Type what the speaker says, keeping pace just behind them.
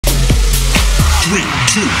3, 2,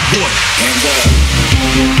 1, hands up.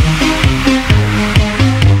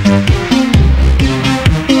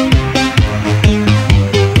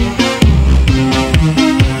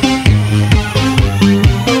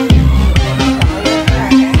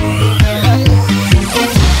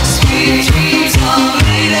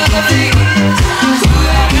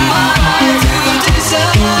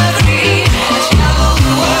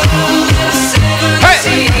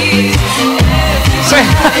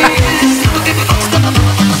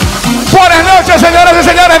 Buenas noches, señoras y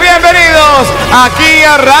señores, bienvenidos. Aquí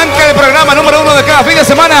arranca el programa número 1 de cada fin de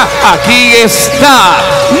semana. Aquí está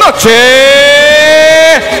Noche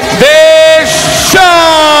de Show.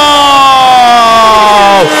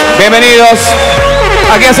 Bienvenidos.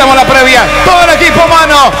 Aquí hacemos la previa. Todo el equipo,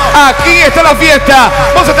 mano. Aquí está la fiesta.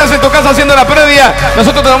 Vos estás en tu casa haciendo la previa.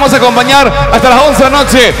 Nosotros te vamos a acompañar hasta las 11 de la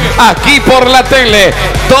noche. Aquí por LaTele.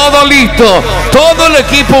 Todo listo. Todo el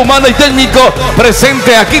equipo humano y técnico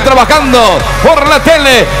presente aquí trabajando por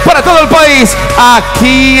LaTele para todo el país.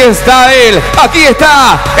 Aquí está él. Aquí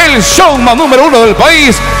está el showman número 1 del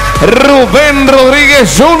país. Ruben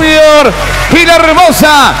Rodríguez Jr. y la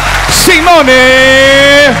hermosa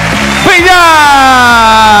Simone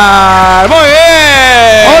Villar. Muy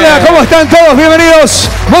bien. Hola, ¿cómo están todos? Bienvenidos.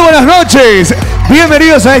 Muy buenas noches.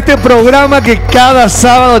 Bienvenidos a este programa que cada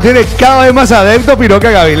sábado tiene cada vez más adeptos, Piroka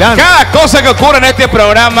Gavilan. Cada cosa que ocurre en este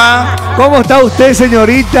programa. ¿Cómo está usted,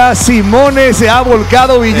 señorita Simone se ha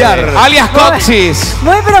volcado Villar? Alias Coxis.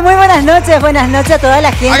 Muy buenas noches a toda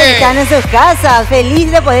la gente que están en sus casas.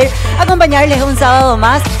 Feliz de poder acompañarles un sábado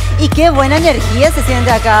más. Y qué buena energía se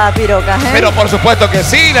siente acá, Piroka, ¿eh? Pero por supuesto que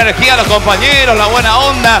sí, la energía de los compañeros, la buena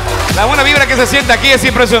onda, la buena vibra que se siente aquí es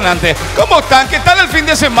impresionante. ¿Cómo están? ¿Qué tal el fin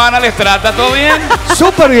de semana? ¿Les trata? ¿Todo bien?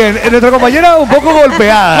 Súper bien. Nuestra compañera un poco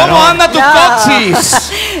golpeada. ¿Cómo anda tu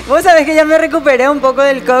coxis? Vos sabés que ya me recuperé un poco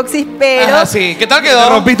del coxis, pero... Ah, sí. ¿Qué tal quedó? ¿Te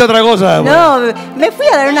rompiste otra cosa? No, me fui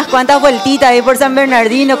a dar unas cuantas vueltitas ahí por San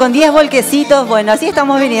Bernardino con 10 volquecitos. Bueno, así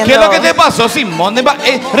estamos viniendo. ¿Qué es lo que te pasó, Simón?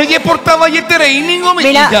 Reyes portaba y training,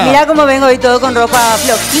 Mira cómo vengo hoy todo con ropa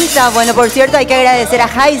flojita. Bueno, por cierto, hay que agradecer a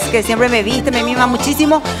Jais, que siempre me viste, me mima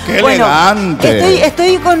muchísimo. ¡Qué bueno, elegante!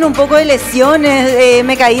 Estoy con un poco de lesiones,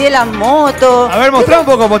 me caí de la moto. A ver, mostrá un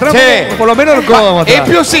poco, por lo menos el codo. Mostrá. Es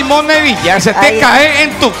Pio Simone Villar, se te cae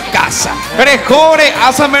en tu casa. Precore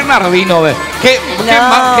a San Bernardino, ve. ¿Qué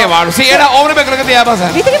barro? Si era hombre, me creo que te iba a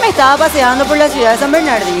pasar. Viste que me estaba paseando por la ciudad de San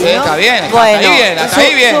Bernardino. Está bien, bueno, está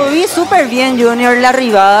ahí bien. Subí súper bien, Junior, la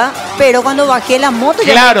arribada, pero cuando bajé la moto...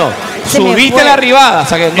 Claro. Subiste la arribada, o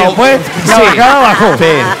sea que no fue la bajada bajó. Sí.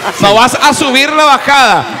 No vas a subir la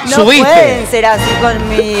bajada, no subiste. Pueden ser así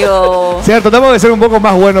conmigo. Cierto, tenemos que ser un poco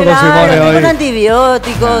más buenos con Simone estoy hoy. con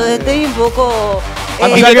antibióticos, estoy un poco...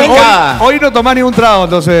 hoy no tomás ni un trago,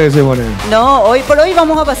 entonces, Simone. No, hoy por hoy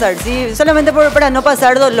vamos a pasar, sí. Solamente para no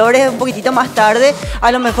pasar dolores un poquitito más tarde,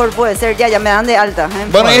 a lo mejor puede ser, ya me dan de alta.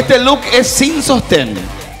 Bueno, este look es sin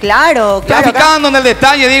sostén. Claro. Está picando en el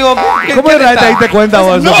detalle, digo. ¿Cómo te diste cuenta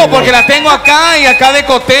vos? No, porque la tengo acá y acá de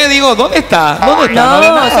coté, digo, ¿dónde está? ¿Dónde está?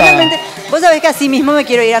 No, solamente. Vos sabés que así mismo me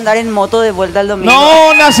quiero ir a andar en moto de vuelta el domingo.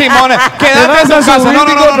 No, Simone, quédate en tu casa.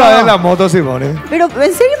 No, la moto, Simone. Pero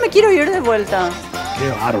en serio me quiero ir de vuelta. Qué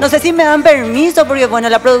bárbaro. No sé si me dan permiso, porque bueno,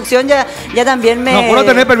 la producción ya también me. No, por no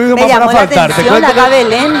tener permiso para faltar. Acá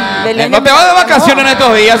Belén no te vas de vacaciones en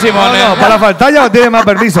estos días, Simone. No, para faltar ya no tienes más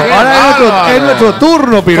permiso. Ahora es nuestro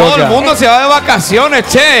turno, Piroka. Todo el mundo se va de vacaciones,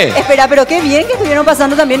 che. Espera, pero qué bien que estuvieron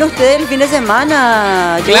pasando también ustedes el fin de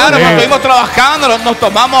semana. Claro, cuando estuvimos trabajando, nos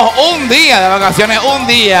tomamos un día de vacaciones, un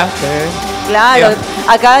día. Claro,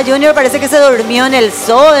 acá Junior parece que se durmió en el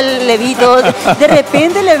sol, le vi todo. De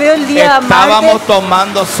repente le veo el día Estábamos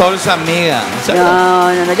tomando sol, amiga.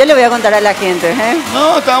 No, yo le voy a contar a la gente, ¿eh?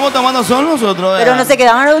 No, estábamos tomando sol nosotros. Pero no se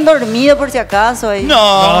quedaron dormidos por si acaso ahí.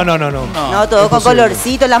 No, todo con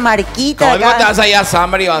colorcito, la marquita. ¿Cómo te vas allá a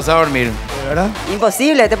Summer y vas a dormir? ¿Verdad?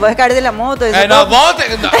 Imposible, te puedes caer de la moto.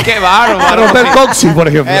 Qué bárbaro. Romper el coxis, por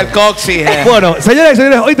ejemplo. El coxis. Bueno, señoras y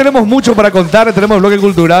señores, hoy tenemos mucho para contar. Tenemos bloque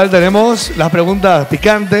cultural, tenemos las preguntas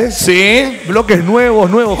picantes. Sí. Bloques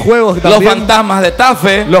nuevos juegos también. Los fantasmas de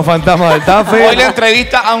Taffe. Los fantasmas del Taffe. Hoy la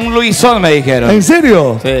entrevista a un LUISON, me dijeron. ¿En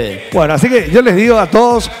serio? Sí. Bueno, así que yo les digo a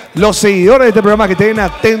todos los seguidores de este programa que estén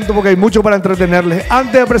atentos porque hay mucho para entretenerles.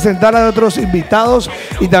 Antes de presentar a nuestros invitados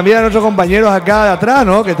y también a nuestros compañeros acá de atrás,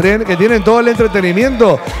 ¿no? Que tienen todo el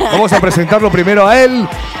entretenimiento. Vamos a presentarlo primero a él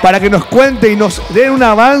para que nos cuente y nos dé un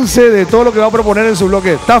avance de todo lo que va a proponer en su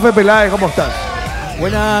bloque. Taffe Pelaez, ¿cómo estás?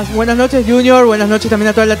 Buenas noches, Junior. Buenas noches también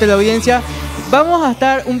a toda la teleaudiencia. Vamos a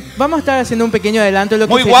estar haciendo un pequeño adelanto de lo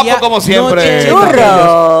que muy sería guapo como siempre.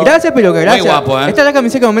 ¡Churro! Gracias, Piroka, gracias. Muy guapo, ¿eh? Esta es la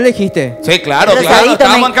camisa que vos me elegiste. Sí, claro, El claro. rosadito,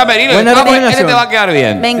 Estábamos en camerino. Buena Este combinación. te va a quedar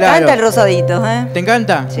bien. Me encanta Claro. el rosadito, ¿eh? ¿Te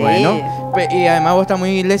encanta? Sí. Bueno. Y además vos estás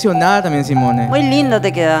muy lesionada también, Simone. Muy lindo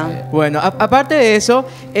te queda. Bueno, aparte de eso,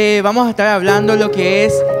 vamos a estar hablando lo que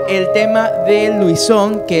es el tema del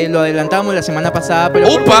Luisón, que lo adelantamos la semana pasada, pero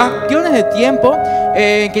por ¡Upa! cuestiones de tiempo,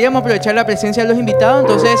 queríamos aprovechar la presencia de los invitados,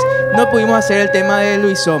 entonces no pudimos hacer el tema del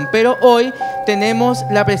Luisón. Pero hoy tenemos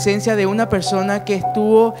la presencia de una persona que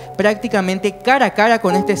estuvo prácticamente cara a cara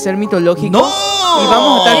con este ser mitológico. ¡No! Y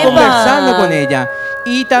vamos a estar ¡Epa! conversando con ella.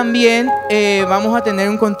 Y también vamos a tener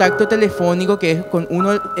un contacto telefónico que es con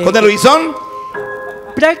uno... ¿Con el Luisón?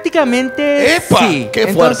 Prácticamente ¡Epa! sí. ¡Qué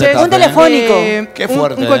fuerte! Entonces, un telefónico. Qué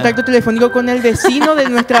fuerte, un contacto telefónico con el vecino de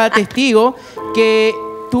nuestra testigo que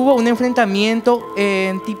tuvo un enfrentamiento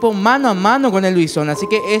en tipo mano a mano con el Luisón. Así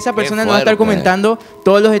que esa persona nos va a estar fuerte. comentando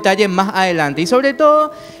todos los detalles más adelante. Y sobre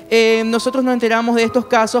todo, nosotros nos enteramos de estos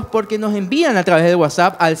casos porque nos envían a través de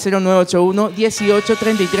WhatsApp al 0981 18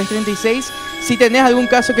 33 36. Si tenés algún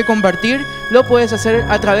caso que compartir, lo puedes hacer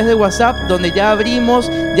a través de WhatsApp, donde ya abrimos,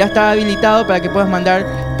 ya está habilitado para que puedas mandar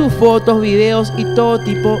tus fotos, videos y todo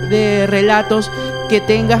tipo de relatos que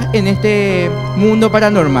tengas en este mundo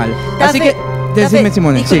paranormal. Así que, decime,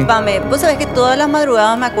 Simone. Sí. Disculpame, vos sabés que todas las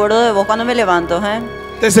madrugadas me acuerdo de vos cuando me levanto, ¿eh?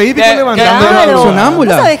 Te seguí tipo ¿Qué? levantando. Claro.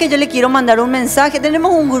 Sonámbula. Vos sabés que yo le quiero mandar un mensaje.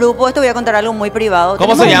 Tenemos un grupo, esto voy a contar algo muy privado.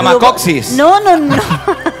 ¿Cómo Tenemos se un llama? grupo- ¿Coxis? No.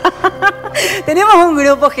 Tenemos un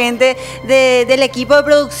grupo, gente, del equipo de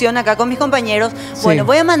producción acá con mis compañeros. Sí. Bueno,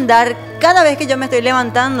 voy a mandar cada vez que yo me estoy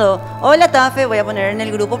levantando. Hola, Taffe, voy a poner en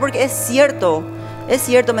el grupo porque es cierto.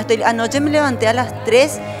 Anoche me levanté a las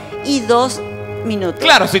 3:02.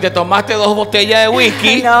 Claro, si te tomaste 2 botellas de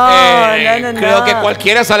whisky, No. creo que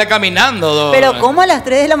cualquiera sale caminando. Pero ¿cómo a las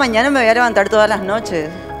 3 de la mañana me voy a levantar todas las noches?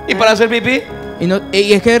 ¿Y para hacer pipí?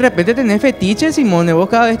 Y es que de repente tenés fetiche, Simone. Vos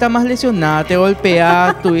cada vez estás más lesionada, te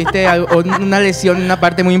golpeás, tuviste una lesión en una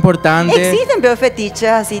parte muy importante. Existen peor fetiches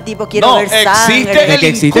así, tipo quiero No, ver sangre. existe el Que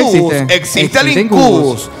existe, incubus. existe. Existe el Existe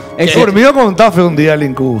incubus. incubus. Dormido con Taffe un día el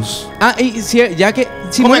incubus. Ah, y ya que...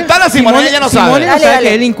 Comentala, Simone, ella no sabe. Simone no Dale, sabe dale.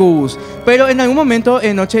 que es el incubus. Pero en algún momento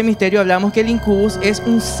en Noche de Misterio hablamos que el incubus es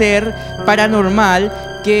un ser paranormal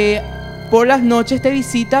que por las noches te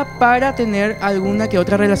visita para tener alguna que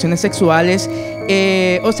otra relaciones sexuales.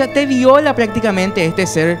 O sea, te viola prácticamente este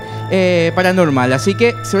ser paranormal. Así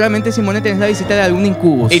que seguramente, Simone, tenés la visita de algún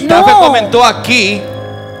incubus. Y No. Taffe comentó aquí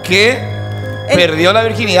que perdió la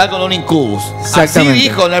virginidad con un incubus. Así Exactamente.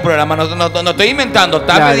 dijo en el programa. No estoy inventando.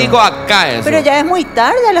 Taffe Claro. dijo acá eso. Pero ya es muy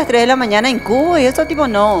tarde, a las 3 de la mañana en Cuba y eso tipo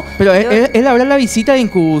no. Pero Yo- él habla la visita de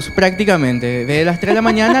incubus prácticamente. De las 3 de la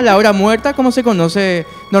mañana a la hora muerta, como se conoce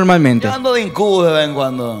normalmente. Yo ando de incubus de vez en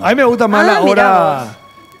cuando. A mí me gusta más Ah, mira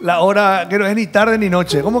la hora que no es ni tarde ni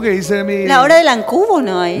noche. ¿Cómo que dice mi...? La hora del ancubo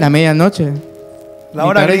no hay. La medianoche. La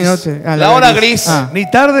hora Ni tarde ni gris. noche. Ah, La hora gris. Ah. Ni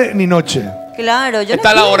tarde ni noche. Claro, yo Está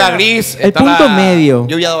no la quiero. hora gris. El está punto la medio.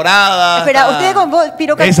 Lluvia dorada. Espera, está- ustedes con vos,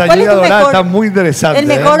 Piroka, Esa ¿cuál es lluvia tu dorada mejor? está muy interesante. El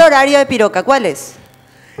mejor horario de Piroka, ¿cuál es?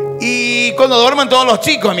 Y cuando duermen todos los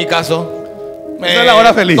chicos, en mi caso. Esa es la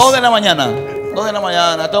hora feliz. 2 de la mañana. 2 de la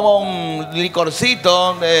mañana. Tomo un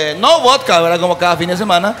licorcito. No vodka, ¿verdad? Como cada fin de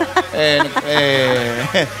semana.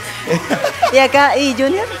 Y acá, ¿y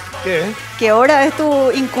Junior? ¿Qué? ¿Qué hora es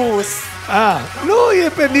tu incubus? Ah, no, y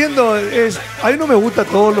dependiendo. A mí no me gusta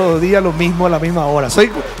todos los días lo mismo a la misma hora. Soy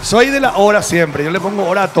de la hora siempre. Yo le pongo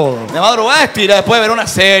hora a todo. De madrugada estira después de ver una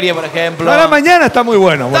serie, por ejemplo. A la mañana está muy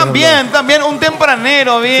bueno. por ejemplo. También. Un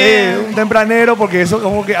tempranero, Sí, bien. un tempranero porque eso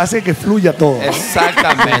como que hace que fluya todo.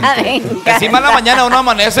 Exactamente. Me encanta. Encima en la mañana uno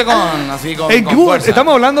amanece así con Incluso, fuerza.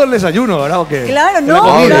 estamos hablando del desayuno, ¿verdad? ¿O qué? Claro, De la no,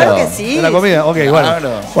 comida. claro que sí. De la comida, ok, Claro. bueno.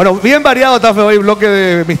 Bueno, bien variado, Taffe, hoy bloque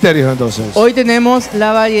de misterios entonces. Hoy tenemos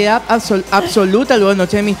la variedad absoluta luego de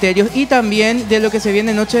Noche de Misterios y también de lo que se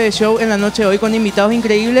viene Noche de Show en la noche de hoy con invitados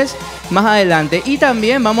increíbles más adelante. Y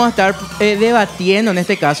también vamos a estar debatiendo en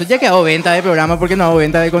este caso, ya que hago venta de programa, porque no hago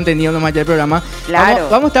venta de contenido nomás ya del programa. Claro.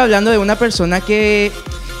 Vamos a estar hablando de una persona que,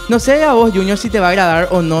 no sé a vos, Junior, si te va a agradar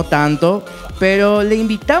o no tanto, pero le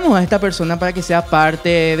invitamos a esta persona para que sea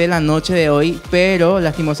parte de la noche de hoy, pero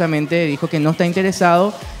lastimosamente dijo que no está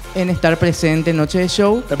interesado en estar presente en Noche de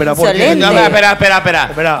Show. Espera, ¿por qué? Excelente. No, espera.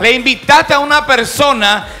 Espera. Le invitaste a una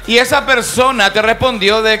persona y esa persona te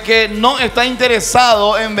respondió de que no está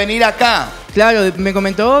interesado en venir acá. Claro, me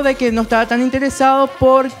comentó de que no estaba tan interesado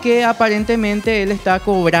porque aparentemente él está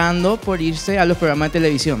cobrando por irse a los programas de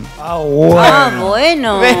televisión. Ah, bueno. Ah,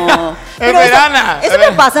 bueno. Pero eso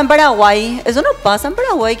no pasa en Paraguay. Eso no pasa en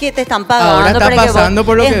Paraguay, que te están pagando. Ahora está para pasando que vos...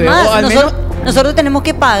 por lo es que veo. más, Al menos... nosotros tenemos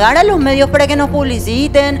que pagar a los medios para que nos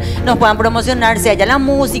publiciten, nos puedan promocionar, sea ya la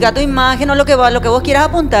música, tu imagen o lo que vos quieras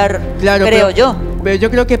apuntar. Claro, creo yo. Pero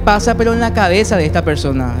yo creo que pasa, pero en la cabeza de esta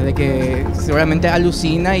persona, de que seguramente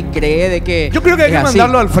alucina y cree de que... Yo creo que hay que es así.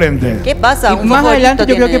 mandarlo al frente. ¿Qué pasa? Y más adelante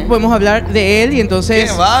yo creo que podemos hablar de él y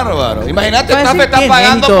entonces... ¡Qué bárbaro! Imagínate, Va a Taffe decir está quién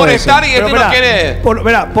pagando es y todo por eso. estar y Pero este no quiere...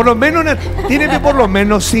 por lo menos tiene que por lo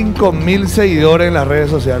menos 5.000 seguidores en las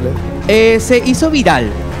redes sociales. Se hizo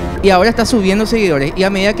viral y ahora está subiendo seguidores. Y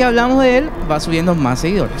a medida que hablamos de él, va subiendo más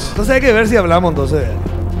seguidores. Entonces hay que ver si hablamos entonces de él.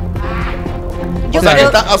 Yo O sea,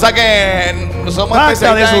 creo... o sea que somos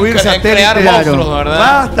Basta de especialistas subir en crear satélites. monstruos, ¿verdad?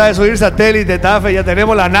 Basta de subir satélite, Taffe, ya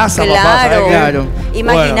tenemos la NASA, papá. ¿sabes Claro. qué? Claro.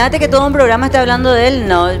 Imagínate que todo un programa está hablando de él.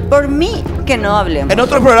 No, por mí que no hablemos. ¿En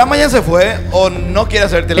otro programa ya se fue o no quiere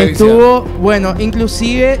hacer televisión? Estuvo, bueno,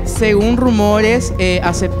 inclusive, según rumores,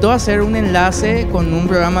 aceptó hacer un enlace con un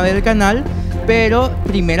programa del canal, pero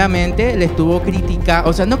primeramente le estuvo criticando,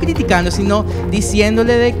 o sea, no criticando, sino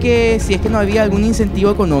diciéndole de que si es que no había algún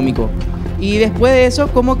incentivo económico. Y después de eso,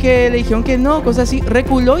 como que le dijeron que no, cosas así,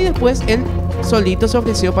 reculó y después él solito se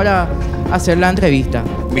ofreció para hacer la entrevista.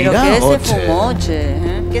 Pero Mirá, ¿qué se Oche. fumó, che?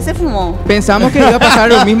 ¿Eh? ¿Qué se fumó? Pensamos que iba a pasar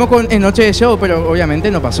lo mismo en Noche de Show, pero obviamente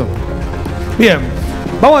no pasó. Bien,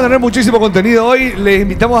 vamos a tener muchísimo contenido hoy. Les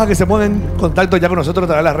invitamos a que se pongan en contacto ya con nosotros a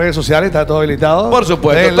través de las redes sociales. Está todo habilitado. Por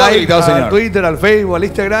supuesto, Den todo like habilitado, al señor. Twitter, al Facebook, al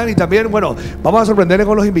Instagram. Y también, bueno, vamos a sorprenderles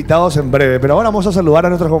con los invitados en breve. Pero ahora vamos a saludar a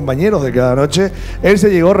nuestros compañeros de cada noche. Él se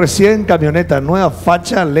llegó recién, camioneta nueva,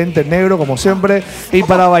 facha, lente negro, como siempre. Y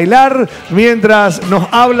para bailar, mientras nos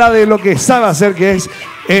habla de lo que sabe hacer, que es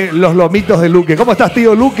los lomitos de Luque. ¿Cómo estás,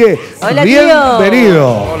 tío Luque? Hola, tío.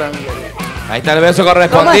 Bienvenido. Ahí está el beso ¿Cómo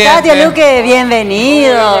correspondiente. estás, tío Luque?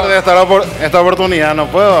 Bienvenido. De esta oportunidad no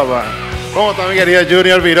puedo, papá. ¿Cómo está mi querido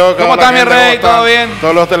Junior Piroka? ¿Cómo Hola, está, mi gente, rey? ¿cómo están? ¿Todo bien?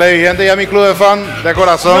 Todos los televidentes y a mi club de fan de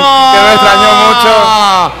corazón, ¡No! que me extrañó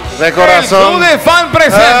mucho. De corazón. El club de fan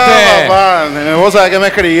presente. Papá, vos sabés que me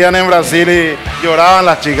escribían en Brasil y lloraban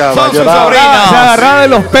las chicas. Son papá, sus lloraban. sobrinos. Se agarraba de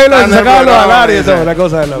los pelos y Anda, sacaba los programa, alarios y dice. todo, la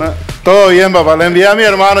cosa de loco. Todo bien, papá. Le envié a mi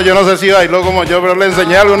hermano, yo no sé si bailó como yo, pero le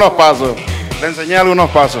enseñé algunos pasos.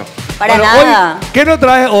 Para Bueno, nada. hoy, ¿qué nos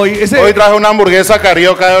traes hoy? Hoy traje una hamburguesa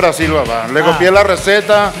carioca de Brasil, papá. Le copié la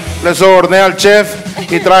receta, le soborné al chef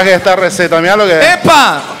y traje esta receta. Mira lo que es.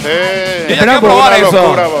 ¡Epa! Yo ya Espera, quiero probar una eso.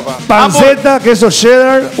 locura, papá. Panceta, queso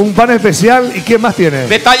cheddar, un pan especial. ¿Y qué más tiene?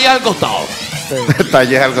 Detalles al costado.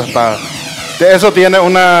 Detalles al costado. Eso tiene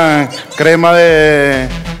una crema de...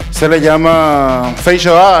 Se le llama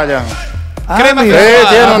feijoada allá. crema mira. que-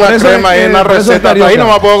 Tiene por una eso crema es- ahí, una por eso es receta. Hasta ahí carioca.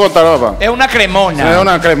 no me puedo contar, papá. Es una cremona. Es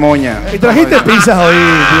una cremoña. ¿Y trajiste pizzas hoy,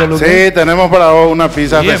 tío Lucas? Sí, tenemos para vos una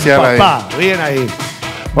pizza Bien, especial ahí. papá, bien ahí.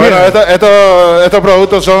 Bueno, Bien. estos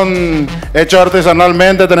productos son hechos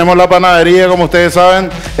artesanalmente. Tenemos la panadería, como ustedes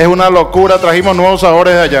saben. Es una locura. Trajimos nuevos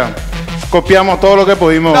sabores de allá. Copiamos todo lo que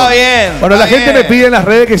pudimos. Está bien. Bueno, la está gente bien. me pide en las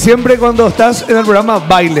redes que siempre cuando estás en el programa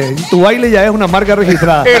baile. Tu baile ya es una marca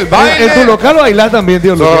registrada. El baile. En tu local bailás también,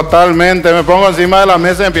 tío Lucas. Totalmente. Me pongo encima de la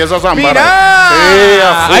mesa y empiezo a zambar. ¡Mirá! Sí,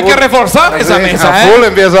 a full. Hay que reforzar esa Sí, mesa, A ¿eh? full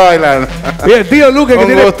empiezo a bailar. Bien, tío Lucas, que Un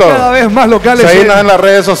tiene gusto. cada vez más locales. Seguinos en las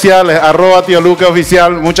redes sociales, @Tío Luque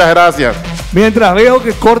Oficial. Muchas gracias. Mientras veo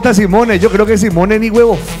que corta Simone, yo creo que Simone ni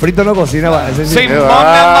huevo frito no cocina. Va. Ese sí. Simón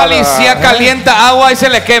bárbaro. Malicia calienta agua y se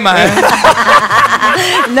le quema, ¿eh?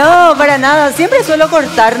 No, para nada. Siempre suelo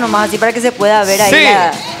cortar nomás así para que se pueda ver ahí Sí.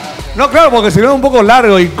 la... No, claro, porque si no es un poco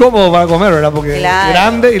largo y cómodo para comer, ¿verdad? Porque Claro. es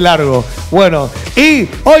grande y largo. Bueno, y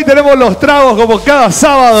hoy tenemos los tragos como cada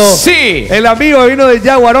sábado. Sí. El amigo que vino de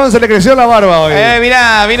Yaguarón se le creció la barba hoy.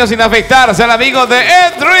 Mira, vino sin afeitarse el amigo de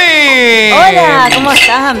Edwin. Hola, ¿cómo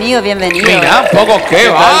estás, amigo? Bienvenido. Mira, un poco qué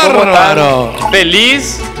tal? ¿Cómo bárbaro. están?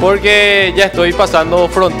 Feliz porque ya estoy pasando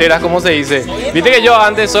fronteras, como se dice. Viste que yo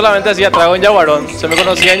antes solamente hacía trago en Yaguarón. Se me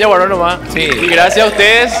conocía en Yaguarón nomás. Sí. Y gracias a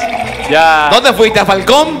ustedes ya, ¿Dónde fuiste? ¿A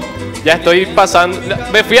Falcón? ya estoy pasando.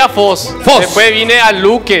 Me fui a Foz. Foz. Después vine a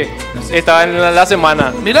Luque. Estaba en la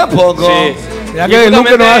semana. Mira poco. Sí. Ya Y que el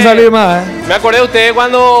Luque no va a justamente salir más, ¿eh? Me acordé de ustedes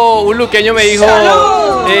cuando un luqueño me dijo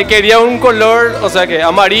quería un color, o sea que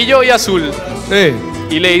amarillo y azul. Sí.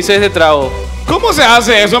 Y le hice ese trago. ¿Cómo se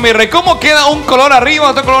hace eso, mi rey? ¿Cómo queda un color arriba,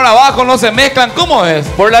 otro color abajo? ¿No se mezclan? ¿Cómo es?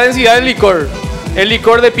 Por la densidad del licor. El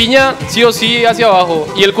licor de piña sí o sí hacia abajo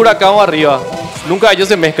y el curacao arriba. Nunca ellos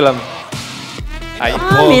se mezclan. Ahí.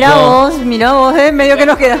 Ah, mira vos, medio que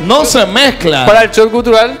nos queda. No se mezclan. Para el show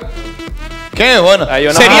cultural, Qué bueno. Hay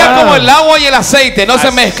una- Sería como el agua y el aceite, no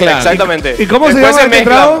se mezclan. Exactamente. ¿Y cómo se Después llama el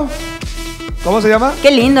mezclan. trago? ¿Cómo se llama?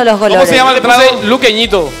 Qué lindo los colores. ¿Cómo se llama Le el trago? puse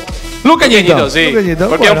luqueñito. Luqueñito. Sí. Luqueñito,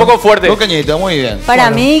 Porque es un bueno. poco fuerte. Luqueñito, muy bien. Para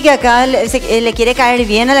mí, que acá le quiere caer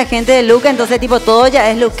bien a la gente de Luca, entonces tipo todo ya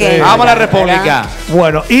es luqueño. Sí. Vamos a la ¿verdad? República.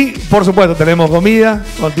 Bueno, y por supuesto tenemos comida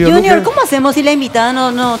contigo, Junior, Luque. ¿cómo hacemos si la invitada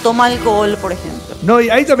no toma alcohol, por ejemplo? No, y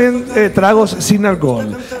hay también tragos sin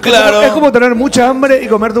alcohol. Claro. Es como tener mucha hambre y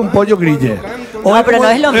comerte un pollo grille. O No, pero no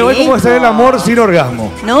es lo Es como mismo. hacer el amor sin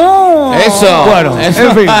orgasmo. No. Eso. Bueno, eso.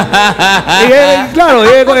 en fin. Y, claro,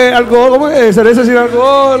 alcohol, ¿cómo es? Cerveza sin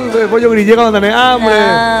alcohol, pollo grillé cuando tenés hambre,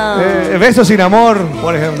 Ah. besos sin amor,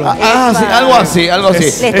 por ejemplo. Sí, algo así, algo así.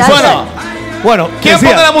 Es- Le estás- Bueno, ¿Quién decía,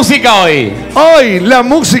 pone la música hoy? hoy la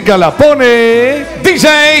música la pone...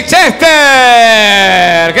 DJ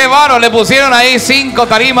Chester. Qué bárbaro, le pusieron ahí 5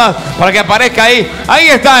 tarimas para que aparezca ahí. Ahí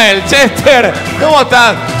está el Chester. ¿Cómo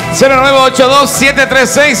estás?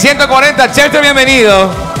 0982-736-140. Chester, bienvenido.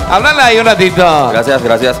 Háblale ahí un ratito. Gracias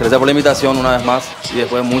por la invitación una vez más y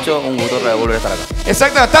después mucho, un gusto volver a estar acá.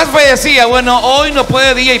 Exacto, Taffe decía, bueno, hoy no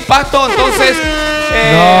puede DJ Pasto, entonces...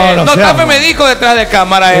 No Taffe seamos. me dijo detrás de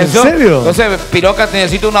cámara ¿En eso. serio? Entonces, Piroka,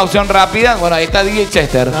 necesito una opción rápida. Bueno, ahí está DJ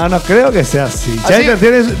Chester. No creo que sea así. ¿Así?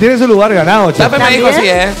 Chester tiene su lugar ganado, Taffe Chester. me dijo así,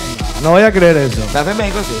 ¿eh? No voy a creer eso. Taffe me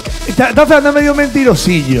dijo así. Está anda medio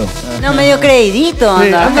mentirosillo. No, medio creidito Sí,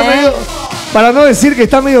 anda, anda ¿eh? medio, para no decir que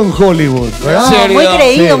está medio en Hollywood, ¿verdad? No, serio? muy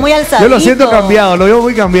creído, Sí. muy alzadito. Yo lo siento cambiado, lo veo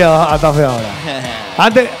muy cambiado a Taffe ahora.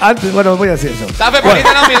 Antes, bueno, voy a decir eso. Taffe,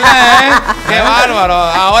 ponete la humildad, ¿eh? Qué bárbaro.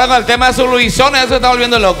 Ahora con el tema de sus luisones, eso se está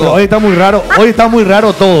volviendo Pero loco. hoy está muy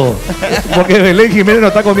raro todo. Porque Belén Jiménez no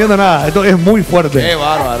está comiendo nada. Esto es muy fuerte. Qué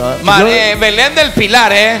bárbaro. Belén del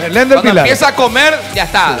Pilar, ¿eh? Belén del Cuando Pilar. empieza a comer, ya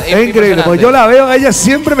está. Es increíble, porque yo la veo a ella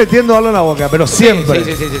siempre metiendo algo en la boca, pero siempre.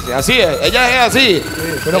 Sí. Así es. Ella es así.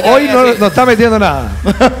 Pero Ella hoy es no así. está metiendo nada.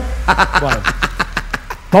 Bueno.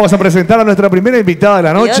 Vamos a presentar a nuestra primera invitada de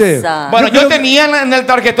la noche. Diosa. Bueno, creo yo que- tenía en el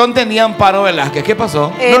tarjetón, tenía Amparo Velázquez. ¿Qué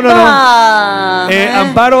pasó? ¡Epa!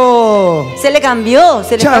 Amparo. Se le cambió,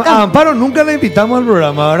 se le Cha, está cambiando. Amparo nunca la invitamos al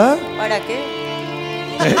programa, ¿verdad? ¿Para qué?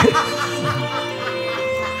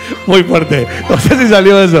 Muy fuerte. No sé si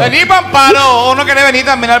salió eso. Vení, Amparo. ¿O no querés venir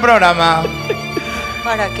también al programa?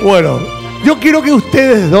 ¿Para qué? Bueno, yo quiero que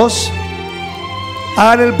ustedes dos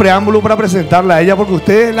hagan el preámbulo para presentarla a ella porque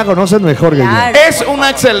ustedes la conocen mejor que Claro. Es una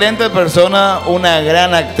excelente persona, una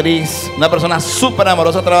gran actriz, una persona súper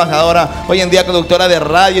amorosa, trabajadora, hoy en día conductora de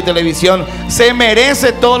radio y televisión. Se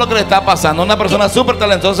merece todo lo que le está pasando. Una persona súper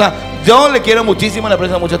talentosa. Yo le quiero muchísimo y le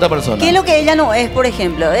aprecio mucho a esta persona. ¿Qué es lo que ella no es, por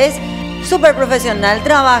ejemplo? Es súper profesional,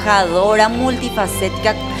 trabajadora,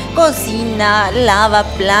 multifacética, cocina, lava,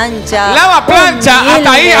 plancha. Lava, plancha,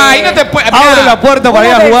 humilde. hasta ahí no te puedes... Abre la puerta para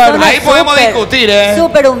ir a Una jugar. persona Ahí podemos súper, discutir, ¿eh?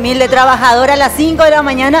 Súper humilde, trabajadora. A las 5 de la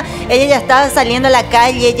mañana ella ya está saliendo a la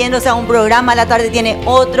calle, yéndose a un programa. A la tarde tiene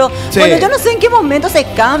otro. Sí. Bueno, yo no sé en qué momento se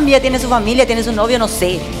cambia. Tiene su familia, tiene su novio, no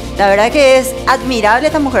sé. La verdad que es admirable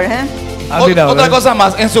esta mujer, ¿eh? Admirable. Otra cosa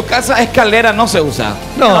más, en su casa escalera no se usa.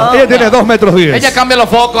 No, ella tiene 2 metros 10. Ella cambia los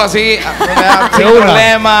focos así, sin una,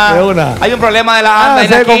 problema. de una. Hay un problema de la anda en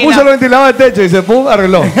la se compuso esquina. los ventiladores del techo y se pum,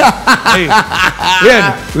 arregló. Sí.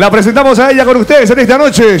 Bien, la presentamos a ella con ustedes en esta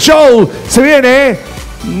noche. Show, se viene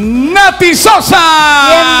 ¡Nati Sosa!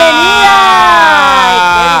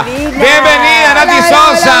 ¡Bienvenida! Bienvenida, Nati Hola,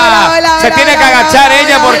 Sosa. hola, hola, Se hola, tiene que hola, agachar hola,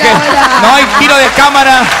 ella hola, porque hola. no hay tiro de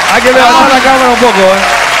cámara. Hay que levantar la cámara un poco,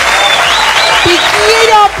 Te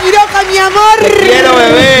quiero, Piroka, mi amor. Te quiero,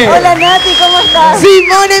 bebé. Hola Nati, ¿cómo estás?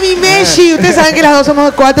 Simone, mi Messi. Ustedes saben que las dos somos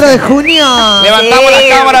el 4 de junio. Levantamos Sí,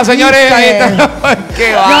 las cámaras, señores. Ahí ¿viste? está.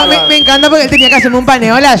 Qué No, bárbaro. me encanta porque él tenía que hacerme un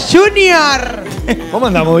paneo. Hola, Junior. ¿Cómo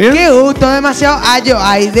andamos? ¿Bien? Qué gusto, demasiado ayo.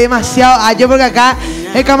 Ay, demasiado ayo porque acá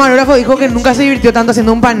el camarógrafo dijo que nunca se divirtió tanto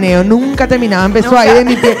haciendo un paneo. Nunca terminaba. Empezó ahí de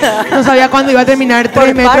mi pie. No sabía cuándo iba a terminar.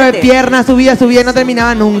 3 metros de parte. pierna, subía y no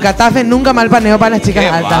terminaba nunca. Taffe, nunca mal paneo para las chicas Qué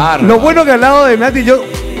altas. bárbaro. Lo bueno que al lado de Nati yo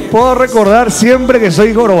puedo recordar siempre que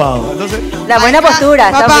soy jorobado. Entonces, La buena Acá, postura,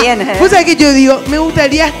 está papá, bien. ¿eh? Vos sabés que yo digo, me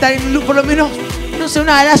gustaría estar por lo menos, no sé,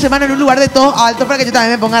 una vez a la semana en un lugar de todos altos para que yo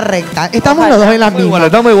también me ponga recta. Estamos los dos en la estamos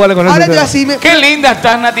misma. iguales con Ahora ese yo tema. así me... Qué linda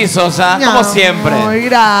estás, Nati Sosa, Mi como amor, siempre.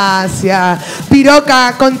 Gracias.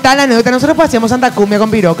 Piroka, contá la anécdota. Nosotros hacíamos Santa Cumbia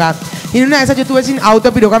con Piroka. Y en una de esas yo estuve sin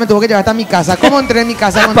auto, Piroka me tuvo que llevar hasta mi casa. ¿Cómo entré en mi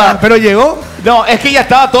casa? Contá. Pero llegó. No, es que ya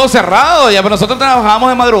estaba todo cerrado, ya, pero nosotros trabajábamos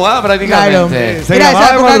de madrugada prácticamente. Se Era grababa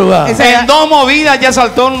esa de época- madrugada. esa era- En 2 movidas ya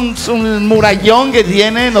saltó un murallón que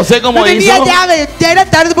tiene, no sé cómo No tenía hizo. llave, ya era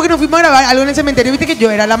tarde porque nos fuimos a grabar algo en el cementerio. Viste que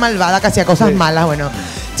yo era la malvada que hacía cosas malas, bueno.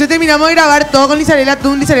 Entonces terminamos de grabar todo con Lizarela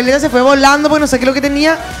Tun. Lizarela se fue volando porque no sé qué es lo que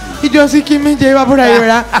tenía. Y yo así, ¿quién me lleva por ahí,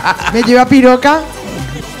 verdad? Me lleva Piroka.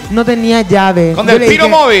 No tenía llave. Con Yo el le Piro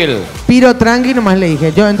dije, móvil. Piro tranqui, nomás le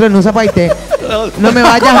dije. Yo entro en un zapaité. No me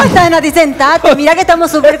vayas. ¿Cómo estás, Nati? Sentate. Mira que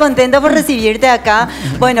estamos súper contentos por recibirte acá.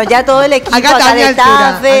 Bueno, ya todo el equipo Acá está a mi de altura.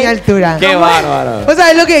 A mi Taffe. altura. Qué bárbaro. ¿Vos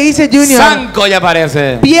sabés lo que dice Junior? Sanco ya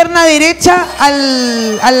parece. Pierna derecha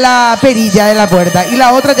a la perilla de la puerta y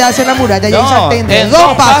la otra ya hacia la muralla. Ya hice atento. En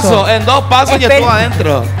dos pasos. En 2 pasos ya estuvo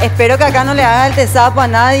adentro. Espero que acá no le hagas el tesapo a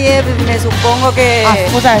nadie. Me supongo que.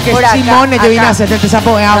 Vos sabés que por acá, Simone, yo vine a acá. hacerte este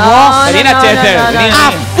sapo. A No, vos. Vení a Chester.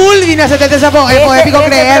 A full vine a hacerte este sapo. Es épico Este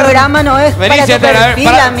creer. programa no es Vení, para tu Chester, a ver, perfil,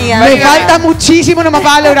 para- amiga. Me Venga. falta muchísimo nomás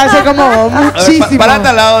para lograr ser como vos. Muchísimo. Parate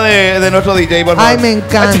al lado de nuestro DJ, por favor. Ay, me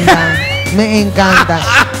encanta. Me encanta.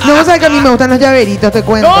 No, vos sabés que a mí me gustan los llaveritos, te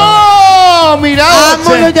cuento. ¡No! Mirá, Amo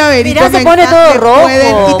che. los llaveritos. Mirá, se me pone encanta, todo me rojo.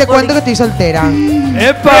 pueden, y te cuento que estoy soltera.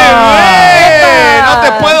 ¡Epa! ¡Bebé! ¡No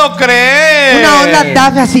te puedo creer! Una onda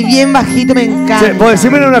Taffe así bien bajito, me encanta. Che, vos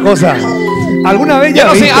decime una cosa. ¿Alguna vez Yo ya no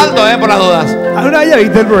soy viste? alto, por las dudas. ¿Alguna vez ya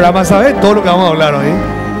viste el programa? ¿Sabes todo lo que vamos a hablar hoy?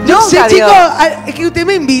 Yo Nunca sé, vio. chicos, es que ustedes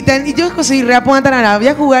me invitan y yo soy rea Guantanara, voy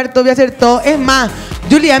a jugar todo, voy a hacer todo. Es más,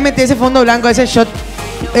 yo le voy a meter ese fondo blanco, ese shot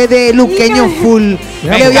de luqueño full.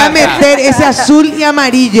 Me Le voy a encanta. meter ese azul y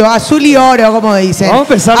amarillo, azul y oro, como dicen. Vamos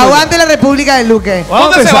a empezar. Aguante la República del Luque.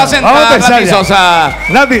 Vamos ¿Dónde se va a empezar, vamos sentar, empezar Nati ya. Sosa?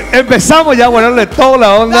 Nati, empezamos ya a ponerle toda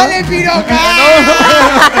la onda. ¡Dale, Piroka!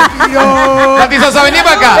 Nati Sosa, vení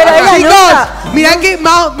para acá. Pero ella Chicos, nunca-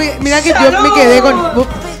 mirá que yo me quedé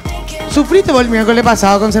con... ¿Sufriste vos el miércoles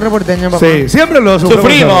pasado con Cerro Porteño, papá? Sí, siempre lo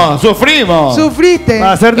sufrimos. Sufrimos. ¿Sufriste?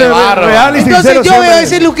 Para hacerte Qué bárbaro. real y Entonces sincero yo veo siempre.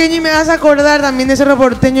 ese luqueño y me vas a acordar también de ese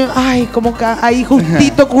reporteño. Ay, como ahí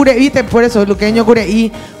justito Cure, viste, por eso luqueño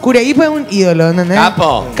Cureí. Cureí fue un ídolo, ¿entendés?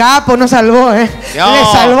 Capo. Capo, nos salvó, ¿eh? No. Le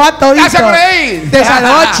salvó a todito. ¡Gracias, Cureí! Te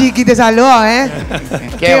salvó, chiqui, te salvó, ¿eh?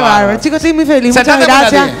 Qué bárbaro. bárbaro. Chicos, estoy muy feliz. Muchas Sentate,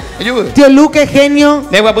 gracias. Nati. Ayuda. Tío Luque, genio.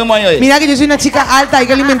 Mira, Mira que yo soy una chica alta, hay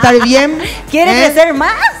que alimentar bien. ¿Quieres ¿eh? crecer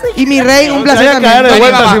más? Y mi rey, un placer Vaya a caer también. de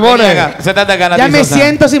vuelta, Simone. Sentate acá, Nati Ya me Sosa.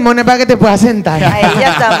 siento, Simone, para que te puedas sentar. Ahí ya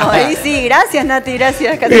estamos. Ahí sí, gracias, Nati,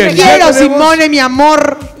 gracias. Casi Bien, me ya Quiero, tenemos- Simone, mi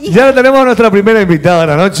amor. Ya tenemos a nuestra primera invitada de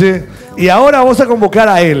la noche. Y ahora vamos a convocar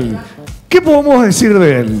a él. ¿Qué podemos decir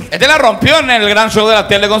de él? Este la rompió en el gran show de la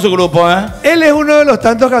tele con su grupo, ¿eh? Él es uno de los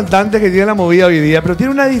tantos cantantes que tiene la movida hoy día, pero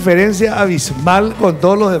tiene una diferencia abismal con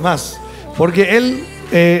todos los demás. Porque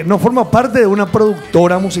él no forma parte de una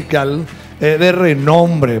productora musical de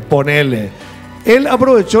renombre, ponele. Él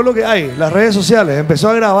aprovechó lo que hay, las redes sociales. Empezó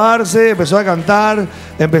a grabarse, empezó a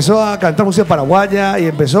cantar música paraguaya y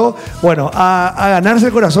empezó, bueno, a ganarse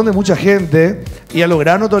el corazón de mucha gente y a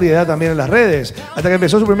lograr notoriedad también en las redes. Hasta que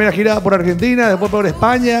empezó su primera gira por Argentina, después por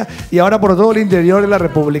España y ahora por todo el interior de la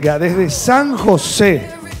República. Desde San José.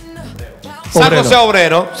 San José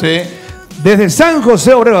Obrero, sí. Desde San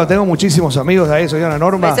José Obrero, tengo muchísimos amigos de ahí, soy una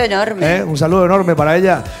Norma. Beso enorme. Un saludo enorme para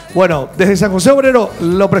ella. Bueno, desde San José Obrero,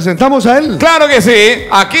 ¿lo presentamos a él? Claro que sí.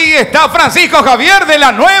 Aquí está Francisco Javier de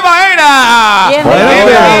la Nueva Era.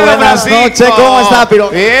 Bienvenido. Buenas noches, ¿cómo está, Piro?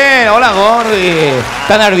 Bien, hola, Gordy.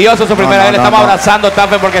 Está nervioso su primera vez. Le estamos abrazando,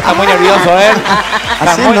 Taffe, porque está muy nervioso, ¿eh?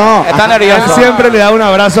 Así no. Está Él nervioso. siempre le da un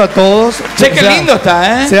abrazo a todos. Che, qué lindo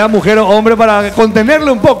está, ¿eh? Sea mujer o hombre para contenerle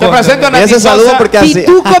un poco. Te presento a Y Nati ese Sosa. saludo porque así.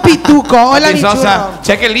 Pituco, pituco. Hola, Nati mi Sosa. chulo.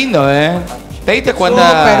 Che, qué lindo, ¿eh? ¿Te diste cuenta?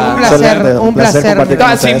 Súper, un placer, Excelente, un placer. compartir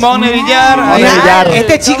con Está ustedes. Simone Villar. ahí. Simone Villar.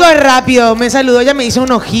 Este chico es rápido, me saludó, ya me hizo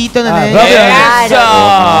un ojito. ¿entendés? rápido. Eso.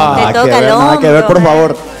 Te Nada toca que el ver, nada que ver, por hombro.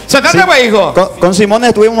 favor. Sentate, pues, hijo. Con Simone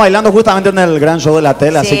estuvimos bailando justamente en el gran show de la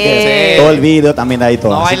tele, así Sí. que Sí. todo el video también ahí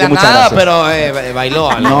todo. No así que baila muchas nada, gracias. pero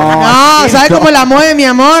bailó. No, ¿sabes cómo la mueve, mi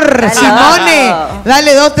amor? Claro. Simone,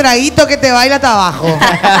 dale 2 traguitos que te baila hasta abajo.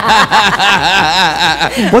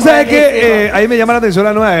 Vos sabés que ahí me llama la atención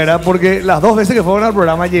la Nueva Era porque las 2 veces que fueron al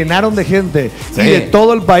programa llenaron de gente. Sí. Y de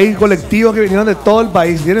todo el país, colectivos que vinieron de todo el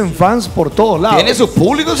país. Tienen fans por todos lados. ¿Tiene su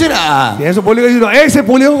público, será? Tiene su público diciendo, ese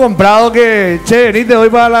público comprado que, che, vení, te doy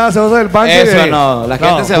para la cebolla del pan. Eso no, la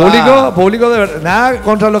gente se va. Público de verdad, nada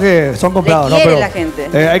contra los que son comprados. Le ¿no? quiere Pero, la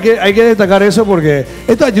gente. hay que destacar eso porque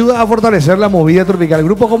esto ayuda a fortalecer la movida tropical.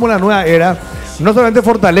 Grupos como la Nueva Era no solamente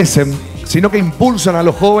fortalecen, sino que impulsan a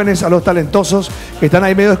los jóvenes, a los talentosos que están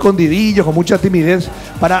ahí medio escondidillos, con mucha timidez,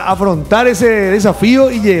 para afrontar ese desafío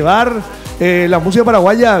y llevar la música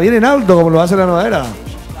paraguaya bien en alto, como lo hace la Nueva Era.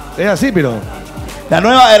 Es así, pero... La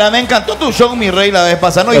nueva era, me encantó tu show, mi rey, la vez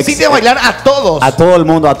pasada. No, hiciste bailar a todos. A todo el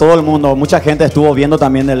mundo, a todo el mundo. Mucha gente estuvo viendo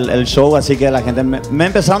también el show, así que la gente me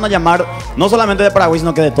empezaron a llamar, no solamente de Paraguay,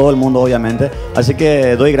 sino que de todo el mundo, obviamente. Así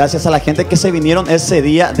que doy gracias a la gente que se vinieron ese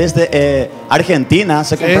día desde Argentina.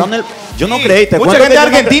 Se compraron yo no creí. Mucha gente de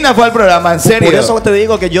Argentina fue al programa, en serio. Por eso te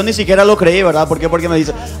digo que yo ni siquiera lo creí, ¿verdad? ¿Por qué? Porque me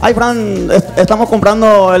dice, ay, Fran, estamos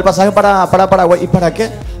comprando el pasaje para Paraguay. ¿Y para qué?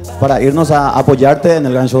 Para irnos a apoyarte en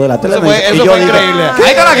el gran show de la tele. Eso fue increíble. Ahí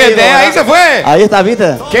está la gente, ahí se fue. Ahí está,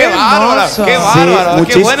 ¿viste? Qué bárbaro, qué bárbaro.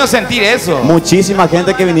 Qué bueno sentir eso. Muchísima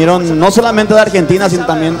gente que vinieron, no solamente de Argentina, sino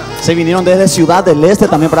también se vinieron desde Ciudad del Este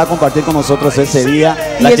también para compartir con nosotros ese día.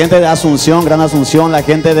 La gente de Asunción, Gran Asunción, la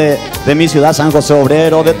gente de mi ciudad, San José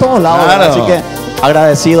Obrero, de todos lados. Claro. Así que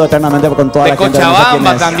agradecido eternamente con toda la gente. De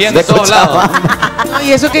Cochabamba también, de todos lados. No,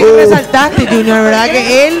 y eso que resaltaste, Junior, ¿verdad?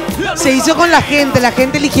 Que él se hizo con la gente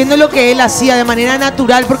eligiendo lo que él hacía de manera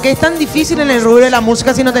natural, porque es tan difícil en el rubro de la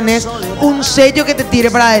música si no tenés un sello que te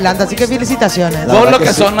tire para adelante. Así que felicitaciones. Vos lo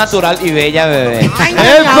que sos natural y bella, bebé. Ay,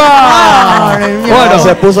 ¡Epa! Bueno,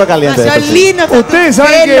 se puso caliente. Ustedes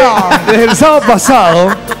saben que desde el sábado pasado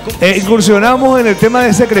incursionamos en el tema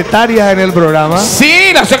de secretarias en el programa.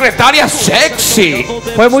 Sí, la secretaria sexy.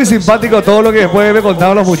 Fue muy simpático todo lo que después me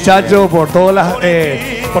contaron los muchachos por todos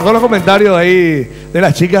los comentarios ahí de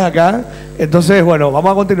las chicas acá. Entonces, bueno,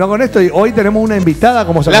 vamos a continuar con esto y hoy tenemos una invitada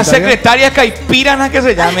como secretaria. Las secretarias caipiras que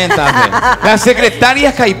se llamen también. Las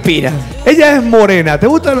secretarias caipiras. Ella es morena. ¿Te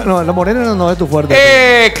gusta? No, la morena no es tu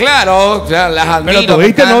fuerte. Claro, ya las admiro. Pero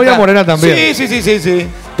tuviste novia morena también. Sí.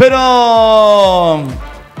 Pero...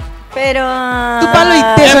 Tu palo y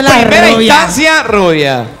teso en la primera rubia. instancia,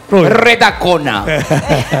 rubia. Retacona.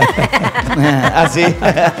 Así.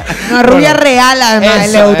 Una rubia real, además.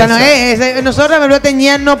 Eso, le gusta, ¿no? eso. Nosotros en el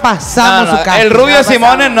tenía no pasamos su casa. El rubio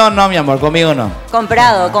Simone, no, mi amor, conmigo no.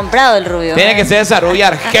 Comprado el rubio. Tiene que ser esa rubia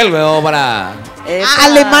argel, weón, para...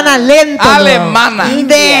 Alemana lento. Alemana.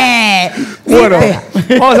 Bueno,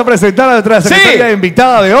 vamos a presentar a nuestra secretaria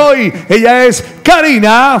invitada de hoy. Ella es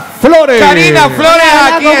Karina Flores. Karina Flores,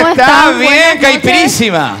 Hola, aquí ¿cómo está, están? bien, Buenas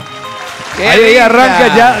caipirísima. Qué Ahí ella linda.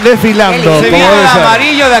 arranca ya desfilando. Se como viene debe el ser.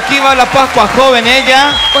 amarillo, de aquí va la Pascua joven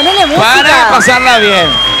ella. Ponele música. Para pasarla bien.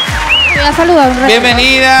 Voy a saludar un rato.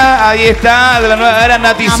 Bienvenida, ahí está, de la nueva era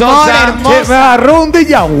Nati Sosa. Che, me agarró un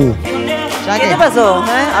déjà vu. ¿Qué te pasó?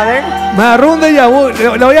 A ver. Me agarró un déjà vu.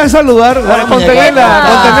 Le voy a saludar.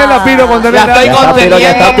 Contenela, Piro, contenela. La estoy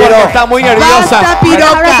conteniendo porque está muy nerviosa. Basta, Está Piroka.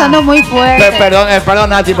 abrazando muy fuerte. Perdón,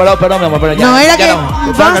 Nati, perdón, mi amor, pero ya. No, era ya que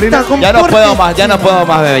no. basta, Ya no puedo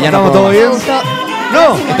más, bebé, ya no ¿Estamos puedo todo más. bien?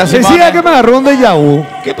 No, Está decía Simone. que me agarró un déjà vu.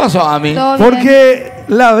 ¿Qué pasó a mí? Todo bien. Porque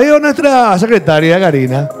la veo nuestra secretaria,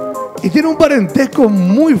 Karina, y tiene un parentesco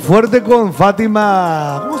muy fuerte con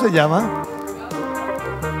Fátima. ¿Cómo se llama?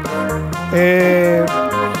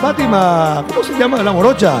 Fátima. ¿Cómo se llama? La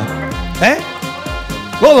morocha.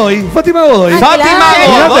 Godoy. Fátima Godoy. Fátima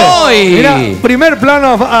Godoy. Mira, primer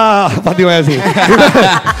plano a Fátima, voy a decir.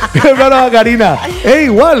 Primer plano a Karina. Es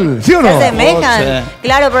igual, ¿sí o no? Se asemejan.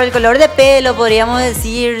 Claro, por el color de pelo, podríamos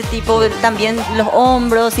decir, tipo, también los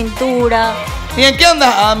hombros, cintura. ¿Y en qué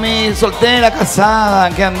andas? A mi soltera, casada,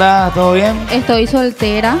 ¿en qué andas? ¿Todo bien? Estoy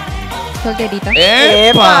solterita.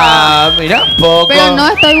 ¡Epa! Mira, poco. Pero no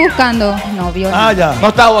estoy buscando novio. Ah, ya. No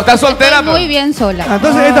estás soltera, Estoy muy bien sola.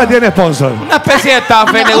 Entonces esta tiene sponsor. Una especie de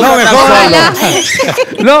Taffe, le No gusta me estar jodas.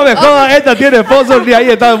 solo. No me jodas, esta tiene sponsor ni ahí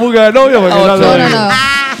está en busca de novio. Porque No, No.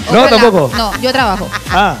 No, Ojalá. tampoco. No, yo trabajo.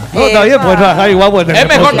 Ah, no, está bien, pues trabajar igual puede tener ¿Es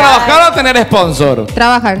mejor sponsor. trabajar o tener sponsor?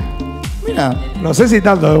 Trabajar. Mira. No sé si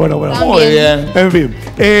tanto, bueno. Muy bien. En fin.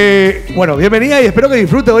 Bueno, bienvenida y espero que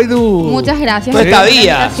disfrutes hoy Muchas gracias. Tu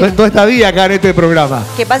estadía. tu estadía acá en este programa.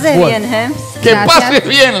 Que pases Bueno. bien, ¿eh? Que Gracias. pase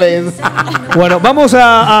bien, Lens. Bueno, vamos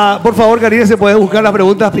a por favor, Karina, se puede buscar las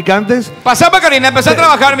preguntas picantes. Pasá para Karina, empecé a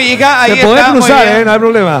trabajar, mi hija. Ahí Se puede está, muy cruzar, bien. no hay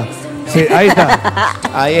problema. Sí, ahí está.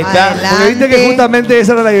 Ahí está. Porque viste que justamente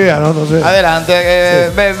esa era la idea, ¿no? Entonces, Adelante.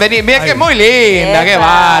 Vení, mira que es muy linda, qué Epa.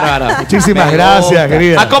 bárbara. muchísimas Me gracias, gusta.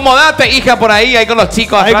 querida. Acomodate, hija, por ahí con los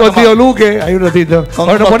chicos. Ahí atrás, con tío Luque, ahí un ratito. Con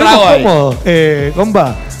Bueno, nos unos ponemos tragos ahí. cómodos,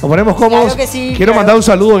 compa. Nos ponemos cómodos. Claro que sí, Quiero claro. mandar un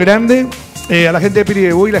saludo grande a la gente de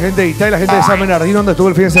Piribú y la gente de Itá y la gente de San Bernardino, donde estuve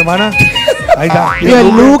el fin de semana. Ahí está. Tío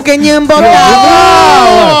Luque, ñembotado.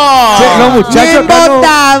 Che, los muchachos acá no,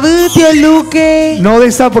 Ñembotado, tío Luque. no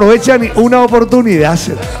desaprovechan ni una oportunidad.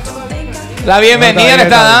 La bienvenida No, le está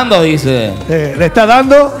está bien. dando, dice. Le está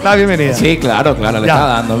dando la bienvenida. Sí, claro, le Ya. está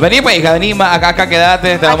dando. Vení, pues, hija, vení, acá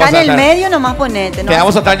quédate. Te Acá vamos en a el estar, medio nomás ponete, ¿no? te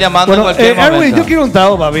vamos a estar llamando en Bueno, cualquier Erwin, momento. yo quiero un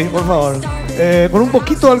trago, papi, por favor. Con un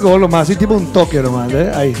poquito de alcohol nomás, así tipo un toque nomás,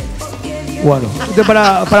 ¿eh? Ahí. Bueno,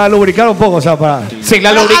 para lubricar un poco, o sea, para... Sí,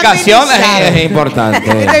 la lubricación es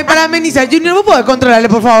importante. Para amenizar, Junior, ¿vos podés controlarle,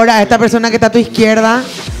 por favor, a esta persona que está a tu izquierda?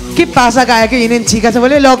 ¿Qué pasa cada vez que vienen chicas? ¿Se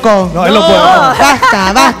vuelve loco? No, él lo puede ver.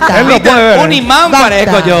 Basta. Él lo puede ver. Un imán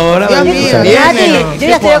parezco yo ahora. Dios mío. Nati, yo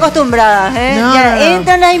ya estoy acostumbrada, ¿eh? No, Ya no.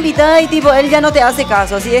 entran las invitadas y tipo, él ya no te hace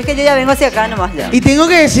caso. Así es que yo ya vengo hacia acá nomás ya. Y tengo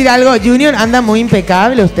que decir algo, Junior, anda muy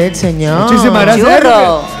impecable usted, señor. Muchísimas gracias.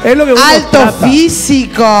 Es lo que uno Alto trata.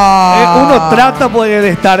 físico. Uno trata pues, de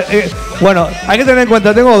estar... bueno, hay que tener en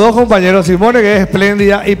cuenta, tengo dos compañeros, Simone, que es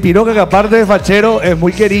espléndida, y Piroka, que aparte de fachero, es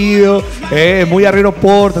muy querido, es muy arriero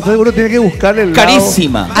porta. Entonces uno tiene que buscar el lado.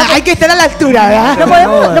 Carísima. Hay que estar a la altura, ¿verdad?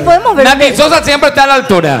 No podemos ver. Nati Sosa siempre está a la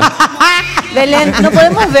altura. Belén, no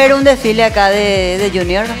podemos ver un desfile acá de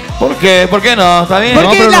Junior. ¿Por qué? ¿Por qué no? ¿Está bien?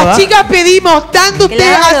 Porque pero no las da. chicas pedimos, tanto usted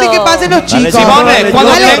Claro. hace que pasen los chicos. Simone,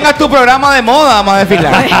 cuando Dale. tengas tu programa de moda, vamos a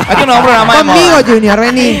desfilar. Este no es un programa de moda. Conmigo, Junior,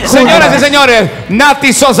 vení. Señoras y señores,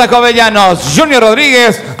 Nati Sosa Jovellanos, Junior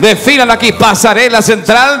Rodríguez desfilan aquí pasarela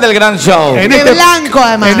central del gran show. En De blanco,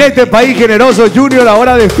 además. En este país generoso, Junior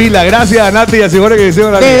ahora desfila. Gracias a Nati y a Simone que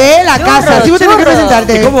hicieron la Bebé, la casa. Si vos tenés que churro. ¿Y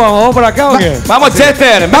presentarte. cómo vamos? ¿Vamos por acá o qué? Vamos,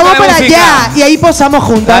 Chester. Vamos métele para música. allá y ahí posamos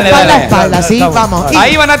juntos, Dale, espalda dale. a espalda, ¿sí? Estamos. Vamos.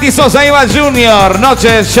 Ahí va Nati Sosa, ahí va Junior.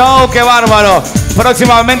 Noche, show, qué bárbaro.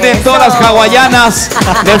 Próximamente en todas las hawaianas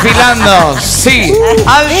desfilando. Sí,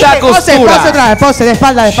 alta Pose costura. otra vez, pose, de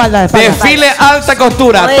espalda, de espalda, de espalda. Desfile alta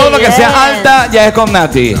costura. Muy Todo lo que bien. sea alta ya es con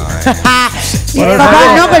Nati.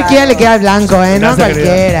 Papá, no cualquiera le queda el blanco, ¿eh? No Gracias,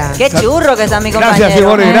 cualquiera. Qué churro que está mi compañero. Gracias,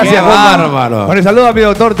 Simone. ¿eh? Gracias, Qué Juanma. bárbaro. Bueno, saludos a mi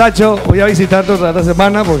doctor Tacho. Voy a visitarte otra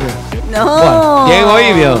semana porque... No. Llego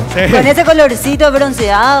Ibio. Con ese colorcito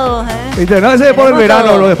bronceado, ¿eh? ¿Viste? No, ese es por el Tenemos verano.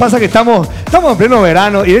 todo. Lo que pasa es que estamos en pleno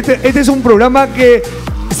verano y este es un programa que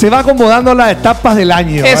se va acomodando a las etapas del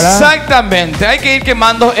año, ¿verdad? Exactamente. Hay que ir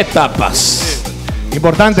quemando etapas.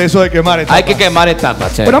 Importante eso de quemar etapas. Hay que quemar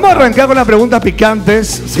etapas. che. Bueno, vamos a arrancar con las preguntas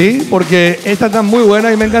picantes, ¿sí? Porque estas están muy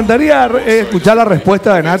buenas y me encantaría escuchar la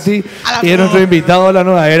respuesta de Nati y de nuestro invitado de la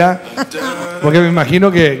nueva era. Porque me imagino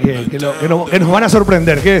que nos van a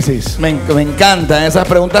sorprender. ¿Qué decís? Me encantan esas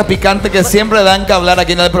preguntas picantes que siempre dan que hablar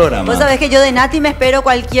aquí en el programa. Vos sabés que yo de Nati me espero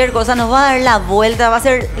cualquier cosa, nos va a dar la vuelta, va a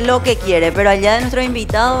hacer lo que quiere, pero allá de nuestro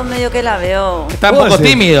invitado medio que la veo. Está un poco Sí.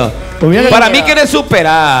 tímido. Pues mira que- Para mí que eres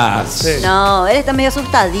superar. No, él está medio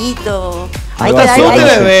asustadito. Algo que así. dar-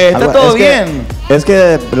 Asuste, bebé, está Algo- todo es que- bien. Es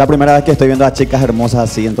que la primera vez que estoy viendo a chicas hermosas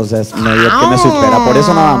así, entonces medio que me supera. Por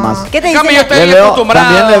eso nada más. ¿Qué te En cambio, dice? yo estoy Le veo-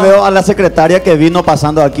 acostumbrado. también le veo a la secretaria que vino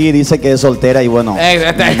pasando aquí y dice que es soltera y bueno.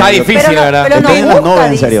 Está difícil, Pero no, ¿verdad? pero no Estoy en las busca, nubes,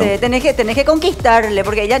 en dice. serio. Tenés que conquistarle,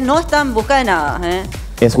 porque ella no está en busca de nada, ¿eh?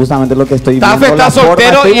 Es justamente lo que estoy viendo. Taffe está la forma,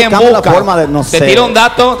 soltero estoy y en buscando busca. la forma de, no Te sé. tiro un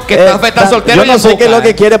dato que Taffe está soltero Yo y no en sé busca. qué es lo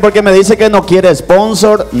que quiere porque me dice que no quiere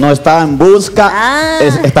sponsor, no está en busca, Ah.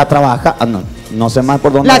 está trabajando. No sé más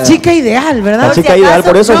por dónde. La chica ideal, ¿verdad? La Por si chica ideal, acaso,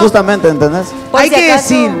 por eso no. justamente, ¿entendés? Por Hay si que acaso-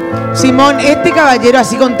 decir, Simón, este caballero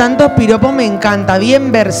así con tantos piropos me encanta.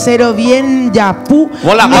 Bien versero, bien yapú.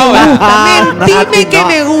 Hola, me Pau. gusta. Mentime Nati, que no.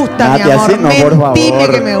 me gusta, Nati, mi amor. así no, por Mentime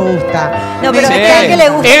favor. que me gusta. No, pero Sí. es que le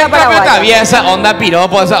gusta la Está paraguaya. bien esa onda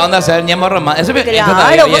piropo, esa onda ser ñemo romántico. Eso está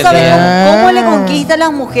Claro, vos bien. sabés sí. cómo le conquista a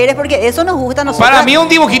las mujeres, porque eso nos gusta a nosotros. Para mí un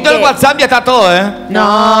dibujito del ¿Qué? WhatsApp ya está todo, ¿eh?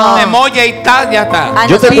 No. Un emoji y tal, ya está. Ah,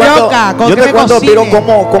 Yo te Piroka, cuento, con yo que te me cuento, cocine. Piro,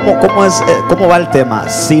 cómo va el tema.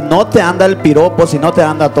 Si no te anda el piropo, si no te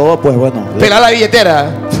anda todo, pues bueno. ¿Pela la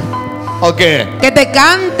billetera? ¿O qué? Que te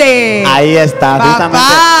cante. Ahí está, Papá. justamente.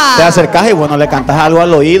 Te acercas y bueno, le cantas algo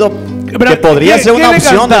al oído Pero, que podría ser una le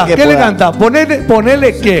opción canta? de que ¿Qué le pueda. canta?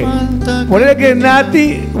 Ponele qué. Ponele que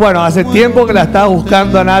Nati, bueno, hace tiempo que la estás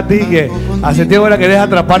buscando a Nati, que hace tiempo que la querés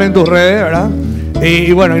atrapar en tus redes, ¿verdad?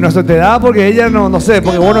 Y bueno, y no se te da porque ella no sé,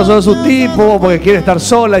 porque vos no sos su tipo, porque quiere estar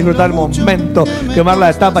sola, disfrutar el momento, quemar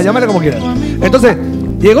la etapa, llámale como quieras. Entonces,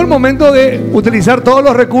 llegó el momento de utilizar todos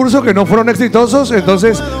los recursos que no fueron exitosos,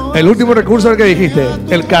 entonces el último recurso es el que dijiste,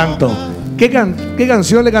 el canto. ¿Qué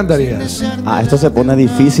canción le cantarías? Esto se pone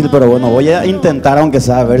difícil, pero bueno, voy a intentar, aunque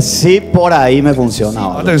sea, a ver si por ahí me funciona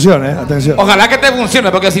ahora. Atención, atención. Ojalá que te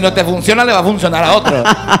funcione, porque si no te funciona, le va a funcionar a otro.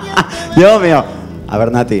 Dios mío. A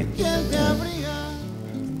ver, Nati.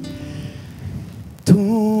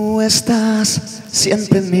 Tú estás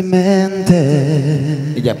siempre en mi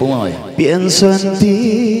mente. Y ya, pum, hoy. Pienso en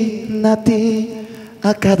ti, Nati,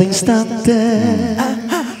 a cada instante.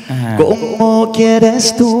 ¿Cómo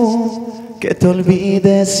quieres tú que te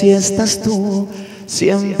olvides si estás tú?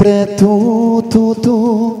 Siempre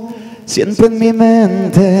tú, siempre en mi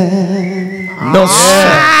mente. No sé.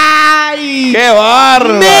 ¡Qué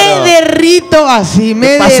bárbaro! Me derrito así,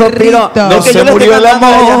 me pasó, derrito. Piro? No que se yo le murió estoy el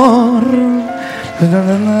cantando a ella. amor.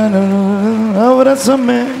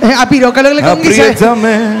 Abrázame. A Piroka lo que le conquistaste.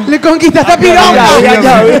 Apriétame. Le conquistaste a Piroka.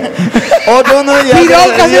 Otro no ya.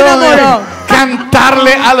 Piroka se enamoró.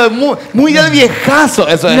 Cantarle a lo muy del viejazo.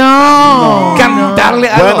 Eso es. No. Cantarle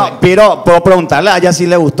a Bueno, lo. pero puedo preguntarle a ella si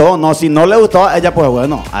le gustó o no. Si no le gustó a ella, pues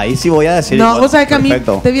bueno, ahí sí voy a decir. No, bueno, vos sabés que a mí,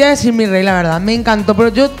 perfecto. te voy a decir, mi rey, la verdad, me encantó, pero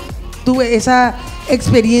yo tuve esa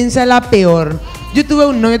experiencia la peor. Yo tuve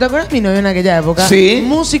un novio, ¿te acuerdas de mi novio en aquella época? Sí.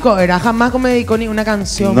 Músico era, jamás me dedicó ni una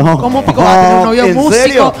canción. No. ¿Cómo pico vas a tener un novio ¿En músico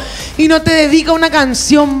serio? y no te dedica una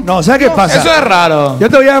canción? No, ¿sabes qué pasa? Eso es raro. Yo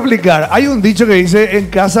te voy a explicar. Hay un dicho que dice, en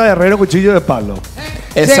casa de herrero, cuchillo de palo.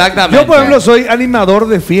 Exactamente. Yo, por ejemplo, soy animador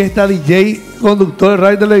de fiesta, DJ, conductor de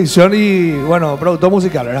radio y televisión y, bueno, productor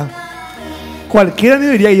musical, ¿verdad? Cualquiera me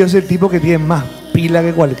diría que yo soy el tipo que tiene más pila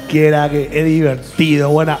que cualquiera, que es divertido,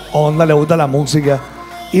 buena onda, le gusta la música.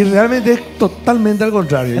 Y realmente es totalmente al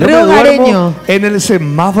contrario. Yo Re me duermo hogareño. en el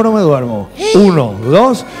semáforo, me duermo. 1,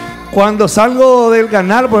 2. Cuando salgo del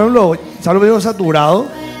canal, por ejemplo, salgo medio saturado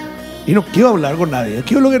y no quiero hablar con nadie.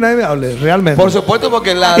 Quiero lo que nadie me hable, realmente. Por supuesto,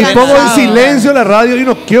 porque la. Y pongo en silencio la radio y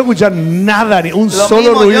no quiero escuchar nada, ni un solo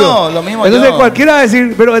mismo ruido. yo, lo mismo Entonces yo. cualquiera va a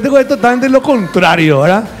decir, pero este es totalmente lo contrario,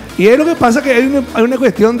 ¿verdad? Y es lo que pasa que hay una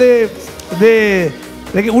cuestión de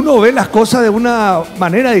que uno ve las cosas de una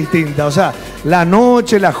manera distinta. O sea, la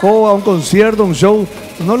noche, la joda, un concierto, un show,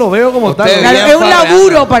 no lo veo como tal. Usted Claro, bien es un farreando.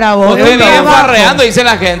 laburo para vos. Usted es un bien trabajo. farreando, dice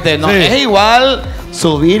la gente. No, Sí. es igual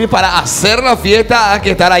subir para hacer la fiesta a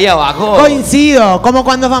que estar ahí abajo. Coincido, como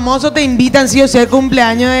cuando famosos te invitan sí o sí al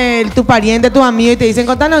cumpleaños de tu pariente, tus amigos y te dicen,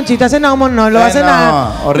 contanos chita, cenamos, no lo hacen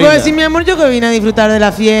nada. horrible. Vos decís, mi amor, yo que vine a disfrutar de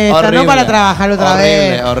la fiesta, Horrible. no para trabajar otra Horrible,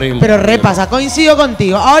 vez. horrible, Pero horrible. repasa, coincido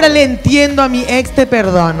contigo. Ahora le entiendo a mi ex, te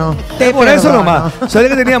perdono. Te Por eso perdono. nomás. Sabía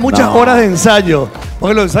que tenía muchas horas de ensayo.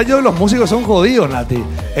 Porque los ensayos de los músicos son jodidos, Nati.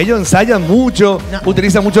 Ellos ensayan mucho,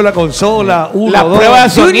 utilizan mucho la consola. La prueba de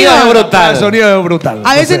sonido Junior. es El brutal. sonido es brutal.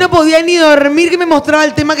 A veces Entonces, no podía ni dormir que me mostraba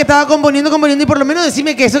el tema que estaba componiendo y por lo menos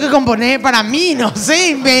decime que eso que componé para mí, no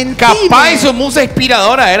sé, mentime. Capaz su musa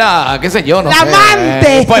inspiradora era, qué sé yo, no ¡La sé.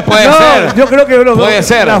 amante! Pues puede no, ser. yo creo que Puede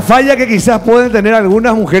ser. la falla que quizás pueden tener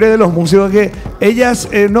algunas mujeres de los músicos es que ellas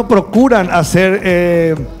no procuran hacer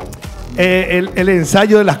el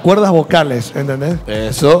ensayo de las cuerdas vocales, ¿entendés?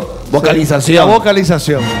 Eso. La Vocalización.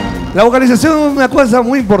 vocalización. La vocalización es una cosa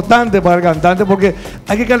muy importante para el cantante porque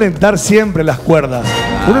hay que calentar siempre las cuerdas.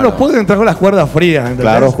 Uno no puede entrar con las cuerdas frías, ¿entendés?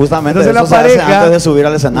 Claro, justamente Entonces eso se hace antes de subir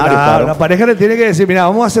al escenario, claro. La pareja le tiene que decir, mira,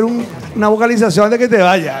 vamos a hacer una vocalización antes de que te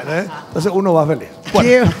vayas. ¿eh? Entonces uno va feliz.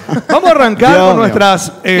 Bueno, vamos a arrancar Dios con mío. nuestras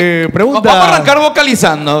preguntas. Vamos a arrancar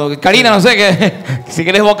vocalizando. Karina, no sé qué. Si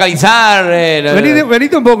querés vocalizar.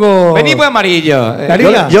 Venite un poco. Vení pues amarillo.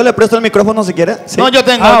 Karina. Yo le presto el micrófono si quiere. ¿Sí? No, yo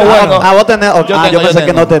tengo. Ah, yo bueno. tengo. Ah, vos tenés. Yo pensé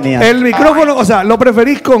que no tenía. El micrófono, o sea, ¿lo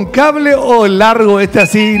preferís con cable o largo,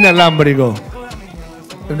 así inalámbrico?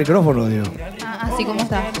 El micrófono, digo. Así como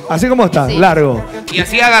está. Así como está, Sí. largo. Y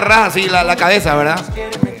así agarrás así la cabeza, ¿verdad?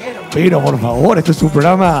 Pero por favor, esto es un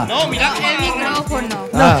programa. No, mirá. El micrófono.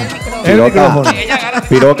 Ah, El micrófono. el micrófono.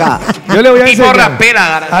 Piroka. Yo le voy a Tipo enseñar. rapera,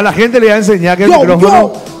 agarra. A la gente le voy a enseñar que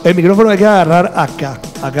el micrófono hay que agarrar acá.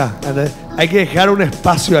 ¿Entendés? Hay que dejar un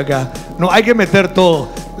espacio acá. No hay que meter todo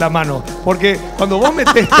la mano. Porque cuando vos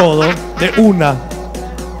metés todo de una,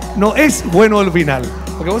 no es bueno el final.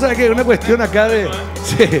 Porque vos sabés que es una cuestión acá de.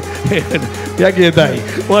 Sí, ya que está ahí.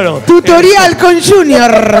 Bueno. Tutorial con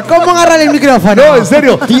Junior. ¿Cómo agarrar el micrófono? No, en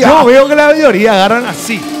serio. Yo veo que la mayoría agarran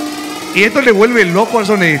así. Y esto le vuelve loco al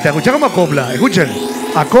sonidista. Escuchá cómo acopla. Escuchen.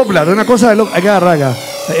 Acopla. De una cosa de loco. Hay que agarrar acá.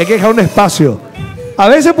 Hay que dejar un espacio. A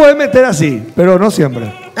veces pueden meter así, pero no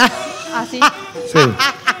siempre. Así. Sí.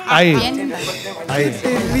 Ahí. Bien. Ahí.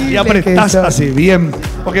 Y apretás así, bien.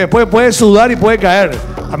 Porque después puede sudar y puede caer.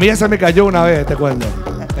 A mí ya se me cayó una vez, te cuento.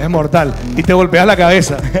 Es mortal. Y te golpeas la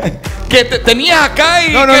cabeza. Que tenías acá y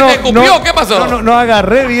que te escupió. ¿Qué pasó? No,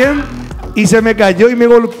 agarré bien y se me cayó y me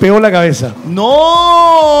golpeó la cabeza.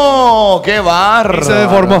 ¡No! ¡Qué barro! Y se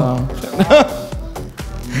deformó.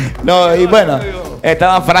 No, y bueno,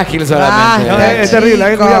 estaba frágil solamente. No, es terrible,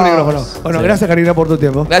 hay que cuidar el micrófono. Bueno, gracias Karina por tu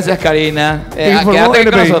tiempo. Gracias, Karina. Informó Quédate aquí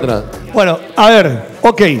con LPI. nosotros. Bueno, a ver,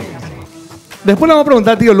 ok. Después le vamos a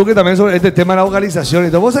preguntar a tío Luque también sobre este tema de la vocalización y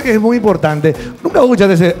todo. Vos sabés que es muy importante. Nunca vos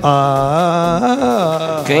escuchaste ese.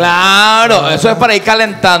 Claro, eso es para ir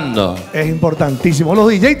calentando. Es importantísimo. Los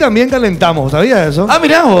DJ también calentamos, ¿sabías eso? Ah,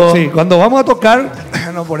 mirá vos. Sí, cuando vamos a tocar,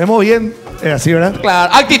 nos ponemos bien, así, ¿verdad?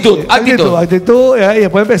 Claro, actitud. Actitud, y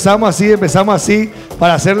después empezamos así,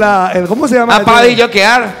 para hacer ¿cómo se llama?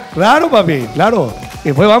 Apagadilloquear. Claro, papi, claro. Y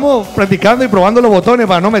después vamos practicando y probando los botones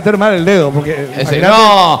para no meter mal el dedo. Porque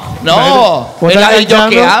No. El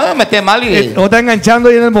yoqueado mete mal y... Vos estás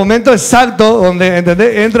enganchando y en el momento exacto donde,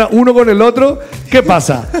 ¿entendés? Entra uno con el otro, ¿qué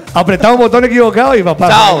pasa? Apretamos un botón equivocado y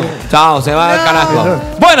papá. Chao, se va al carajo.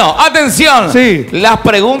 Bueno, atención. Sí. Las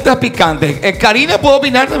preguntas picantes. Karina, ¿puedo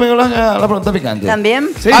opinar también con las preguntas picantes? ¿También?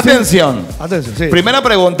 Sí, atención. Sí. Atención, sí. Primera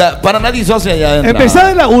pregunta, para Nati Sosa ya adentro. Empezá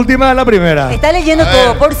de la última a la primera. Está leyendo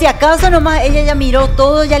todo. Por si acaso nomás ella ya miró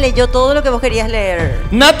todo, ya leyó todo lo que vos querías leer.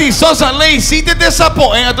 Nati Sosa, ¿le hiciste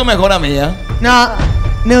desapoen a tu mejor amiga? No,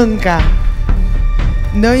 nunca.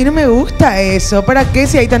 No, y no me gusta eso. ¿Para qué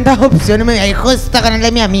si hay tantas opciones? Me voy justo a ganarle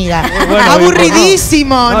a mi amiga. Bueno,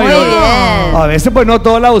 aburridísimo. No, Muy bien. A veces pues no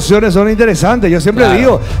todas las opciones son interesantes. Yo siempre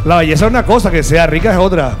digo, la belleza es una cosa, que sea rica es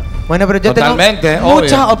otra. Bueno, pero yo tengo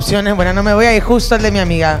muchas opciones. Bueno, no me voy a ir justo al de mi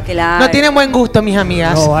amiga. Claro. No tienen buen gusto mis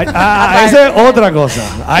amigas. No, esa es otra cosa.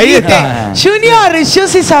 Ahí está. Junior, yo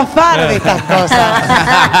sé zafar de estas cosas.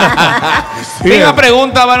 Misma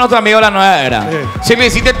pregunta para nuestro amigo la nueva era. Si le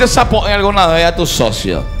hiciste desapoen alguna vez a tu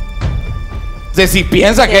socio. De si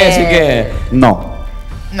piensa que decir que... No.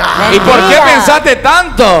 ¿Y por qué pensaste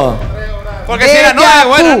tanto? Porque si era nueva,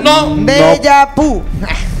 bueno, no. Bella pu.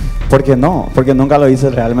 Porque no, porque nunca lo hice,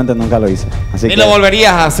 realmente nunca lo hice. Así Ni lo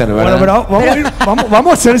volverías a hacer, ¿verdad? Bueno, pero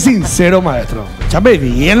vamos a ser sinceros, maestro. Escúchame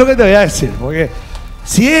bien lo que te voy a decir, porque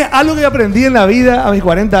si es algo que aprendí en la vida a mis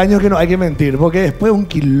 40 años, que no hay que mentir, porque después es un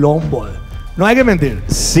quilombo. No hay que mentir.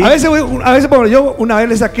 Sí. A veces, por ejemplo, yo una vez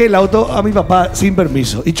le saqué el auto a mi papá sin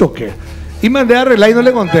permiso y choqué. Y mandé a arreglar y no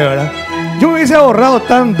le conté, ¿verdad? Yo me hubiese ahorrado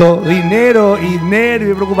tanto dinero y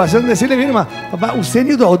nervio y preocupación de decirle a mi hermano, papá, usé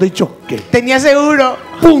ni tu auto y choqué. Tenía seguro.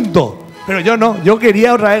 Punto. Pero yo no. Yo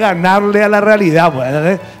quería otra vez ganarle a la realidad, pues.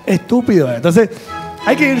 ¿Entendés? Estúpido, ¿verdad? Entonces,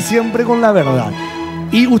 hay que ir siempre con la verdad.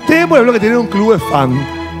 Y ustedes, por ejemplo, que tienen un club de fan,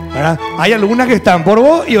 ¿verdad? Hay algunas que están por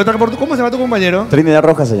vos y otras por tu... ¿Cómo se llama tu compañero? Trinidad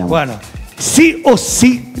Roja se llama. Bueno, sí o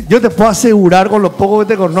sí, yo te puedo asegurar con lo poco que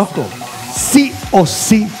te conozco, sí o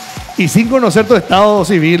sí, y sin conocer tu estado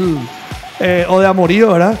civil o de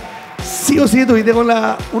amorío, ¿verdad? Sí o sí estuviste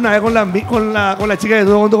una vez con la chica que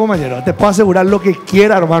tuvo con tu compañero. Te puedo asegurar lo que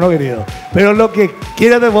quiera, hermano querido. Pero lo que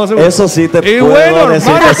quiera te puedo asegurar. Eso sí te y puedo bueno,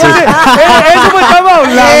 decir hermano, que sí. eso me estamos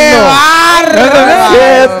hablando.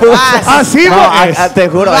 Así no, te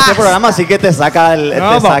juro, este programa sí que te saca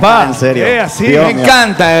saca en serio. Así. Dios Me mío.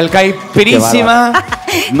 encanta el caipirísima.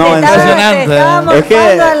 No, en impresionante.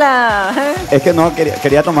 Es que no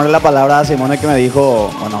quería tomarle la palabra a Simone que me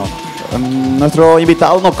dijo, bueno, nuestro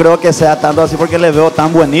invitado no creo que sea tanto así porque le veo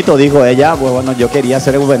tan bonito, dijo ella. Pues bueno, yo quería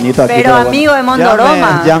ser bonito aquí. Pero amigo de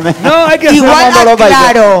Mondoroma. No, hay que igual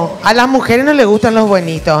claro, a las mujeres no les gustan los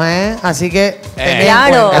buenitos, ¿eh? Así que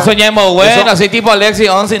claro. Eso ya es muy bueno, así tipo Alexi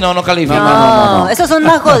 11 no califica. No, esos son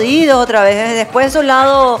más jodidos otra vez. Después su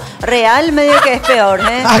lado real medio que es peor,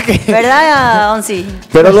 ¿eh? ¿Verdad, Onsi?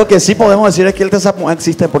 Pero lo que sí podemos decir es que el desapoen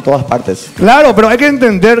existe por todas partes. Claro, pero hay que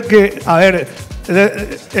entender que, a ver,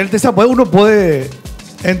 el desapoen uno puede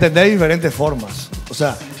entender de diferentes formas. O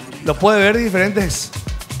sea, lo puede ver de diferentes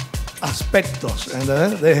aspectos,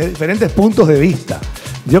 ¿entendés? De diferentes puntos de vista.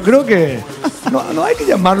 Yo creo que no hay que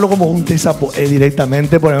llamarlo como un desapoen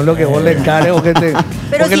directamente, por ejemplo, que vos le encares o que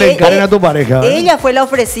si le encaren a tu pareja. ¿verdad? Ella fue la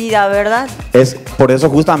ofrecida, ¿verdad? Es por eso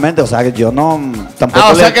justamente, o sea, que yo no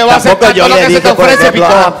tampoco o sea que va a aceptar todo lo que se te ofrece, Pico.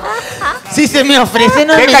 Si se me ofrece,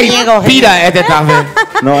 no me niego. Pira este Taffe.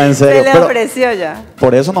 No, en serio. Se le ofreció ya.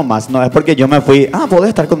 Por eso nomás, no es porque yo me fui, podés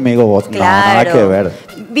estar conmigo vos. Claro. No, nada que ver.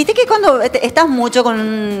 Viste que cuando estás mucho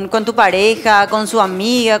con tu pareja, con su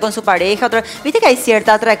amiga, con su pareja, viste que hay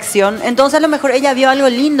cierta atracción. Entonces a lo mejor ella vio algo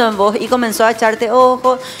lindo en vos y comenzó a echarte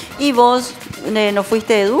ojos y vos no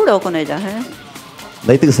fuiste duro con ella, ¿eh?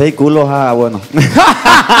 Date 6 culos, bueno.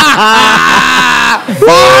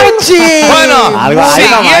 Bueno,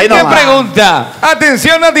 siguiente pregunta.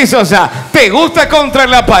 Atención, Nati Sosa. ¿Te gusta contra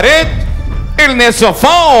la pared, el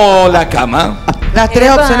sofá o la cama? Las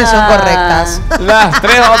tres opciones son correctas. Las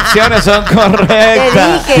tres opciones son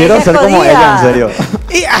correctas. Quiero ser como ella, en serio.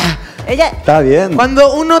 Ella, está bien.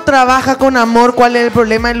 Cuando uno trabaja con amor, ¿cuál es el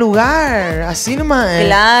problema? El lugar. Así nomás.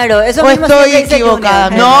 Claro, eso pues mismo estoy siempre dice equivocada.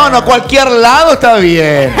 Junior. No, cualquier lado está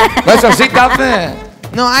bien. ¿No es así, Taffe?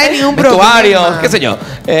 No hay ningún Vestuarios, problema. qué sé yo.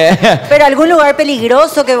 Pero algún lugar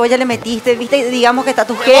peligroso que vos ya le metiste, viste, digamos que está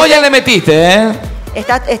tu jefe. Vos ya le metiste, ¿eh?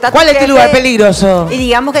 Está ¿Cuál es tu lugar peligroso? Y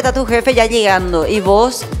digamos que está tu jefe ya llegando y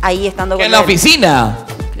vos ahí estando con En la oficina.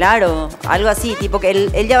 Claro, algo así, tipo que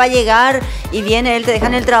él ya va a llegar y viene, él te deja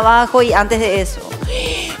en el trabajo y antes de eso.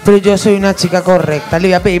 Pero yo soy una chica correcta. Le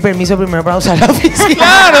voy a pedir permiso primero para usar la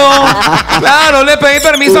oficina. Claro, le pedí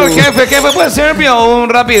permiso al jefe. Jefe, puede ser un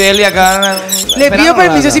Rapideli acá. Le pido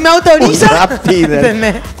permiso, si me autoriza.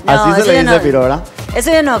 ¿Entendés? No, Así se eso le yo dice no- Piroka.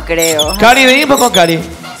 Eso yo no creo. Cari, vení un poco, Cari.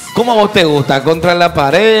 ¿Cómo a vos te gusta? ¿Contra la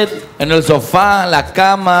pared? ¿En el sofá? ¿En la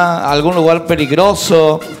cama? ¿Algún lugar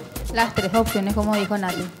peligroso? Las tres opciones, como dijo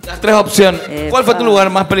Nati. Las tres opciones. ¿Cuál fue tu lugar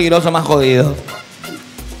más peligroso, más jodido?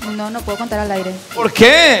 No puedo contar al aire. ¿Por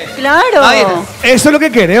qué? Claro. Ay, Eso es lo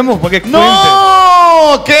que queremos, porque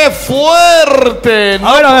 ¡No! ¡Qué fuerte! No,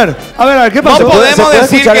 A ver, ¿qué pasó? no podemos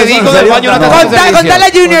decir que dijo del baño una taza de servicio. Contala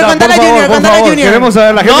Junior, contala Junior, contala Junior. Queremos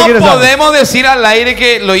saber, la gente No quiere saber. podemos decir al aire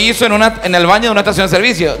que lo hizo en el baño de una estación de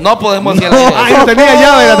servicio. No podemos decir al aire. Ay, no tenía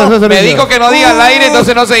llave de la estación de Me servicio. dijo que no diga al aire,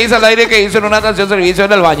 entonces no se dice al aire que hizo en una estación de servicio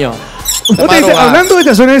en el baño. Usted dice, hablando de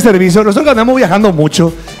estaciones de servicio, nosotros que andamos viajando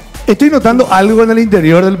mucho, estoy notando algo en el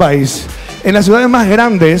interior del país. En las ciudades más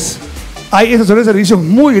grandes hay estaciones de servicios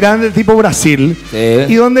muy grandes, tipo Brasil,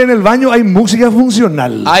 y donde en el baño hay música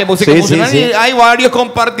funcional. Hay música Sí, funcional sí, sí. y hay varios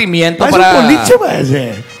compartimientos Es un para... boliche,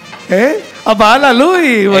 parece. Apagar la luz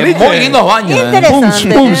y boliche. muy lindos baños.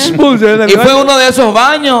 Interesante. Y fue uno de esos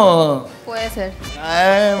baños. Puede ser.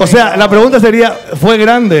 O sea, la pregunta sería, ¿fue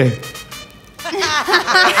grande?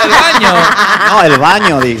 El baño. No, el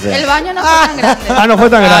baño, dice. El baño no fue tan grande. Ah, no fue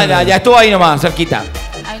tan grande. Ya estuvo ahí nomás, cerquita.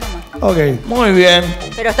 Ahí nomás. Ok. Muy bien.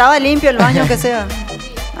 Pero estaba limpio el baño, que sea.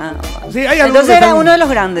 Ah, Sí, hay algunos entonces que era están- uno de los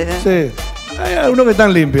grandes. ¿eh? Sí. Hay algunos que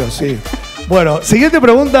están limpios, sí. Bueno, siguiente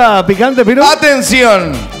pregunta, picante, Piro.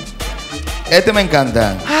 Atención. Este me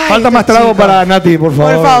encanta. Falta más trago para Nati, por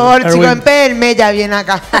favor. Por favor, Erwin. chicos, empéenme ya bien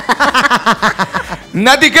acá.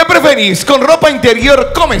 Nati, ¿qué preferís? ¿Con ropa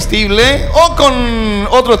interior comestible o con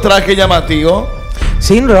otro traje llamativo?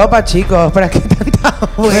 Sin ropa, chicos, ¿para qué tanta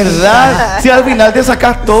vuelta? ¿Verdad? Si al final te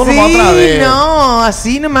sacas todo nomás Sí, otra vez. no,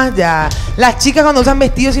 así nomás ya. Las chicas cuando usan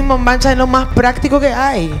vestidos sin bombacha es lo más práctico que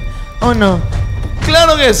hay. ¿O no?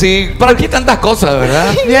 Claro que sí. ¿Para qué tantas cosas, verdad?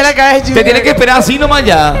 Mira la cara de Junior. Te tienes que esperar así nomás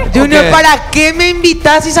ya. Junior, Ok. ¿para qué me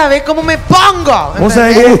invitas si sabes cómo me pongo? Vos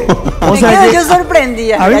sabés que, vos Me sabés quedo que yo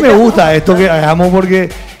sorprendida. a mí Mira, me yo- gusta esto que hagamos porque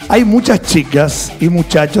hay muchas chicas y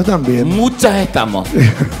muchachos también Muchas estamos.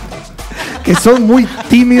 que son muy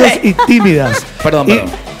tímidos y tímidas. Perdón, Y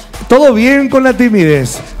perdón. todo bien con la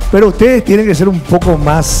timidez, pero ustedes tienen que ser un poco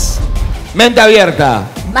más... Mente abierta.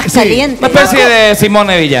 Más Sí. caliente. Una especie de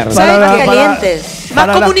Simone Villar. ¿Sabes? Para- Más para- calientes. Más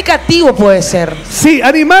para la- comunicativo puede ser. Sí,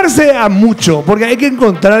 animarse a mucho, porque hay que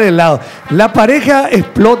encontrar el lado. La pareja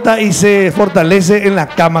explota y se fortalece en la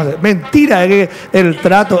cama. Mentira, es que el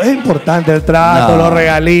trato es importante, el trato, No. los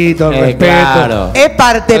regalitos, el respeto. Claro. Es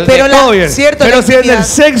parte, El pero Todo la, bien. cierto, pero la si en el intimidad.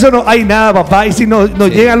 sexo no hay nada, papá, y si no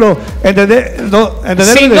llegan los. ¿Entendés? ¿Entendés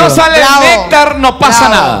Si lo que no digo? sale Bravo. el néctar, no pasa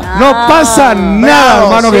Bravo. nada. No pasa nada, bravo,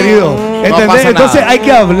 hermano sí. querido. ¿Entendés? pasa Entonces nada. hay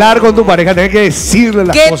que hablar con tu pareja, tenés que decirle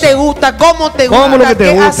las ¿Qué cosas. te gusta? ¿Cómo te gusta? ¿Cómo lo que te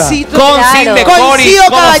 ¿Qué gusta? así tú- Con, sin, Claro. de Cori, Coincido,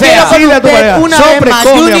 como caballero, sea. con Decirle a tu usted pareja, una sos vez más.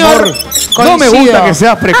 precoz, mi Junior, amor. No me coincido. gusta que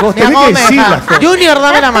seas precoz, Mi tenés amor, que me decir deja. las cosas. Junior,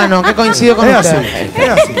 dame la mano, que coincido con Es usted. así, es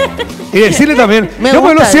así. Y decirle también, Me yo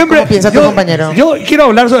por gusta lo siempre, cómo piensa tu compañero. yo quiero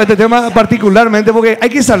hablar sobre este tema particularmente porque hay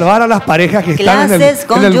que salvar a las parejas que están Clases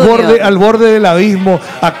con en el Junior. borde, al borde del abismo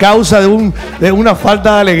a causa de una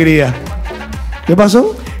falta de alegría. ¿Qué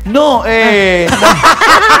pasó? No, ¿Qué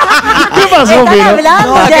pasó, Están Pino?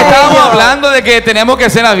 hablando no, es ya que de estábamos ello. hablando de que tenemos que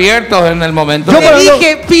ser abiertos en el momento. Yo de- por Te ejemplo-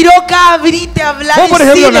 dije, Piroka, abrite, hablar, Vos, por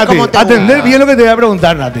ejemplo, decile Nati, cómo te atender gusta. bien lo que te voy a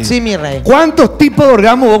preguntar, Nati. Sí, mi rey. ¿Cuántos tipos de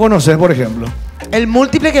orgasmo vos conocés, por ejemplo? El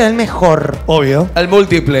múltiple que es el mejor. Obvio. El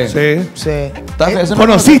múltiple. Sí. Sí.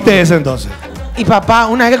 ¿Conociste ese entonces? Y papá,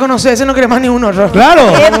 una vez que conoces ese no quiere más ni uno. Ro. Claro.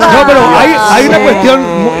 ¡Epa! No, pero hay una Sí. cuestión,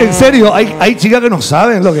 en serio, hay chicas que no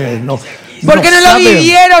saben lo que es. Porque no lo saben.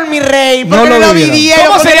 vivieron, mi rey. Porque No no lo lo vivieron. vivieron.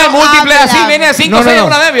 ¿Cómo porque sería no múltiple así? hablan. Viene a 5, No, no, 6 no.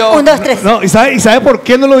 una vez, vio. 1, 2, 3. No, ¿y sabe por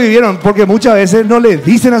qué no lo vivieron? Porque muchas veces no le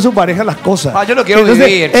dicen a su pareja las cosas. Ah, yo lo quiero Entonces,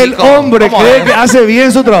 vivir, el chico. hombre ¿Cómo cree es? que hace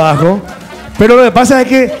bien su trabajo, pero lo que pasa es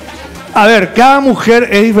que, a ver, cada mujer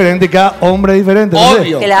es diferente y cada hombre es diferente. Entonces,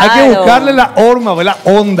 Obvio. hay que Claro. buscarle la horma, la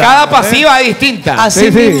onda. Cada ¿entendés? pasiva es distinta. Así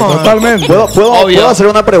Sí, sí, mismo. totalmente. ¿Puedo hacer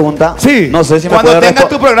una pregunta? Sí. No sé si me Cuando puede tengas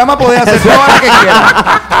tu programa podés hacer todas las que quieras.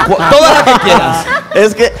 Todas las que quieras.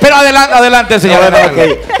 Es que... Pero adelante, señora. Bueno,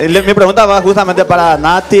 ok. Mi pregunta va justamente para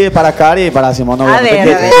Nati, para Cari y para Simón. obviamente.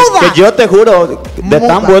 ver, a ver. Que yo te juro, de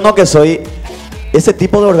tan Muda. bueno que soy, ese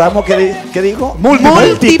tipo de orgasmo que dijo.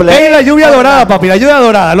 Múltiple. Es la lluvia dorada, papi, la lluvia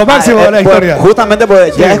dorada, lo máximo de la historia. Justamente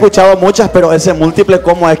porque ya he escuchado muchas, pero ese múltiple,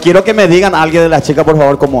 ¿cómo es? Quiero que me digan a alguien de las chicas, por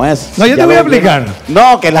favor, cómo es. No, yo te voy a explicar.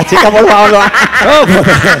 No, que las chicas, por favor,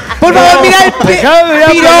 Por favor, mira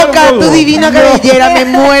el Piroka, tu divina cabellera, me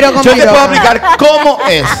muero con Yo te Piroka. puedo explicar cómo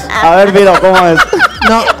es. A ver, Piro, ¿cómo es?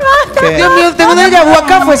 No. Dios mío, tengo una déjà vu.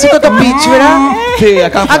 Acá fue ese Toto Pitch, ¿verdad? Sí,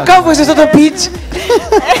 acá fue. Acá fue ese Toto Pitch.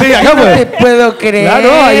 Sí, acá No fue. te puedo creer.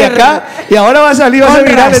 Claro, y acá. Y ahora va a salir, va a ser Con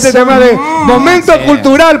viral este razón. tema de momento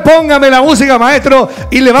cultural. Póngame la música, maestro.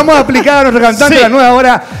 Y le vamos a explicar a nuestro cantante la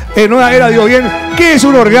nueva era, digo bien, ¿qué es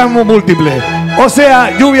un orgasmo múltiple? O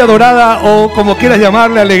sea, lluvia dorada o como quieras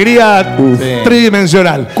llamarle, alegría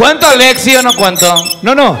tridimensional. ¿Cuánto Alexi o no cuánto?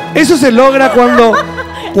 No, eso se logra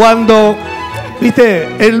cuando, viste,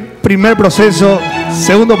 el primer proceso,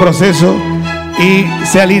 segundo proceso, y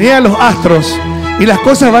se alinean los astros y las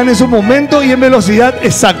cosas van en su momento y en velocidad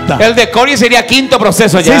exacta. El de Cory sería quinto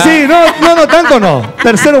proceso ya. Sí, no, tanto no.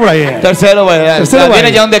 Tercero por ahí. Tercero, Tercero por viene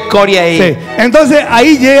ahí. ya un de Cory ahí. Sí. Entonces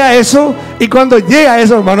ahí llega eso, y cuando llega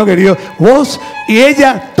eso, hermano querido, vos y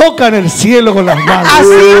ella tocan el cielo con las manos. Así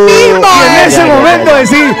mismo. Y en ese momento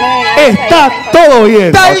decir, está todo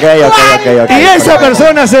bien. Ok. Y esa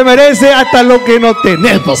persona se merece hasta lo que no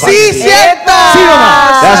tenés, papá. Sí, cierto. Sí,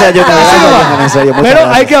 nomás. Gracias, yo te Así nomás. en serio. muchas Pero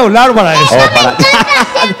gracias. hay que hablar para eso.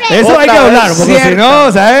 Eso hay que Otra hablar, vez, porque si cierto.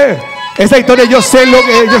 no, ¿sabes? Esa historia yo sé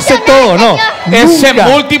todo, ¿no? Ese Nunca.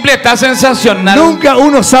 múltiple está sensacional. Nunca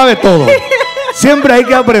uno sabe todo. Siempre hay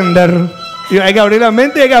que aprender. Y hay que abrir la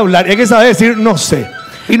mente y hay que hablar. Y hay que saber decir, no sé.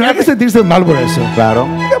 Y no hay que sentirse mal por eso. Claro.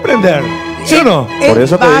 Hay que aprender. ¿Sí o no? Es Por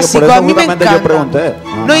eso te digo, básico, por eso a mí me justamente yo encanta. pregunté.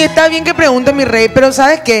 No, y está bien que pregunte, mi rey, pero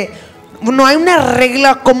 ¿sabes qué? No hay una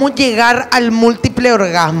regla cómo llegar al múltiple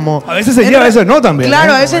orgasmo. A veces se llega, a veces no también.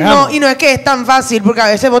 Claro, ¿eh? a veces Digamos. no, y no es que es tan fácil, porque a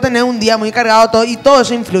veces vos tenés un día muy cargado todo, y todo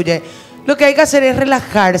eso influye. Lo que hay que hacer es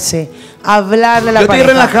relajarse, hablarle a la Yo estoy pareja.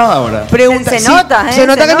 relajado ahora. Pregunta, Se sí, nota, ¿eh? se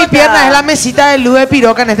nota Se que mi nota. pierna es la mesita de luz de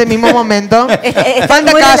Piroka en este mismo momento.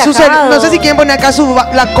 Falta muy acá relajado. no sé si quieren poner acá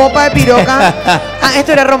la copa de Piroka.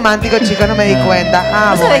 Esto era romántico, chicos, no me di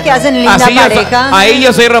cuenta. ¿No sabes que hacen linda Así pareja? ahí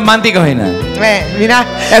yo soy romántico, Gina. Mira.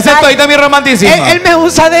 Ese es todito mi romanticismo. Él me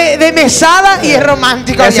usa de mesada y es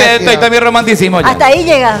romántico. Ese ya, es tío. todito mi romanticismo ya. Hasta ahí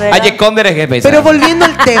llegas, ¿verdad? Ayer Condere jefe. Pero volviendo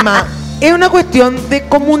al tema, es una cuestión de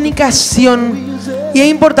comunicación. Y es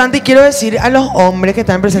importante, y quiero decir a los hombres que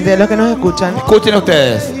están presentes y a los que nos escuchan, Escuchen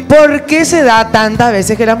ustedes. ¿por qué se da tantas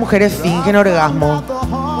veces que las mujeres fingen orgasmo?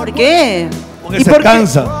 ¿Por qué? Porque se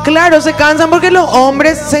cansa. Claro, se cansan porque los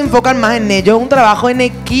hombres se enfocan más en ello. Es un trabajo en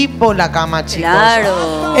equipo la cama, chicos.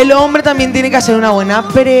 Claro. El hombre también tiene que hacer una buena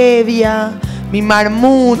previa, mimar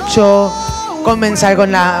mucho, comenzar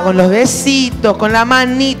con los besitos, con la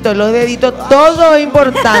manito, los deditos, todo es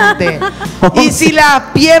importante. Y si las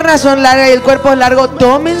piernas son largas y el cuerpo es largo,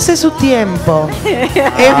 tómense su tiempo.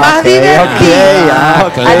 Es más divertido.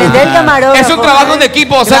 Atender el camarógrafo. Es un trabajo en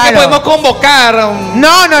equipo, o sea que Claro. podemos convocar a un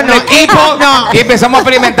No, equipo no. y empezamos a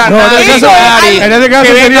experimentar. No, en este Nati, caso- Nati, en este caso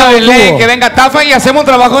que venga sería un Belén, dúo. que venga Taffe y hacemos un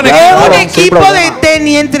trabajo en Es equipo. un sin equipo problema. de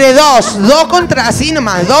tenis entre dos contra así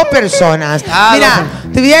nomás, dos personas. Ah, Mira,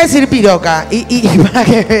 te voy a decir, Piroka, y para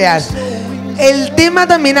que veas. El tema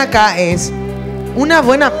también acá es una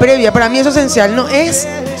buena previa. Para mí eso es esencial. No es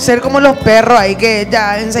ser como los perros ahí que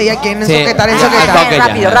ya enseguida quieren Sí. ensoquetar, Ah, ensoquetar. toque ya,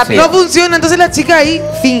 Rápido, sí. rápido. No funciona, entonces las chicas ahí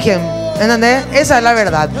fingen. ¿Entendés? Esa es la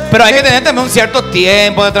verdad. Pero hay que tener también un cierto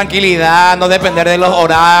tiempo de tranquilidad, no depender de los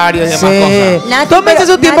horarios y demás cosas. Nati, Tómense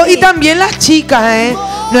pero, su tiempo. Nati. Y también las chicas, ¿eh?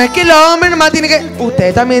 No es que los hombres nomás tienen que...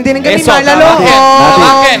 Ustedes también tienen que Eso, mimarle a los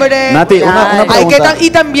Nati. hombres. Nati, una Hay que pregunta. y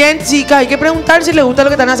también, chicas, hay que preguntar si les gusta lo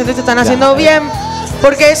que están haciendo y si están haciendo bien.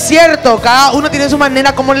 Porque es cierto, cada uno tiene su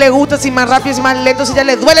manera, como le gusta, si más rápido, si más lento, si ya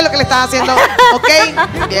le duele lo que le están haciendo.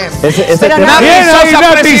 ¿Ok? Bien. Ese Pero tema- Nati Bien ahí, Sosa,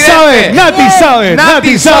 Nati presidente. sabe, Nati sabe,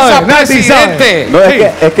 Nati Sosa, presidente. No,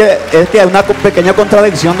 es que hay una pequeña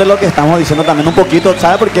contradicción de lo que estamos diciendo también un poquito.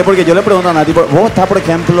 ¿Sabe por qué? Porque yo le pregunto a Nati, vos estás, por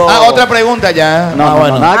ejemplo... Ah, otra pregunta ya. No,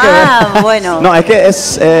 no, nada que ver. Ah, bueno. No, es que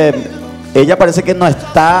ella parece que no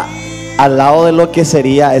está al lado de lo que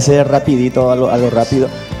sería ese rapidito, algo rápido.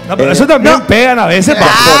 No, pero eso también pegan a veces.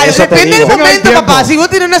 Por eso te Depende digo. del No hay momento, tiempo. papá. Si vos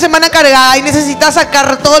tienes una semana cargada y necesitas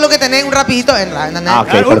sacar todo lo que tenés un rapidito, ¿entendés? Ah, ok,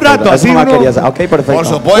 Un perfecto. rato, Eso así nomás uno- quería saber. Ok, perfecto. Por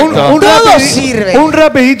supuesto. Todo sirve. Un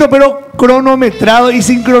rapidito, pero cronometrado y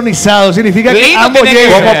sincronizado. Significa que Lindo ambos tiene que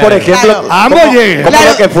lleguen. Como por ejemplo, Claro. Ambos lleguen. como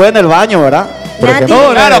Claro. lo que fue en el baño, ¿verdad? Por Nati.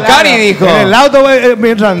 ejemplo. Claro, Cari dijo. En el auto,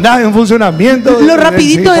 mientras andás en funcionamiento. Lo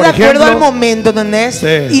rapidito sí, es de por acuerdo al ejemplo. momento, ¿entendés?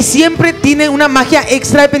 Sí. Y siempre tiene una magia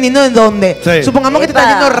extra dependiendo de dónde. Sí. Supongamos que te Epa.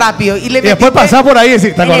 está yendo rápido y le Y después metiste- pasás por ahí y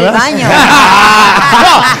decís, ¿te En el acordás? baño.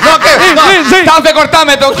 No, que Taffe,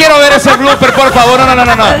 cortame, quiero ver ese blooper, por favor.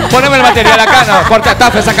 No. Poneme el material acá, no. Corta,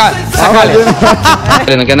 Taffe, sacale.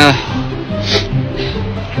 No queda nada.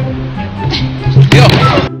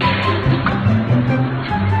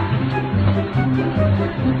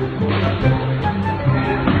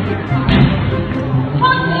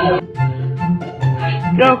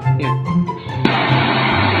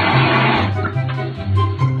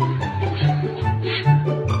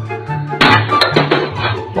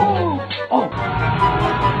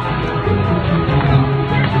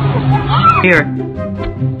 Here.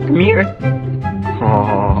 Come here.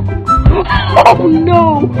 Oh. Oh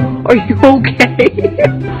no! Are you okay?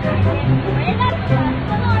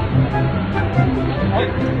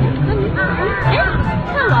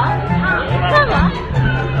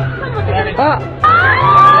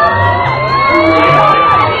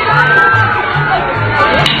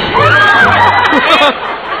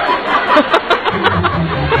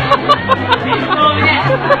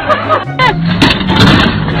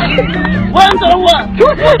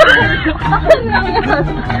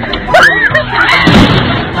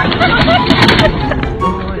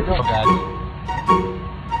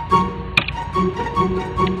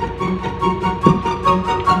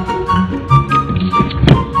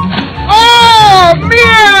 ¡Oh,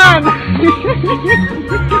 man!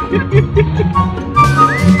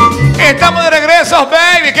 Estamos de regreso,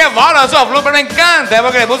 baby. Qué bueno esos bloopers, me encanta.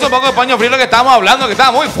 Porque le puso un poco de paño frío lo que estábamos hablando, que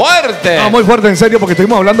estaba muy fuerte. No, muy fuerte, en serio, porque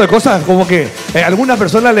estuvimos hablando de cosas como que algunas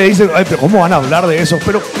personas le dicen, ay, pero ¿cómo van a hablar de eso?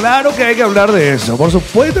 Pero claro que hay que hablar de eso, por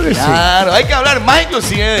supuesto que sí. Claro, hay que hablar más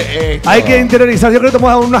inclusive de esto. Hay que interiorizar. Yo creo que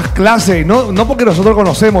estamos dando unas clases, no porque nosotros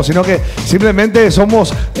conocemos, sino que simplemente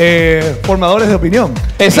somos formadores de opinión.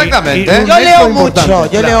 Exactamente. Yo leo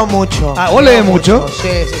mucho. Ah, ¿vos lees mucho? Sí.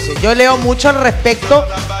 Yo leo mucho al respecto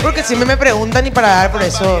porque siempre me preguntan y para dar por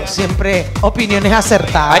eso siempre opiniones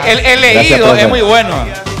acertadas. El leído es muy bueno.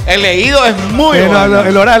 El leído es muy bueno.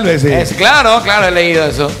 El oral, sí. Claro, he leído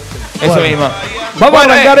eso. Eso mismo. Vamos a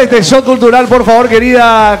arrancar este show cultural, por favor,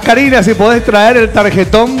 querida Karina, si podés traer el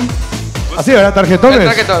tarjetón. Así, ¿verdad? ¿Tarjetones? El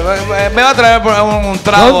tarjetón. Me va a traer un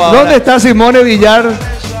trago. ¿Dónde está Simone Villar?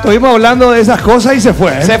 Estuvimos hablando de esas cosas y se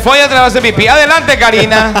fue. Se fue a traerse pipí. Adelante,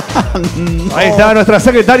 Karina. Ahí está nuestra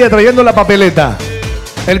secretaria trayendo la papeleta.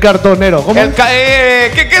 El cartonero. ¿Cómo?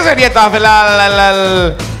 ¿Qué sería esta?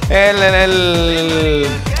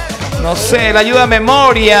 No sé, la ayuda a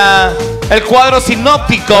memoria, el cuadro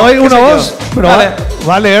sinóptico. ¿Hay una voz? Pero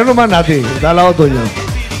va a leer nomás, Nati. Está al lado tuyo.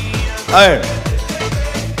 A ver.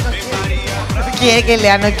 No quiere que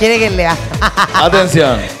lea.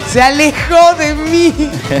 Atención. Se alejó de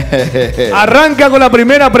mí. Arranca con la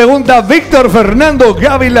primera pregunta, Víctor Fernando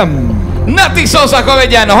Gavilan. Nati Sosa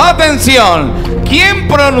Jovellanos, atención. ¿Quién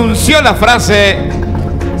pronunció la frase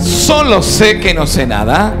 "solo sé que no sé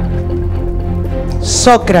nada"?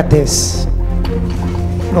 Sócrates.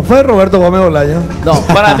 ¿No fue Roberto Gómez Bolaño? No,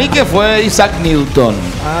 para mí que fue Isaac Newton.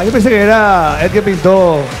 Ah, yo pensé que era el que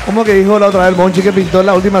pintó. ¿Cómo que dijo la otra vez el Monchi que pintó en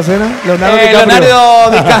la última cena?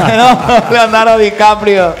 Leonardo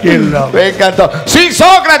DiCaprio. ¿Quién lo? Me encantó. Sí,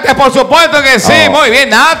 Sócrates, por supuesto que sí. Muy bien,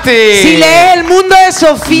 Nati. Si lees El mundo de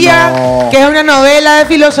Sofía, que es una novela de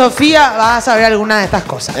filosofía, vas a saber alguna de estas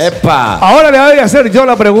cosas. Epa. Ahora le voy a hacer yo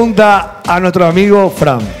la pregunta a nuestro amigo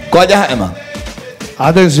Fran. ¿Cuál es, Emma?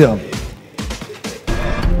 Atención.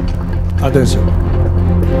 Atención.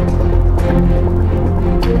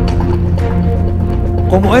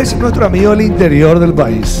 Como es nuestro amigo del interior del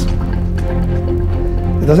país,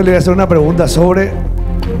 entonces le voy a hacer una pregunta sobre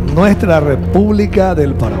nuestra República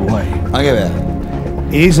del Paraguay. Hay que ver.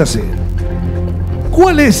 Y dice así: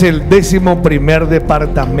 ¿cuál es el 11º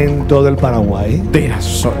departamento del Paraguay?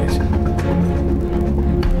 Tirasoles.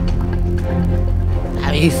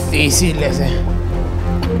 Está difícil ese.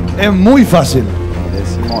 Es muy fácil.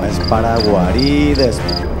 Décimo es Paraguarí.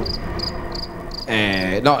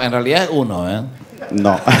 No, en realidad es uno, ¿eh?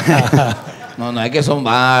 No. No, es que son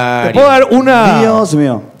varios. ¿Te puedo dar una? Dios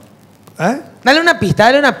mío. ¿Eh? Dale una pista.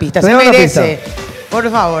 Se Dale una merece. Por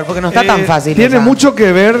favor, porque no está tan fácil. Tiene esa. mucho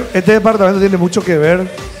que ver, este departamento tiene mucho que ver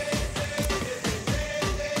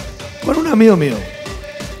con un amigo mío.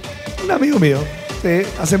 Un amigo mío. Sí,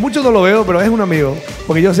 hace mucho no lo veo, pero es un amigo.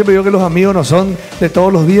 Porque yo siempre digo que los amigos no son de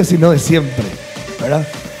todos los días, sino de siempre. ¿Verdad?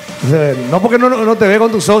 Entonces, no porque no te ve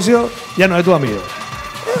con tu socio, ya no es tu amigo.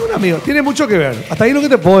 Es un amigo. Tiene mucho que ver. Hasta ahí lo que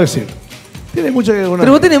te puedo decir. Tiene mucho que ver.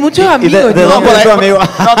 Pero vos tenés muchos amigos. ¿De dónde es tu amigo?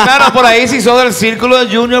 No, claro, por ahí si sos del círculo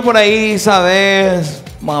de Junior, por ahí sabes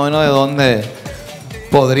más o menos de dónde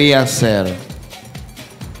podría ser.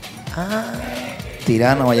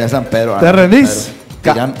 Tirano, allá San Pedro. ¿Te rendís?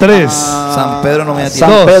 3. San Pedro no me voy a tirar.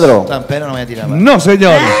 San Pedro. San Pedro no me voy a tirar. No,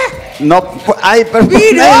 señor. No, ay, pero me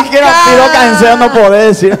dijeron Piroka, en serio no podés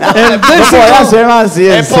decir. No podés hacer más así,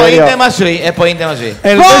 en Es por serio. íntimo así, es por íntimo así.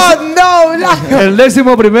 El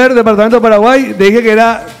 11º departamento de Paraguay, dije que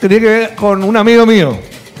tenía que ver con un amigo mío.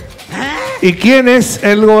 ¿Y quién es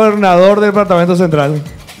el gobernador del departamento central?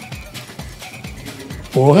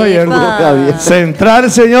 Javier.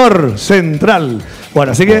 Central, señor. Central.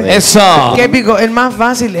 Bueno, así que... Eso. Qué épico. El más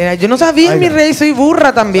fácil era. Yo no sabía, mi rey, soy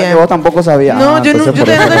burra también. Vos tampoco sabías. No, yo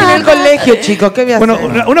todavía no terminé el colegio, chicos. ¿Qué voy a hacer?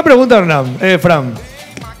 Bueno, una pregunta, Hernán, Fran.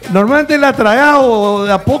 ¿Normalmente la tragas o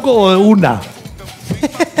de a poco o de una?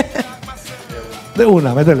 De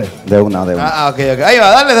una, métele. De una. Ok. Ahí va,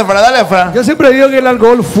 dale, Fran. Yo siempre digo que el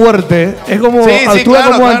alcohol fuerte es como...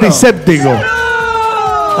 actúa como antiséptico.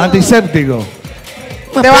 Antiséptico.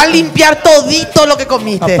 Te va a limpiar todito lo que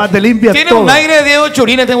comiste. Papá, te limpia Tiene todo. un aire de Diego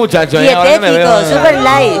Churín este muchacho. Dietético, super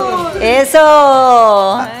light.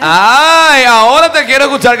 Eso. Ay, ahora te quiero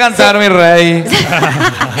escuchar cantar, mi rey.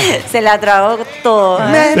 Se la tragó todo.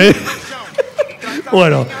 Sí.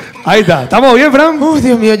 Bueno, ahí está. ¿Estamos bien, Fran?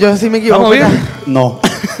 Dios mío, yo sí me equivoco. ¿Estamos bien? No.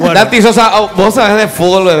 Bueno. Nati Sosa, vos sabés de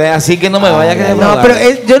fútbol, bebé, así que no me vayas a querer No, hablar.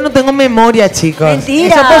 pero yo no tengo memoria, chicos.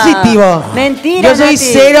 Mentira. Eso es positivo. Mentira, Yo soy Nati.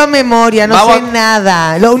 cero memoria, no Vamos. sé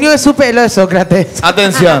nada. Lo único que supe es lo de Sócrates.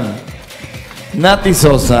 Atención. Nati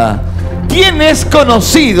Sosa. ¿Quién es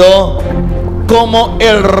conocido como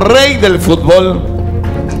el rey del fútbol?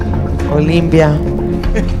 Olimpia.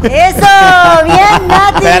 Eso, bien,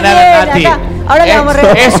 Nati. Bien. Nati. Acá. Ahora le vamos a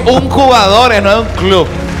regalar. Es un jugador, no es un club.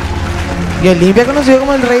 Y Olimpia conocido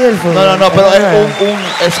como el rey del fútbol. No, pero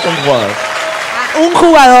es un jugador. Un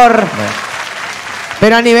jugador.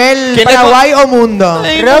 Pero a nivel ¿Quién Paraguay o mundo.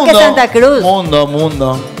 Roque Santa Cruz.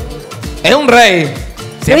 Mundo. Es un rey.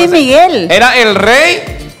 Luis Miguel. Era el rey.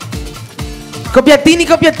 Copiatini,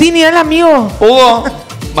 era el amigo. Hugo,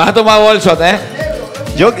 vas a tomar bolsot, ¿eh?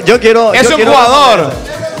 Yo quiero... Es yo un quiero- jugador.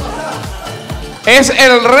 Es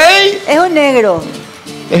el rey. Es un negro.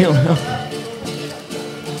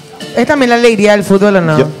 ¿Es también la alegría del fútbol o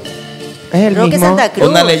no? Yo- Es el Roque mismo. Santa Cruz.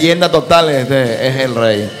 Una leyenda total, es el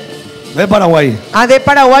rey. De Paraguay. Ah, de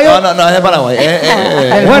Paraguay o... No, es de Paraguay.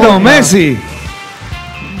 Bueno, Messi.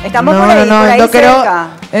 Estamos por ahí, por ahí yo creo... cerca.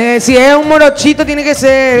 Si es un morochito tiene que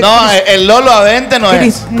ser... No, el Lolo Avente no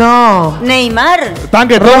es. No. Neymar.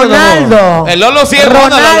 Tanque todo. Ronaldo. El Lolo sí es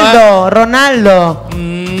Ronaldo. Ronaldo.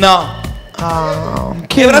 No. Es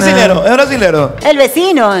 ¿Quién brasilero, es brasilero. El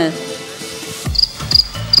vecino.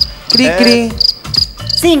 Cri.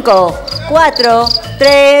 5, 4,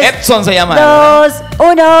 3, Edson se llama. 2,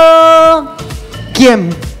 1.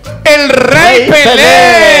 ¿Quién? El Rey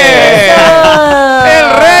Pelé. Eso. El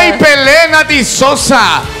Rey Pelé, Nati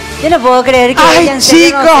Sosa. Yo no puedo creer que Ay, ella en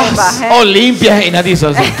serio no chicos. sepa, ¿eh? Olimpia y Nati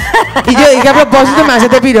Sosa. Y yo dije a propósito me hace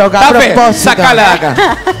este Piroka. A Taffe, propósito. sácala de acá.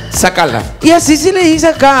 Sácala. Y así se le dice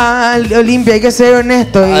acá al Olimpia, hay que ser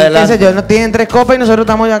honesto. Y Adelante. qué sé yo, no tienen 3 copas y nosotros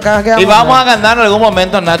estamos acá. Y vamos a ganar en algún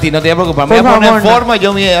momento, Nati. No te voy a preocupar. Me Por voy a poner en favor, no. forma y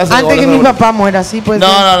yo me voy a hacer Antes que goles mi seguro. papá muera, así pues. No,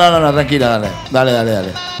 tranquila, dale.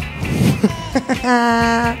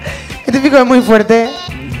 Este pico es muy fuerte.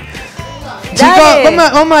 Dale.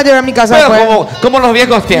 Chicos, vamos a llevar a mi casa Pero después. como los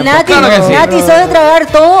viejos tiempos. Nati, Claro que sí. Nati, ¿sos de tragar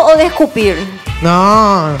todo o de escupir?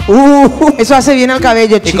 No. Eso hace bien al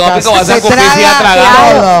cabello, ¿Y cómo chicas. pico vas a Se escupir si ya traga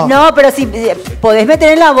tragado? todo. No, pero si podés meter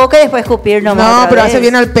en la boca y después escupir nomás. No, otra pero vez. hace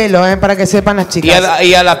bien al pelo, para que sepan las Y chicas.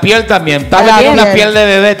 a la piel también. A la También una piel. piel de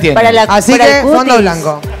bebé tiene. Para la, Así para que el cutis. fondo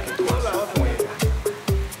blanco.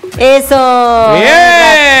 Eso.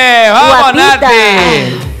 ¡Bien! ¡Vamos, Guapita.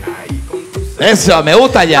 Nati! Eso, me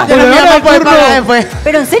gusta ya. Pero no vamos a poder pagar después.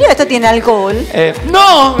 Pero en serio, esto tiene alcohol.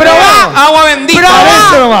 No, Probá. agua bendita.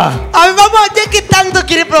 Parece nomás. A ver, vamos, ya que tanto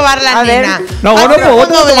quiere probar la A ver. nena. No, vos Abre vos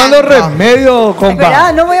fondo estás tomando blanco. remedio, compa.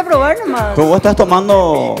 Espera, no voy a probar nomás. Tú vos estás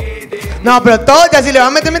tomando... No, pero todo, ya si le vas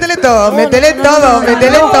a meter, métele todo. Métele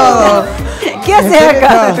todo. ¿Qué haces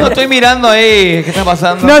acá? No estoy mirando ahí. ¿Qué está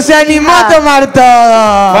pasando? No se animó a tomar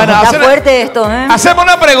todo. Bueno, Está hacer- fuerte esto, ¿eh? hacemos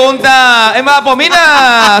una pregunta. Es más,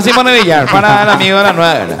 Pomina Simone Villar para el amigo de la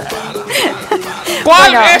nueva.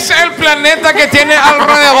 ¿Cuál Bueno. es el planeta que tiene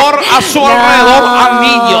alrededor, a su alrededor,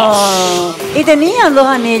 anillos? Y tenían 2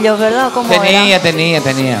 anillos, ¿verdad? ¿Cómo era?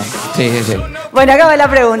 Tenía. Sí. Bueno, acá va la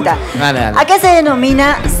pregunta. Dale. ¿A qué se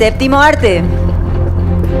denomina séptimo arte?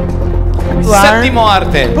 Séptimo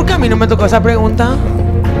arte. ¿Por qué a mí no me tocó esa pregunta?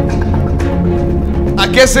 ¿A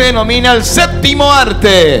qué se denomina el séptimo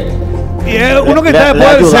arte? Y es uno que Le- está le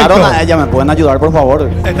después del ayudaron sexto. a ella, ¿me pueden ayudar, por favor?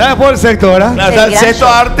 Está después del sexto, ¿verdad? Está el gran sexto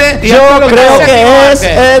show. arte. Y Yo esto es lo creo que- que es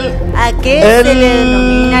el... ¿A qué se le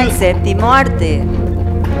denomina el séptimo arte?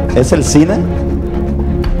 ¿Es el cine?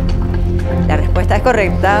 La respuesta es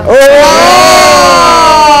correcta. ¡Oh!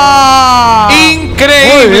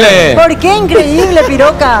 Increíble. ¿Por qué increíble,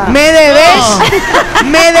 Piroka? Me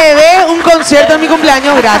debes un concierto en mi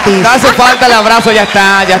cumpleaños gratis. No hace falta el abrazo, ya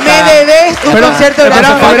está, ya está. Me debes un concierto gratis.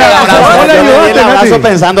 El abrazo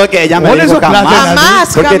pensando que ella me dijo jamás.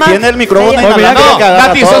 Porque tiene el micrófono No,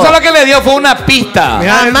 Nati Sosa lo que le dio fue una pista.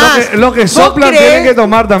 Lo que soplan tienen que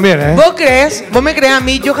tomar también, ¿eh? ¿Vos crees? ¿Vos me crees a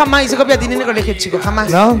mí? Yo jamás hice copiatina en el colegio, chicos. Jamás.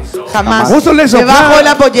 ¿No? Jamás. Vos solés soplar. Debajo de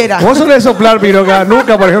la pollera. Vos solés soplar, Piroka.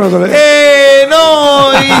 Nunca, por ejemplo, solés.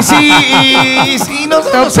 No, y sí, no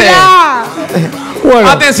sé. Bueno.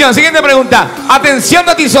 Atención, siguiente pregunta. Atención,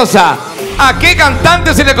 Nati Sosa. ¿A qué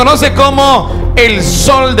cantante se le conoce como el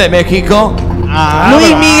Sol de México?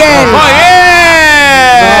 Luis Miguel. Muy bien.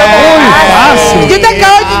 Fácil. Yo te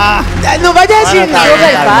acabo de... No vayas a decir nada.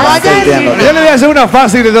 No vayas a decir nada. Yo le voy a hacer una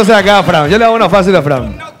fácil entonces acá a Fran. Yo le hago una fácil a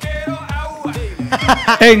Fran.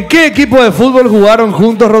 ¿En qué equipo de fútbol jugaron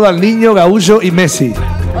juntos Ronaldinho, Gaúcho y Messi?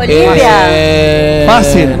 Olimpia.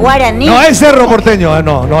 Fácil. Guaraní. No es Cerro Porteño,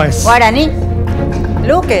 no es. Guaraní.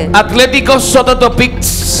 Luque. Atlético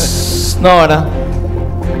Sototopix. No, ¿verdad?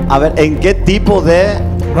 A ver, ¿en qué tipo de...?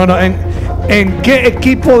 No, ¿en qué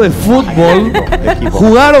equipo de fútbol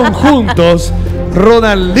jugaron juntos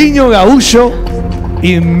Ronaldinho, Gaúcho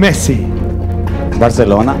y Messi?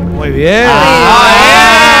 Barcelona. Muy bien.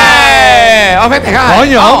 ¡Vamos a festejar!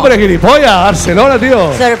 Coño, hombre, gilipollas. Barcelona,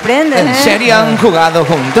 tío. Sorprende, ¿En serio han jugado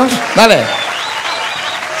juntos? Dale.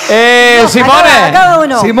 Simone. Acaba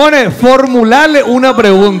uno. Simone, formularle una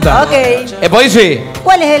pregunta. Ok. Pues sí.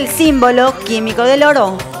 ¿Cuál es el símbolo químico del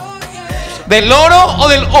oro? ¿Del oro o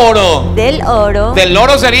del oro? Del oro. Del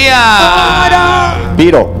oro sería...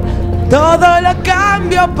 Piro. Todo lo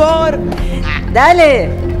cambio por... Dale.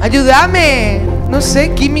 Ayúdame. No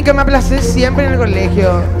sé, química me aplacé siempre en el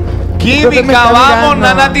colegio. Química, vamos,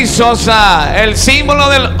 Nati Sosa. El símbolo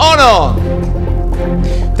del oro.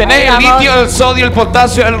 Tenés el litio, el sodio, el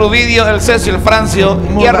potasio, el rubidio, el cesio, el francio,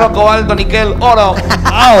 hierro, cobalto, níquel, oro.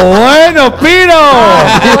 Bueno, Piro.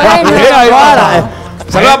 Ahí va.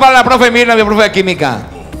 Saludos para la profe Mirna, mi profe de química.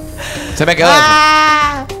 Se me quedó eso.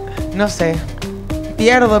 No sé.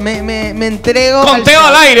 Pierdo, me entrego. Conteo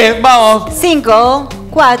al aire, vamos. 5,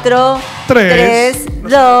 4, 3,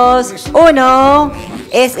 2, 1.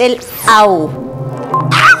 Es el AU.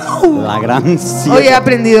 La gran siete. Hoy he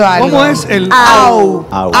aprendido algo. ¿Cómo es el AU?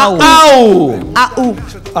 AU.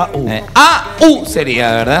 AU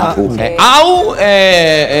sería, ¿verdad? AU.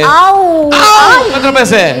 AU. Otro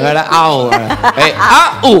PC, ¿verdad? AU.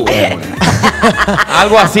 AU.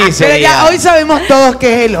 Algo así Pero sería. ya hoy sabemos todos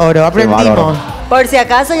qué es el oro. Aprendimos. Por si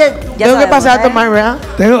acaso ya Tengo que sabemos, pasar a tomar, ¿verdad?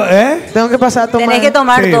 Tengo que pasar a tomar. Tenés que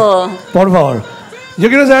tomar Sí, todo. por favor. Yo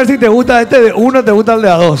quiero saber si te gusta este de uno o te gusta el de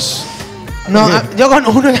a dos. No, yo con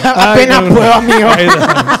uno apenas puedo, amigo.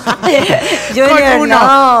 Junior, Con uno.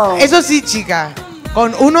 no. Eso sí, chica.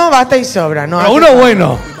 Con uno basta y sobra. No, Pero uno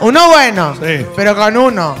bueno. Uno bueno. Sí. Pero con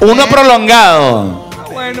uno. Uno prolongado.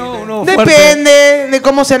 Uno Depende de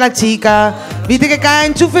cómo sea la chica. Viste que cada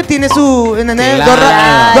enchufe tiene su, ¿entendés? Claro.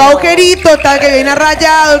 Dos agujeritos, tal que viene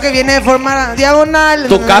rayado, el que viene de forma diagonal.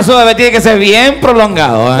 Tu caso bebé tiene que ser bien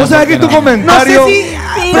prolongado. ¿Vos sabés que tu No comentario... sé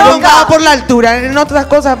si prolongado por la altura. En otras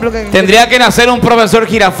cosas. Lo que... Tendría que nacer un profesor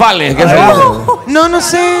Girafales. Que No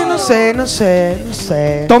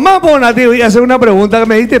sé. Tomá, Nati, voy a hacer una pregunta que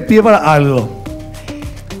me diste pie para algo.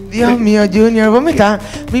 Dios mío, Junior, vos me estás...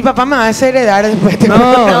 Mi papá me va a heredar después.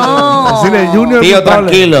 No. Decirle Junior. Tío,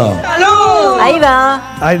 culpable. tranquilo. Ahí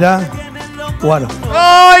va. Ahí está. Bueno.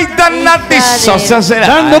 ¡Ay, tan Nati Sosa será!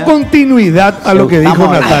 Dando continuidad a lo que dijo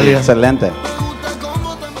Estamos bien. Natalia. Excelente.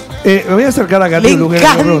 Me voy a acercar acá a Le ti, Luque,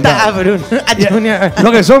 encanta a Bruno, a Junior.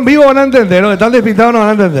 Los que son vivos van a entender, los que están despistados no van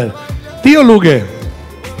a entender. Tío Luque,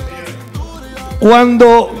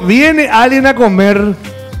 cuando viene alguien a comer,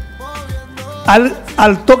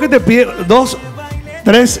 al toque te pide 2,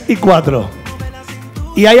 3 y 4.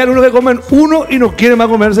 Y hay algunos que comen uno y no quieren más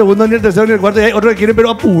comer el segundo, ni el tercero, ni el cuarto. Y hay otros que quieren, pero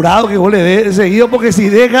apurado, que vos le des seguido, porque si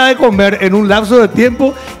deja de comer en un lapso de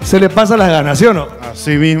tiempo, se le pasa las ganas, ¿sí o no?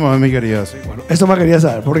 Así mismo es mi querida. Sí. Bueno, eso más quería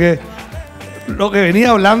saber, porque lo que venía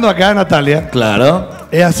hablando acá Natalia Claro.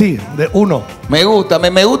 es así, de uno. Me gusta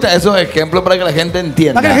esos ejemplos para que la gente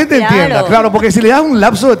entienda. Para que la gente entienda, claro, porque si le das un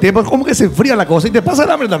lapso de tiempo, es como que se enfría la cosa y te pasa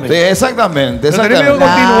el hambre también. Sí, exactamente. Pero tenés medio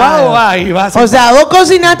continuado, ahí vas. O sea, vos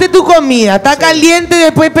cocinaste tu comida, está caliente,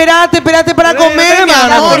 después esperaste para comer, mi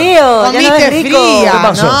Está amor. frío, ya no Comiste es rico. fría. ¿Qué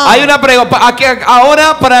pasó? no. Hay una pregunta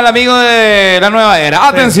ahora para el amigo de la nueva era.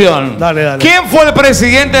 Atención. Dale. ¿Quién fue el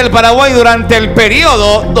presidente del Paraguay durante el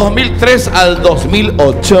periodo 2003 al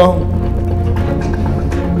 2008?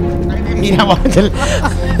 mira,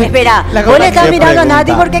 Espera, La vos le estás ¿Qué mirando a pregunta?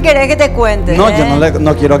 Nati porque querés que te cuente. No, yo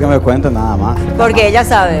no quiero que me cuenten nada más. Porque ella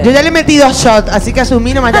sabe. Yo ya le metí 2 shots, así que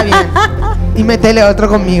asumí nomás está bien. Y metele otro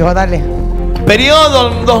conmigo, dale.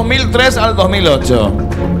 Periodo 2003 al 2008.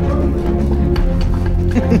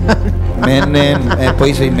 Menem,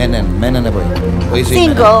 poi soy Menem poi soy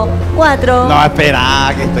 5, 4, No,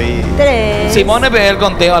 espera, que estoy... 3. Simone pegué el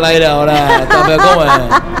conteo al aire ahora. ¿Cómo es?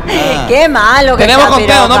 Qué malo que Tenemos está,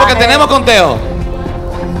 conteo, Piroka, ¿no? Porque tenemos conteo.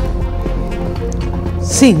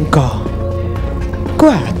 5,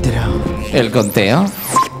 4. ¿El conteo?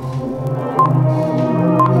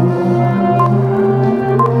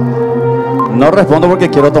 No respondo porque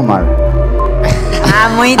quiero tomar. Ah,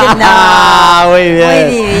 muy no. Muy bien. Muy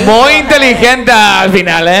divino. Muy inteligente al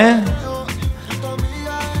final, ¿eh?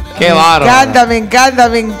 Qué bárbaro.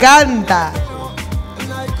 Me encanta.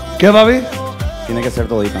 ¿Qué, papi? Tiene que ser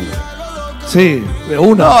todito. Sí, de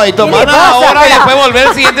una. No, y tomar ahora y después volver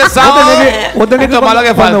el siguiente sábado. Vos tenés que tomar lo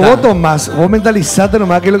que cuando falta. vos tomás, vos mentalizate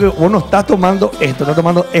nomás que, lo que vos no estás tomando esto, estás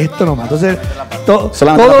tomando esto nomás. Entonces, Solamente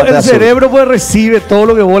la todo parte el azul. cerebro pues recibe todo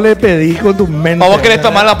lo que vos le pedís con tu mente. ¿O vos querés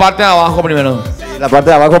tomar la parte de abajo primero? La parte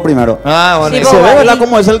de abajo primero. Ah, bueno. Sí, Se vos ve, ahí. ¿verdad?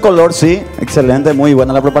 Cómo es el color, sí. Excelente, muy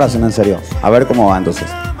buena la preparación, en serio. A ver cómo va entonces.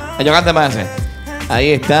 Yo cante más ese.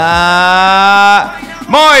 Ahí está.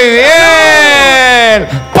 Muy bien.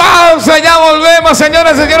 Pausa, ya volvemos,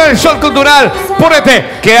 señoras y señores, el show cultural.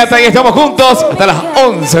 Ponete, quédate ahí, estamos juntos hasta las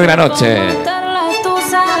 11 de la noche. Tú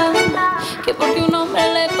sabes que porque un hombre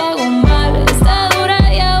le pagó mal, está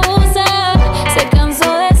dura y abusa. Se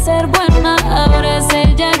cansó de ser buena, ahora es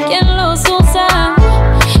ella quien los usa.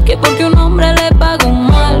 Que porque un hombre le pagó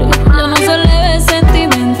mal, yo no se le ve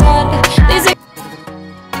sentimental. Dice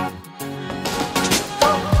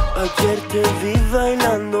ayer te vi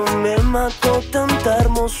bailando, me mató tanta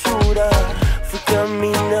hermosura. Fui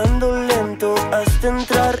caminando lento hasta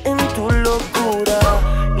entrar en tu locura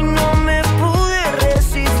y no me pude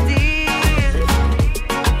resistir.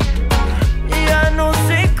 Ya no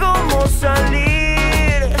sé cómo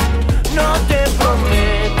salir. No te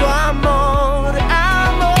prometo amor,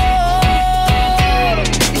 amor.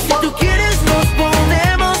 Y si tú quieres nos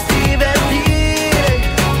podemos divertir.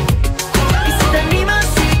 Y si te animas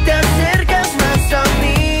y te acercas más a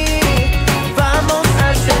mí, vamos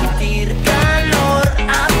a sentir calor,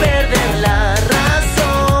 a perder la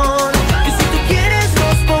razón. Y si tú quieres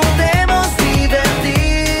nos podemos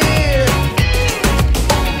divertir.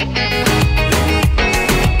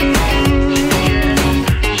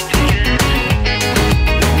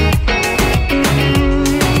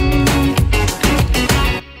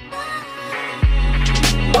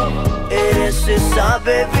 Eres esa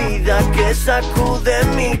bebida que sacude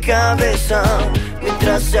mi cabeza.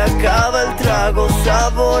 Mientras se acaba el trago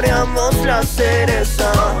saboreamos la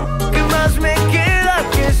cereza. ¿Qué más me queda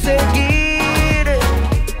que seguir?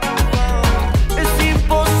 Es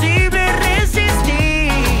imposible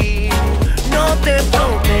resistir. No te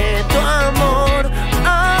prometo amor,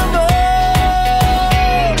 amor.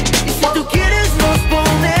 Y si tú quieres nos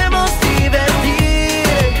podemos divertir.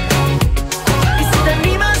 Y si te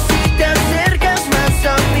animas y te acercas más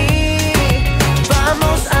a mí,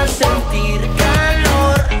 vamos a sentir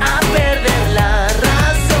calor, a perder la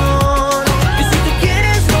razón. Y si tú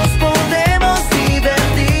quieres nos podemos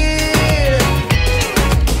divertir.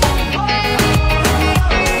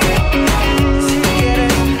 Si tú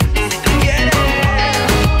quieres, si tú quieres.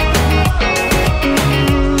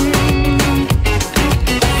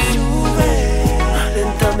 Sube,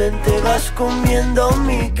 lentamente vas comiendo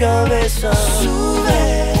mi cabeza. Sube,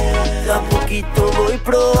 de a poquito voy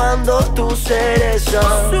probando tu cereza.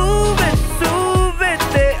 Sube,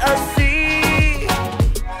 súbete así.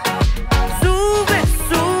 Sube,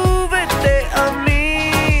 súbete a mí.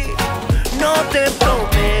 No te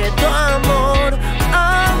prometo amor,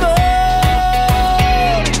 amor.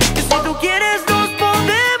 Que si tú quieres nos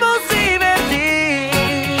podemos divertir.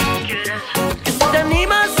 Que si te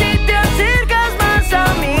animas y te acercas más a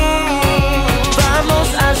mí, vamos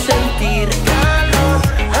a sentir calor,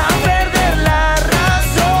 a perder la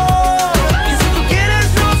razón. Que si tú quieres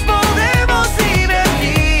nos podemos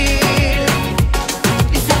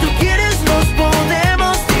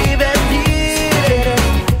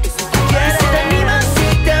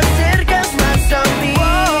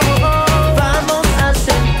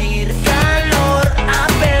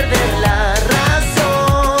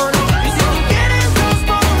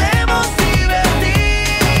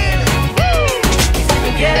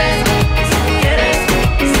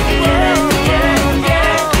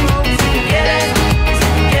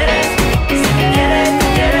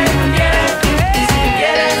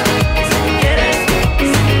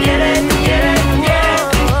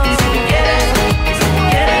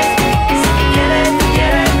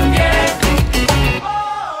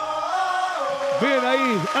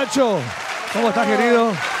Acho, ¿cómo estás, querido?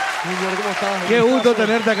 Junior, ¿cómo estás? Qué gusto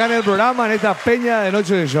tenerte acá en el programa, en esta peña de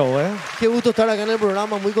Noche de Show, ¿eh? Qué gusto estar acá en el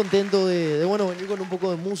programa, muy contento de bueno, venir con un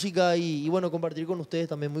poco de música y bueno, compartir con ustedes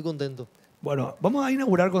también, muy contento. Bueno, vamos a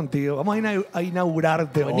inaugurar contigo, vamos a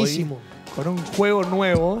inaugurarte Buenísimo. hoy con un juego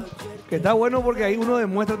nuevo, que está bueno porque ahí uno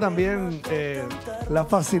demuestra también la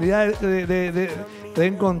facilidad de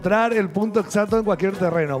encontrar el punto exacto en cualquier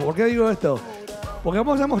terreno. ¿Por qué digo esto? Porque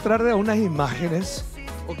vamos a mostrarte unas imágenes.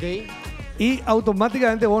 Ok. Y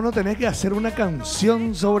automáticamente vos no tenés que hacer una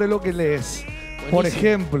canción sobre lo que lees. Por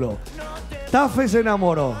ejemplo, Taffe se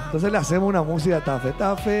enamoró. Entonces le hacemos una música a Taffe.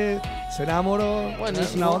 Taffe se enamoró.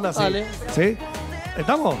 Buenísimo. Una onda así. Dale. ¿Sí?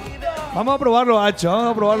 ¿Estamos? Vamos a probarlo, Hacho.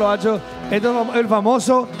 Vamos a probarlo, Hacho. Esto es el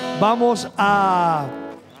famoso. Vamos a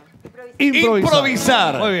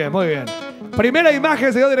improvisar. Muy bien, muy bien. Primera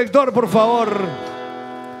imagen, señor director, por favor.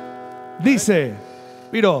 Dice,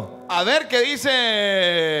 Piro. A ver, ¿qué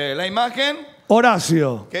dice la imagen?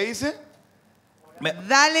 Horacio. ¿Qué dice?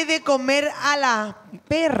 Dale de comer a la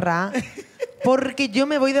perra porque yo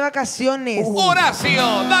me voy de vacaciones.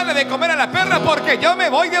 Horacio, dale de comer a la perra porque yo me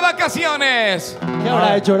voy de vacaciones. ¿Qué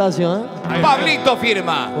habrá hecho Horacio? Pablito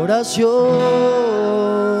firma.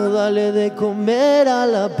 Horacio, dale de comer a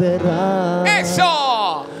la perra.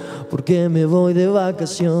 ¡Eso! Porque me voy de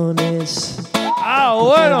vacaciones. Ah,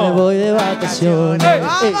 Porque bueno. me voy de vacaciones.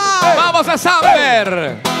 Vamos a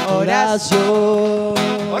saber. Horacio.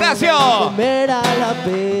 Horacio. Comer a la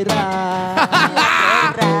perra.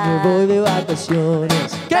 Porque me voy de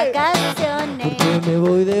vacaciones. Vacaciones. Porque me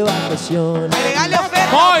voy de vacaciones.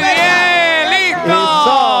 Muy bien, listo.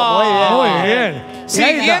 Muy bien. Muy bien.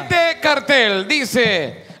 Siguiente cartel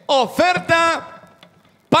dice oferta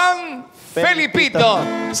pan Felipito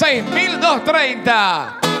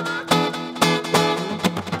 6.230.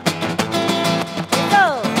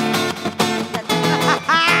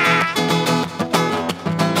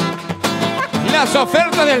 Las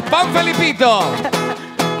ofertas del pan Felipito.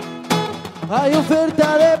 Hay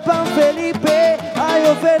oferta de pan Felipe, hay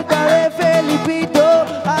oferta de Felipito,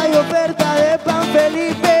 hay oferta de pan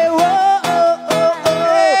Felipe, oh, oh, oh, oh.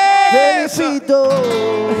 Felicito.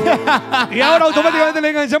 Y ahora automáticamente le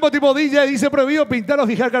enganchamos tipo DJ, dice prohibido pintar o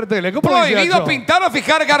fijar carteles. ¿Cómo lo dice, Prohibido Hacho? pintar o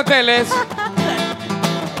fijar carteles.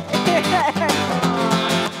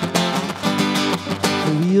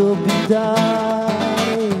 Prohibido pintar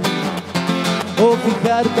o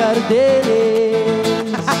fijar carteles,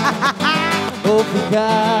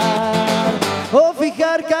 o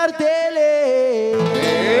fijar carteles.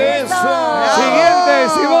 Eso. Siguiente,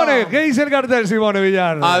 Simone. ¿Qué dice el cartel, Simone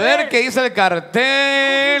Villar? A ver qué dice el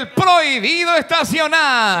cartel. Prohibido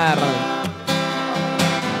estacionar.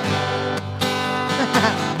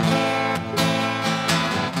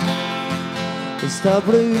 Está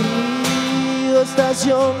prohibido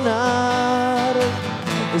estacionar.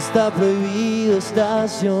 Está prohibido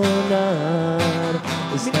estacionar.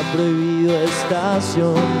 Está prohibido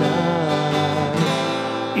estacionar.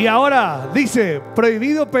 Y ahora dice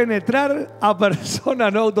prohibido penetrar a persona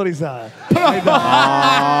no autorizada. Ahí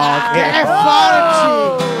está. ¡Qué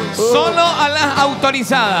farchi! Solo a las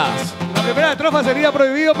autorizadas. La primera estrofa sería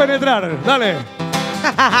prohibido penetrar. Dale.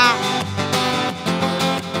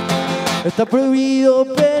 Está prohibido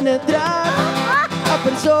penetrar a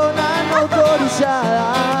persona no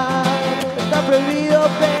autorizada. Está prohibido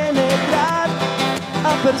penetrar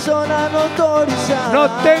a persona no autorizada. No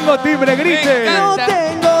tengo timbre, grite. No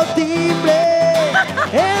tengo timbre,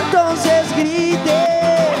 entonces grite.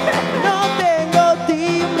 No tengo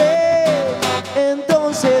timbre,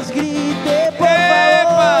 entonces grite. Por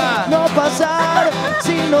favor, no pasar.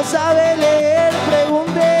 Si no sabe leer,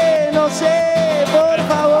 pregunte. No sé, por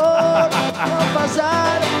favor, no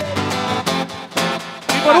pasar.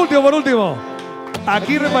 Y por último.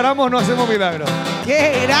 Aquí reparamos, no hacemos milagros.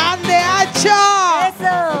 ¡Qué grande, Hacho!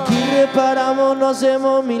 Aquí reparamos, no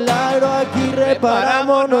hacemos milagro. Aquí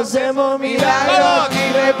reparamos, no hacemos milagro.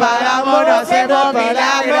 Aquí reparamos, no hacemos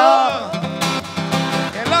milagro.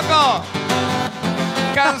 ¡Qué loco!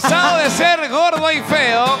 Cansado de ser gordo y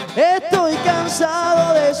feo. Estoy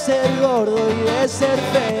cansado de ser gordo y de ser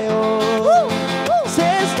feo.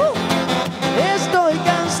 Estoy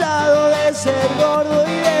cansado de ser gordo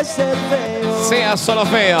y de ser feo. Sea solo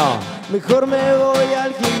feo. Mejor me voy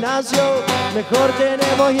al gimnasio. Mejor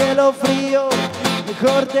tenemos hielo frío.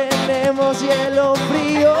 Mejor tenemos hielo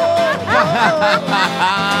frío.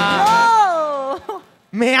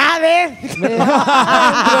 ¡Me adentro!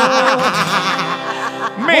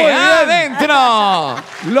 ¡Me adentro!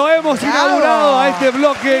 Lo hemos inaugurado a este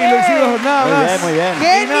bloque y lo hicimos nada más. Muy bien, muy bien.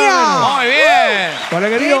 ¡Genio! Muy bien. Con el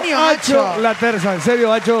querido Genio, Hacho, Hacho. LATERZA. En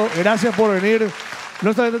serio, Hacho, gracias por venir.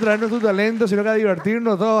 no solamente traernos tu talento, sino que a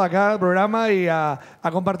divertirnos todos acá al programa y a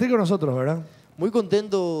compartir con nosotros, ¿verdad? Muy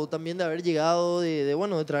contento también de haber llegado,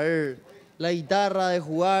 bueno, de traer la guitarra, de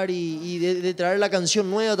jugar y de traer la canción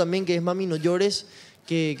nueva también, que es Mami No Llores,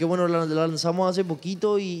 que bueno, la lanzamos hace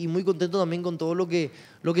poquito y muy contento también con todo lo que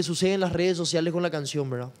sucede en las redes sociales con la canción,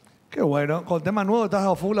 ¿verdad? Qué bueno. Con tema nuevo estás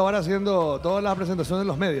a full ahora haciendo todas las presentaciones de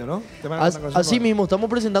los medios, ¿no? Así mismo, estamos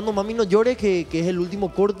presentando Mami No Llores, que es el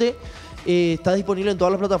último corte. Está disponible en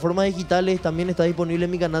todas las plataformas digitales, también está disponible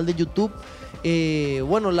en mi canal de YouTube.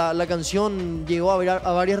 Bueno, la canción llegó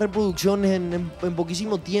a varias reproducciones en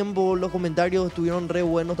poquísimo tiempo, los comentarios estuvieron re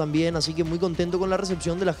buenos también, así que muy contento con la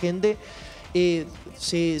recepción de la gente.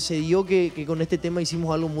 Se dio que con este tema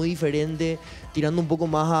hicimos algo muy diferente, tirando un poco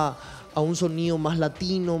más a un sonido más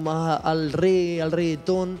latino, más al reggae, al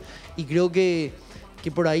reggaetón, y creo que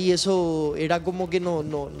por ahí eso era como que no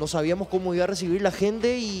sabíamos cómo iba a recibir la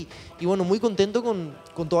gente y bueno, muy contento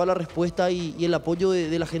con toda la respuesta y el apoyo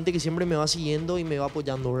de la gente que siempre me va siguiendo y me va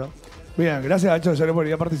apoyando, ¿verdad? Bien, gracias Acho en serio por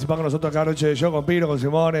ir a participar con nosotros acá Noche de Show, con Piro, con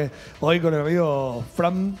Simone, hoy con el amigo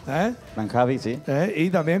Fran, Fran Javi, sí. Y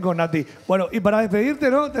también con Nati. Bueno, y para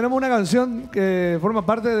despedirte, ¿no? Tenemos una canción que forma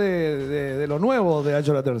parte de lo nuevo de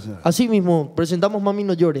Acho LATERZA. Así mismo, presentamos Mami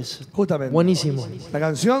No Llores. Justamente. Buenísimo. La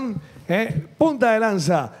canción, punta de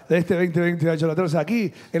lanza de este 2020 de Acho LATERZA,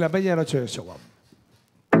 aquí en la Peña de Noche de Show.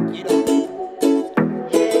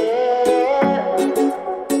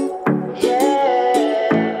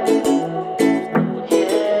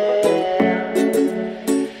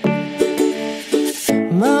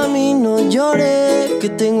 Mami, no llores, que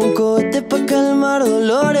tengo un cohete pa' calmar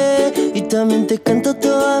dolores. Y también te canto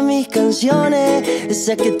todas mis canciones,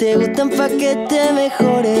 esas que te gustan pa' que te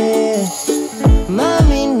mejores.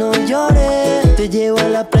 Mami, no llores, te llevo a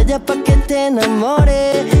la playa pa' que te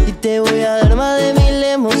enamores. Y te voy a dar más de 1000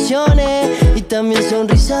 emociones, y también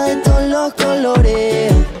sonrisa de todos los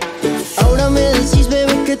colores. Ahora me decís,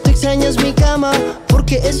 bebé, que tú extrañas mi cama,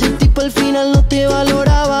 porque ese tipo al final no te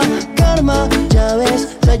valoraba. Karma, ya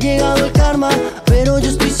ves, te ha llegado el karma, pero yo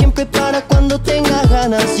estoy siempre para cuando tengas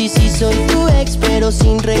ganas. Y sí, soy tu ex, pero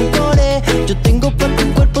sin rencores. Yo tengo para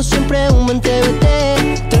tu cuerpo siempre un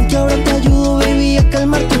TBT. Tranqui, ahora te ayudo, baby, a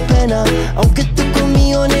calmar tu pena, aunque tú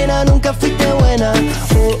conmigo, nena, nunca fuiste buena.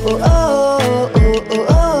 Oh, oh, oh, oh, oh, oh,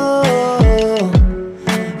 oh.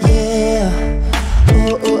 Yeah.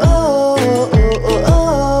 Oh, oh, oh, oh, oh,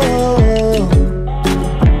 oh.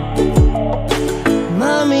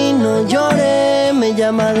 Mami, no llores, me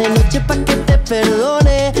llama de noche pa' que te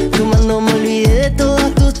perdone. Yo más no me olvidé de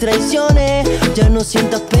todas tus traiciones. Ya no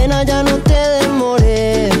sientas pena, ya no te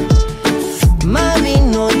demores. Mami,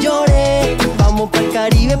 no llores, vamos pa'l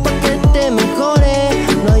Caribe pa' que te mejores.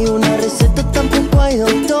 No hay una receta, tampoco hay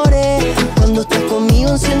doctores. Cuando estás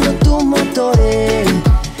conmigo enciendo tus motores.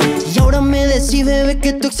 Y ahora me decís, bebé,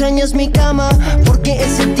 que tú extrañas mi cama, porque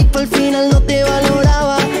ese tipo al final no te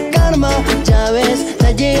valoraba. Karma, ya ves, te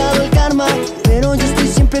ha llegado el karma, pero yo estoy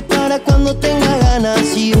siempre para cuando tenga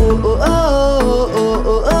ganas. Y oh, oh, oh, oh,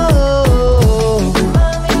 oh, oh, oh.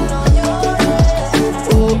 Mami, no llores.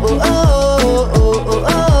 Oh, oh, oh, oh, oh,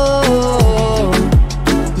 oh.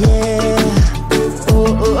 Yeah. Oh,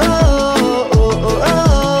 oh, oh, oh, oh,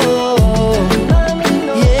 oh.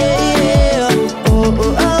 Yeah, yeah. Oh,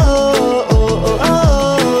 oh, oh.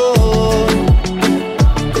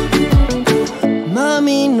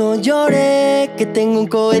 Mami, no llores, que tengo un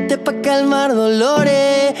cohete pa' calmar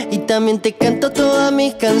dolores. Y también te canto todas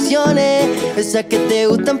mis canciones, esas que te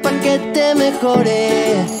gustan pa' que te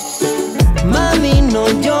mejores. Mami, no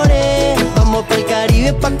llores, vamos pa'l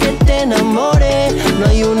Caribe pa' que te enamores. No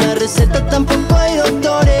hay una receta, tampoco hay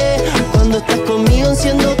doctores. Cuando estás conmigo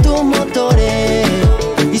enciendo tus motores.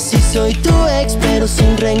 Y si soy tu ex, pero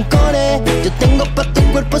sin rencores, yo tengo pa' tu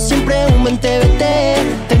cuerpo siempre un buen TBT.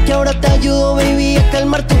 Tranqui, ahora te ayudo, baby, a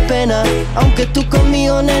calmar tu pena, aunque tú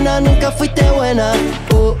conmigo, nena, nunca fuiste buena.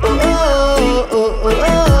 Oh, oh, oh, oh, oh, oh,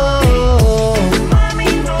 oh.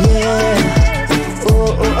 Yeah. Oh,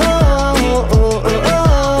 oh, oh, oh, oh, oh,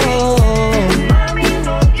 oh.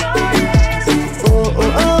 Oh, oh,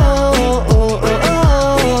 oh, oh, oh, oh.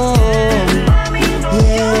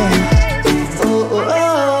 Yeah. Oh, oh,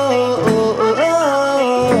 oh, oh, oh, oh.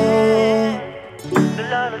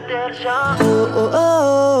 Oh, oh, oh,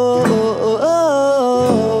 oh, oh,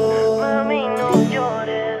 oh. Mami, no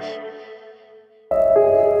llores.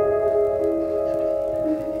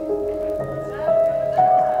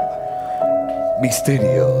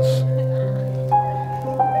 Misterios,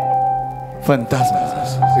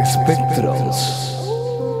 fantasmas, espectros,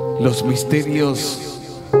 los misterios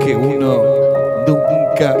que uno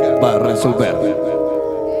nunca va a resolver.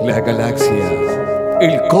 La galaxia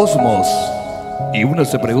el cosmos. Y uno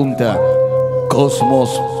se pregunta, ¿cosmos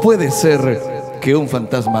puede ser que un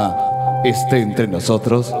fantasma esté entre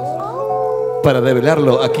nosotros? Para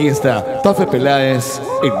develarlo, aquí está Taffe Pelaez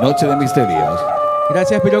en Noche de Misterios.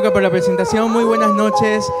 Gracias, Piroka, por la presentación. Muy buenas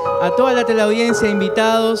noches a toda la teleaudiencia,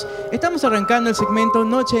 invitados. Estamos arrancando el segmento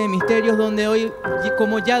Noche de Misterios, donde hoy,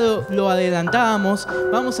 como ya lo adelantábamos,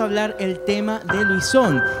 vamos a hablar el tema de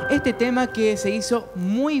LUISON. Este tema que se hizo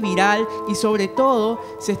muy viral y sobre todo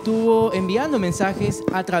se estuvo enviando mensajes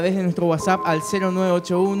a través de nuestro WhatsApp al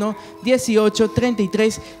 0981 18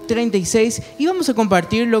 33 36 y vamos a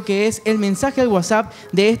compartir lo que es el mensaje al WhatsApp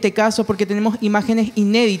de este caso porque tenemos imágenes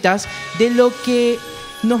inéditas de lo que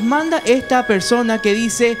nos manda esta persona que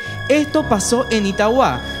dice esto pasó en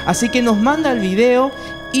Itagua. Así que nos manda el video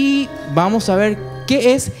y vamos a ver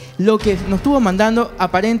qué es lo que nos estuvo mandando.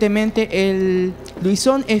 Aparentemente el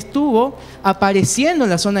LUISON estuvo apareciendo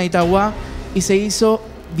en la zona de Itagua y se hizo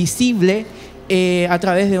visible a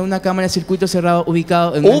través de una cámara de circuito cerrado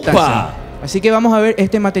ubicado en una estación. Así que vamos a ver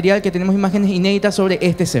este material que tenemos imágenes inéditas sobre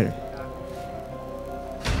este ser.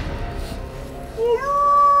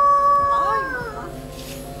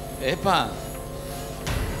 ¡Epa!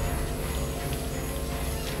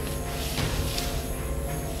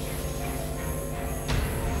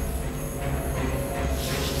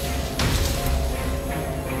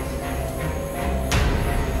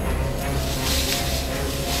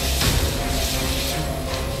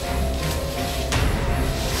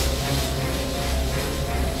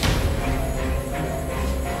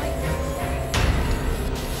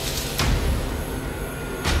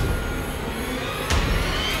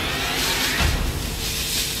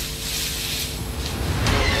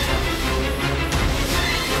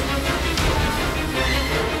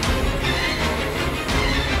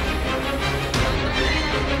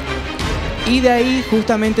 Y de ahí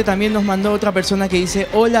justamente también nos mandó otra persona que dice: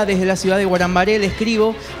 hola, desde la ciudad de Guarambaré le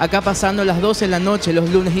escribo, acá pasando las 12 de la noche los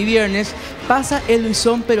lunes y viernes, pasa el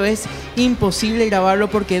LUISON pero es imposible grabarlo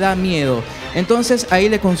porque da miedo. Entonces ahí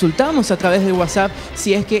le consultamos a través de WhatsApp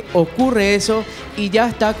si es que ocurre eso y ya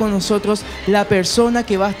está con nosotros la persona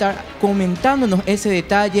que va a estar comentándonos ese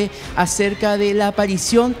detalle acerca de la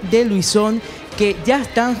aparición de LUISON, que ya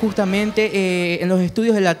están justamente en los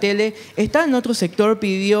estudios de LaTele. Está en otro sector,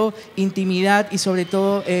 pidió intimidad y sobre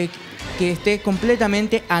todo que esté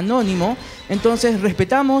completamente anónimo. Entonces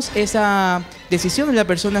respetamos esa decisión de la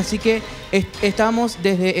persona, así que estamos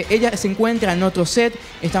desde... Ella se encuentra en otro set,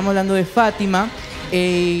 estamos hablando de Fátima.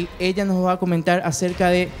 Ella nos va a comentar acerca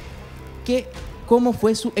de cómo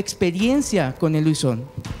fue su experiencia con el LUISON.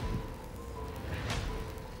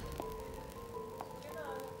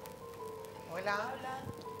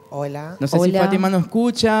 Hola. No sé si Fátima nos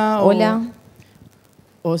escucha. Hola.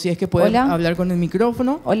 O si es que puede hablar con el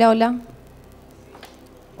micrófono. Hola, hola.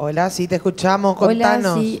 Hola, sí, te escuchamos,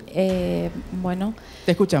 contanos. Hola, sí, bueno.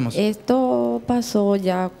 Te escuchamos. Esto pasó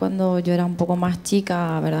ya cuando yo era un poco más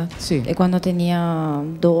chica, ¿verdad? Sí. Cuando tenía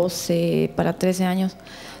 12 para 13 años.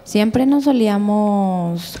 Siempre nos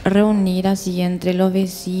solíamos reunir así entre los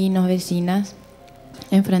vecinos, vecinas,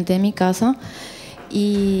 enfrente de mi casa.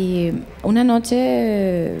 Y una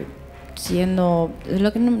noche, lo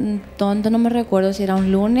que tonto no me recuerdo si era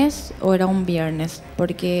un lunes o era un viernes,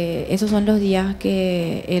 porque esos son los días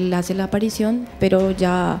que él hace la aparición, pero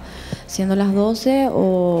ya siendo las 12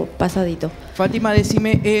 o pasadito. Fátima,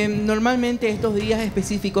 decime, normalmente estos días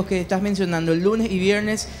específicos que estás mencionando, el lunes y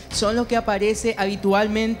viernes, ¿son los que aparece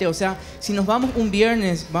habitualmente? O sea, si nos vamos un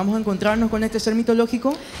viernes, ¿vamos a encontrarnos con este ser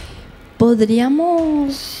mitológico?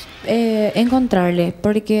 Podríamos encontrarle,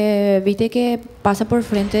 porque viste que pasa por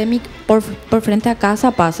frente de por frente a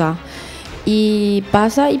casa pasa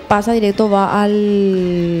directo, va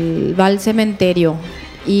al cementerio,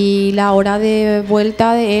 y la hora de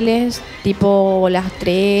vuelta de él es tipo las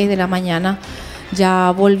 3 de la mañana,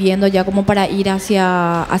 ya volviendo ya como para ir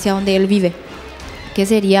hacia donde él vive, que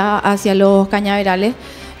sería hacia los cañaverales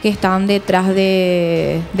que están detrás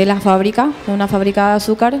de la fábrica, de una fábrica de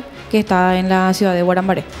azúcar que está en la ciudad de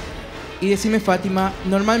Guarambaré. Y decime, Fátima,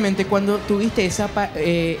 normalmente cuando tuviste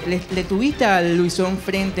le tuviste al LUISON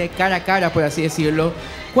frente, cara a cara, por así decirlo,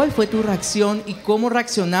 ¿cuál fue tu reacción y cómo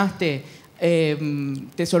reaccionaste?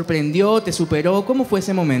 ¿Te sorprendió? ¿Te superó? ¿Cómo fue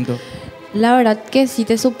ese momento? La verdad que sí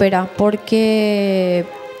te supera, porque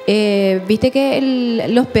viste que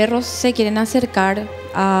los perros se quieren acercar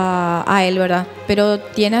a él, ¿verdad? Pero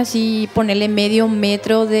tiene así, ponerle medio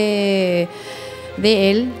metro de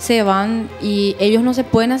él, se van y ellos no se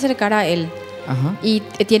pueden acercar a él. Ajá. Y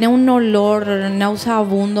tiene un olor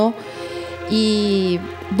nauseabundo Y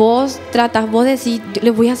vos decís,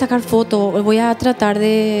 le voy a sacar foto, voy a tratar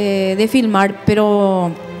de filmar,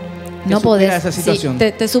 pero no podés. Esa situación.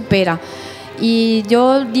 Sí, te supera. Y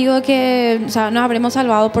yo digo que, o sea, nos habremos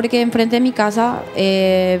salvado porque enfrente de mi casa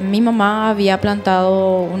mi mamá había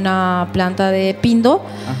plantado una planta de pindo.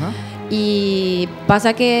 Ajá. Y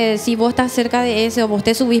pasa que si vos estás cerca de ese o vos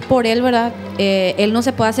te subís por él, ¿verdad? Él no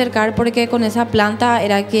se puede acercar porque con esa planta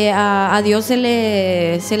era que a Dios se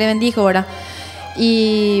le bendijo, ¿verdad?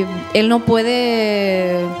 Y él no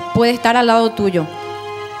puede estar al lado tuyo.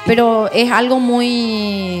 Pero es algo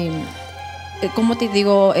muy... ¿Cómo te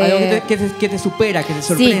digo? Algo que te supera, que te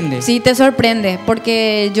sorprende. Sí, te sorprende,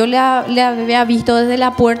 porque yo le había visto desde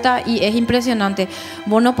la puerta y es impresionante.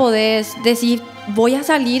 Vos no podés decir, voy a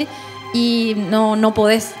salir y no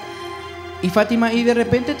podés. Y Fátima, ¿y de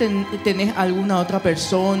repente tenés alguna otra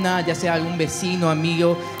persona, ya sea algún vecino,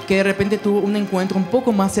 amigo, que de repente tuvo un encuentro un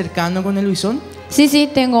poco más cercano con el Luisón? Sí,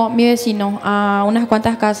 tengo mi vecino a unas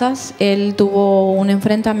cuantas casas. Él tuvo un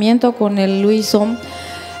enfrentamiento con el Luisón.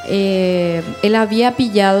 Él había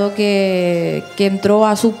pillado que entró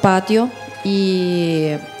a su patio y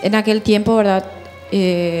en aquel tiempo, ¿verdad?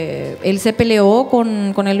 Él se peleó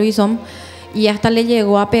con el Luisón y hasta le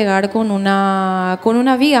llegó a pegar con una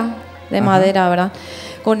viga de madera, ¿verdad?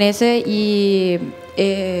 Con ese y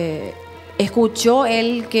escuchó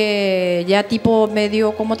él que ya tipo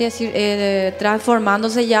medio, ¿cómo te decir?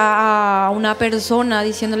 Transformándose ya a una persona,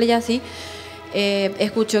 diciéndole ya así,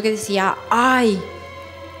 escuchó que decía, ¡ay!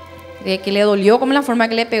 Que le dolió como la forma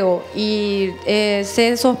que le pegó y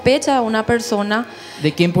se sospecha de una persona.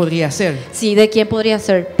 ¿De quién podría ser? Sí, de quién podría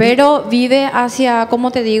ser, pero vive hacia, como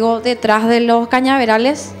te digo, detrás de los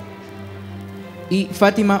cañaverales. Y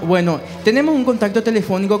Fátima, bueno, tenemos un contacto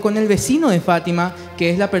telefónico con el vecino de Fátima, que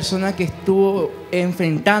es la persona que estuvo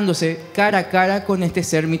enfrentándose cara a cara con este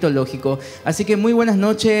ser mitológico. Así que muy buenas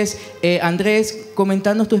noches, Andrés,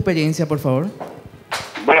 comentanos tu experiencia, por favor.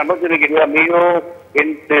 Buenas noches, mi querido amigo,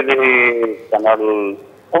 gente de Canal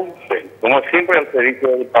 11, como siempre al servicio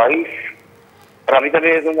del país. Para mí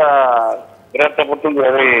también es una gran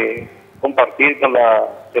oportunidad de compartir con la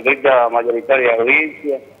selecta mayoritaria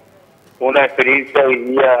audiencia una experiencia hoy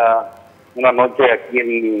día, una noche aquí en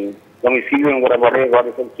mi domicilio en Guarabaré,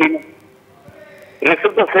 Barrio Celcino.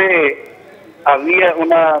 Resulta que había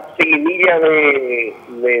una seguidilla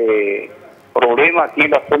de problemas aquí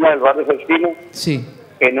en la zona del Barrio Celcino. Sí.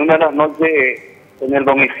 En una de las noches, en el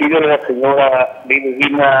domicilio de la señora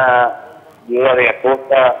Dahiana de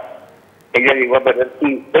Acosta, ella llegó a perder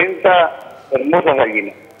 50 hermosas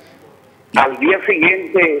gallinas. Al día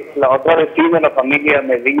siguiente, la otra vecina, la familia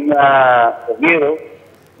Medina Oviedo,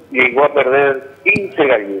 llegó a perder 15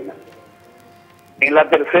 gallinas. En la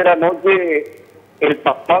tercera noche, el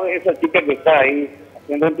papá de esa chica que está ahí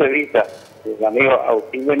haciendo entrevista, el amigo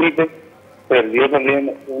Agustín Benítez, perdió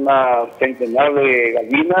también una centenar de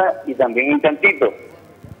gallinas y un cantito.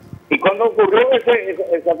 Y cuando ocurrió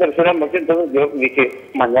esa tercera noche, entonces yo dije,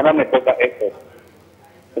 mañana me toca esto.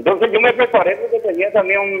 Entonces yo me preparé porque tenía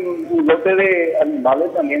también un lote de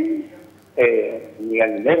animales también mi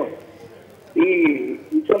gallinero. Y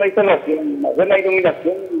hice una instalación, una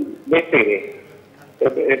iluminación de TV.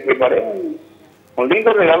 Preparé un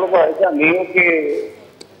lindo regalo para ese amigo que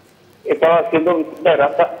estaba haciendo la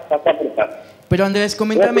grasa hasta apretar. Pero Andrés,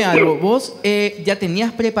 coméntame algo. ¿Vos ya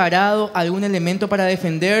tenías preparado algún elemento para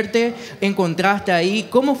defenderte? ¿Encontraste ahí?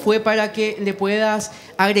 ¿Cómo fue para que le puedas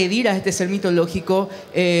agredir a este ser mitológico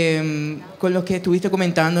con lo que estuviste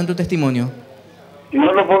comentando en tu testimonio?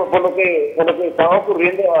 No, por lo que estaba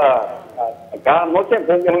ocurriendo a cada noche,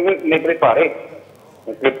 entonces yo me preparé,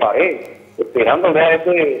 esperándole a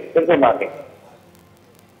ese personaje.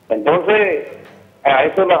 Entonces, a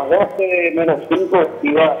eso las 12 menos 5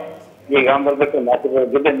 iba llegando al personaje,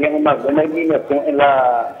 pero yo tenía una buena iluminación en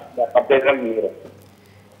la parte del gallinero.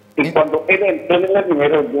 Y cuando él entró en el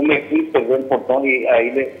gallinero, yo me fui, pegué el portón y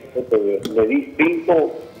ahí le di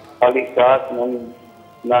 5 palizadas con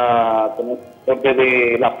una sorte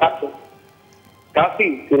de lapazo.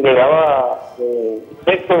 Casi si le daba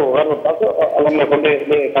sexto garrotazo, a lo mejor le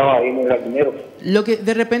dejaba ahí en el gallinero. Lo que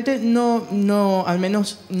de repente al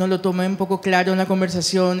menos no lo tomé un poco claro en la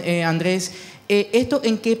conversación, Andrés, ¿esto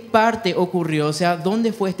en qué parte ocurrió? O sea,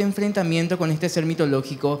 ¿dónde fue este enfrentamiento con este ser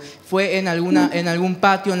mitológico? ¿Fue en algún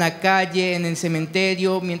patio, en la calle, en el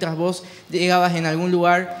cementerio, mientras vos llegabas en algún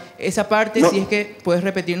lugar? Esa parte, si es que puedes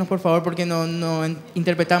repetirnos, por favor, porque no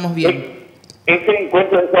interpretamos bien. Ese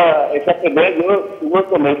encuentro, esa pelea, yo estuve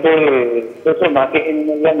con ese personaje en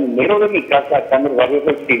el gallinero de mi casa, acá en el barrio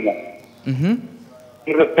Celcino.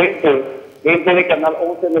 Y de repente, gente de Canal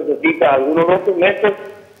 11 necesita algunos documentos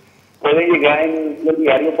puede llegar en el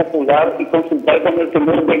diario popular y consultar con el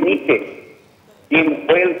señor Benítez, quien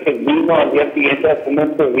fue el que vino al día siguiente a hacer una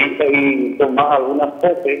entrevista y tomar algunas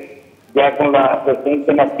fotos, ya con la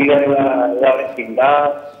presencia masiva de la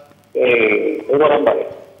vecindad de Guarambaré.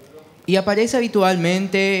 ¿Y aparece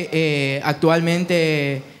habitualmente,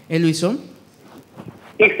 actualmente, el Luisón?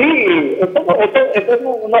 Y sí, esto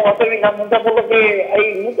no va a terminar nunca porque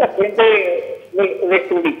hay mucha gente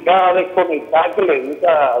desubicada, desconectada, que le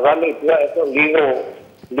gusta darle lectura a esos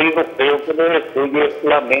libros feos que le destruye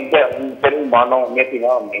la mente a un ser humano, mi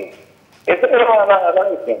estimado amigo. Esa es la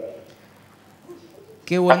lección.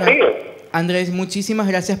 Qué bueno. Andrés, muchísimas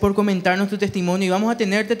gracias por comentarnos tu testimonio y vamos a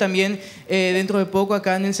tenerte también dentro de poco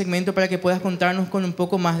acá en el segmento para que puedas contarnos con un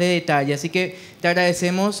poco más de detalle. Así que te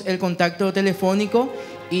agradecemos el contacto telefónico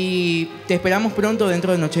y te esperamos pronto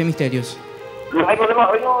dentro de Noche de Misterios. No hay problema,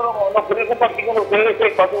 hoy no puedo compartir con ustedes que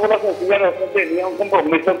paso por la sencilla razón tenía un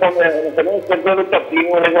compromiso con un centro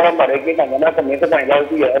educativo de Guarambaré que mañana comienza también la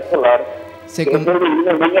actividad escolar. Se comprende,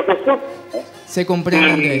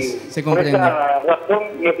 Andrés, se comprende. Por esa razón,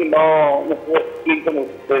 yo si no puedo ir con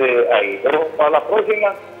ustedes ahí. Pero para la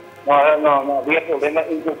próxima no había problema.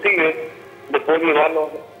 Inclusive, le puedo llevar los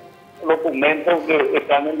documentos que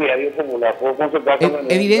están en el diario popular. Puedo consultar con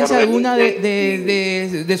el ¿Evidencia alguna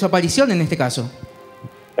de su aparición en este caso?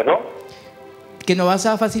 ¿Perdón? Que nos vas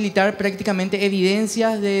a facilitar prácticamente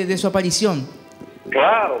evidencias de su aparición.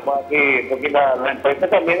 Claro, porque la empresa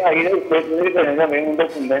también ahí de usted tiene que tener también un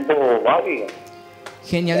documento válido.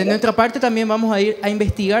 Genial. De nuestra parte también vamos a ir a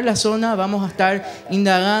investigar la zona, vamos a estar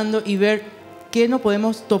indagando y ver qué nos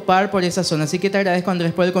podemos topar por esa zona. Así que te agradezco,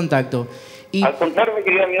 Andrés, por el contacto. Y al contrario, mi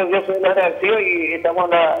querido amigo, yo soy el agradecido y estamos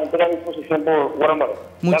a la disposición por Guarambaré.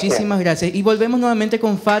 Muchísimas gracias. Y volvemos nuevamente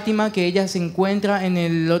con Fátima, que ella se encuentra en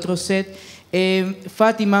el otro set.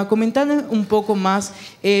 Fátima, comentando un poco más,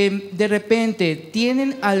 de repente,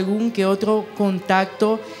 ¿tienen algún que otro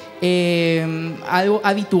contacto, algo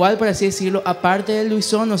habitual, por así decirlo, aparte del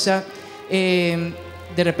Luisón? O sea, de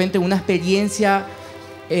repente una experiencia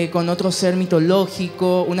con otro ser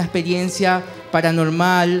mitológico, una experiencia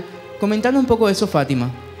paranormal. Comentando un poco de eso,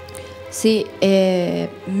 Fátima. Sí,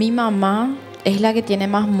 mi mamá es la que tiene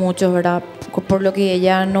más muchos, ¿verdad? Por lo que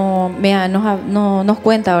ella nos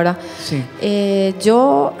cuenta, ¿verdad? Sí.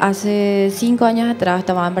 Yo hace 5 años atrás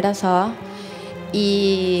estaba embarazada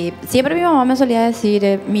y siempre mi mamá me solía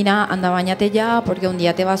decir, mira, anda, bañate ya porque un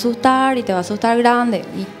día te va a asustar y te va a asustar grande.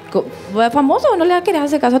 Y famoso, no le querías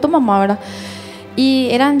hacer caso a tu mamá, ¿verdad? Y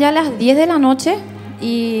eran ya las 10 de la noche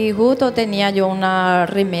y justo tenía yo una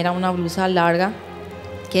remera, una blusa larga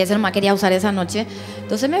que esa mamá quería usar esa noche.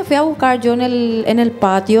 Entonces me fui a buscar yo en el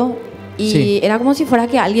patio y era como si fuera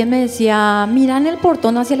que alguien me decía, mira en el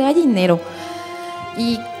portón hacia el gallinero.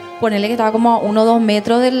 Y ponerle que estaba como a 1 o 2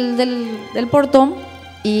 metros del portón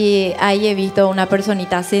y ahí he visto una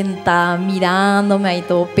personita sentada mirándome ahí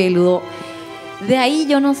todo peludo. De ahí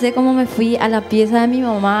yo no sé cómo me fui a la pieza de mi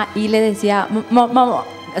mamá y le decía, mamá,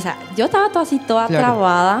 o sea, yo estaba toda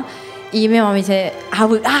trabada y mi mamá me dice,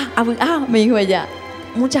 me dijo ella.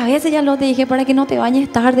 Muchas veces ya lo te dije para que no te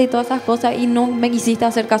bañes tarde y todas esas cosas y no me quisiste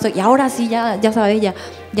hacer caso. Y ahora sí, ya sabes,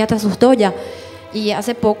 ya te asustó ya. Y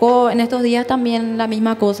hace poco, en estos días también la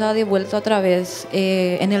misma cosa de vuelta otra vez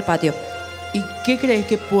en el patio. ¿Y qué crees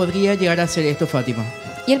que podría llegar a ser esto, Fátima?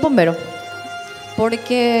 Y el bombero.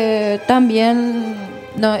 Porque también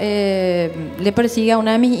le persigue a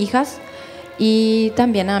una de mis hijas y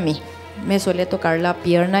también a mí. Me suele tocar la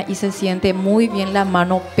pierna y se siente muy bien la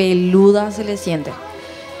mano peluda, se le siente.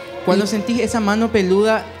 Cuando sentís esa mano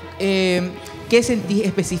peluda, ¿qué sentís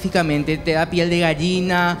específicamente? ¿Te da piel de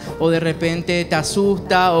gallina o de repente te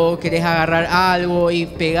asusta o querés agarrar algo y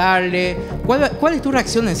pegarle? ¿Cuál es tu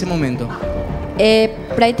reacción en ese momento?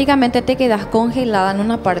 Prácticamente te quedas congelada en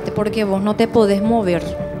una parte porque vos no te podés mover.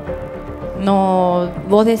 No,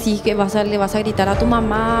 vos decís que le vas a gritar a tu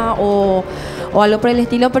mamá o algo por el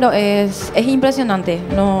estilo, pero es impresionante.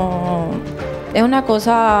 No, es una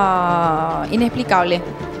cosa inexplicable.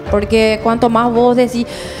 Porque cuanto más vos decís,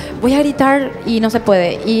 voy a gritar y no se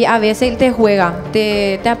puede. Y a veces él te juega,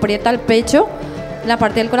 te aprieta el pecho, la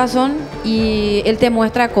parte del corazón y él te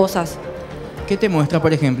muestra cosas. ¿Qué te muestra,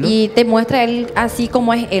 por ejemplo? Y te muestra él así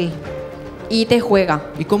como es él. Y te juega.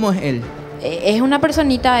 ¿Y cómo es él? Es una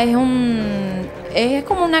personita, es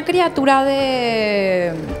como una criatura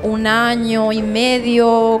de 1 año y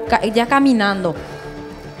medio, ya caminando.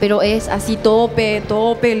 Pero es así todo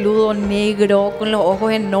peludo, negro, con los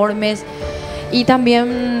ojos enormes. Y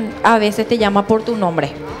también a veces te llama por tu nombre.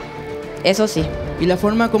 Eso sí. ¿Y la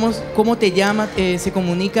forma cómo te llama? ¿Se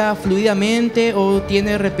comunica fluidamente o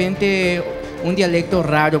tiene de repente un dialecto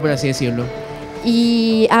raro, por así decirlo.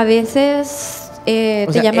 Y a veces te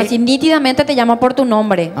llama así, nítidamente te llama por tu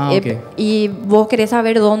nombre. Ok. Y vos querés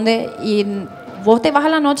saber dónde. Y vos te vas a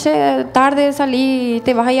la noche, tarde, salís,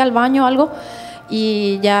 te vas ahí al baño o algo.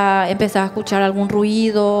 Y ya empezás a escuchar algún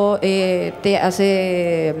ruido, te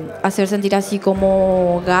hace hacer sentir así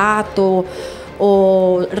como gato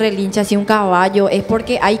o relincha así un caballo. Es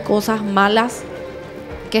porque hay cosas malas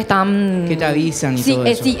que están... Que te avisan y sí, todo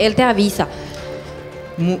eso. Sí, él te avisa.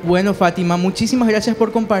 Bueno, Fátima, muchísimas gracias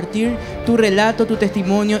por compartir tu relato, tu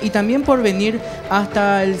testimonio y también por venir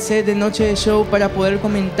hasta el set de Noche de Show para poder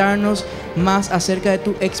comentarnos más acerca de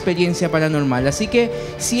tu experiencia paranormal. Así que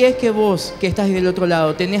si es que vos, que estás del otro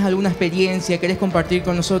lado, tenés alguna experiencia, querés compartir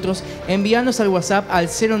con nosotros, envíanos al WhatsApp al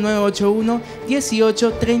 0981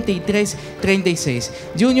 18 33 36.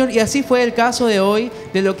 Junior, y así fue el caso de hoy,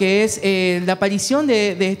 de lo que es la aparición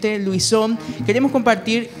de este LUISON. Queremos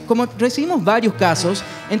compartir, como recibimos varios casos,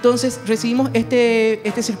 entonces recibimos este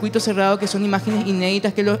circuito cerrado, que son imágenes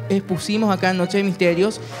inéditas que lo expusimos acá en Noche de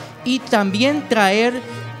Misterios, y también traer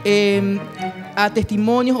a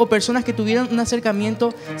testimonios o personas que tuvieron un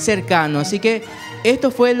acercamiento cercano. Así que esto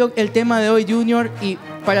fue el tema de hoy, Junior, y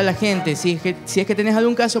para la gente, si es que tenés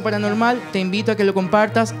algún caso paranormal, te invito a que lo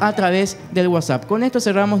compartas a través del WhatsApp. Con esto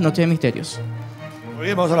cerramos Noche de Misterios. Muy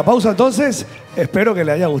bien, vamos a la pausa entonces. Espero que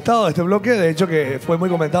le haya gustado este bloque. De hecho, que fue muy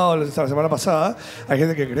comentado la semana pasada. Hay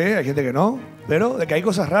gente que cree, hay gente que no. Pero de que hay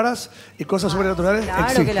cosas raras y cosas sobrenaturales Claro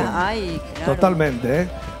existen. que las hay. Claro. Totalmente, ¿eh?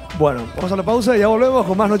 Bueno, vamos a la pausa y ya volvemos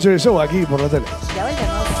con más Noche de Show aquí por LaTele. Ya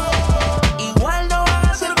volvemos. Igual no van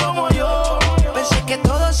a ser como yo. Pensé que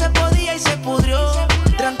todo se podía y se pudrió.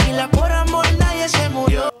 Tranquila, por amor nadie se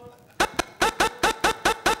murió.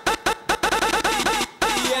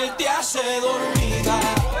 Y él te hace dormida.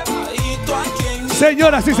 Y tú aquí en...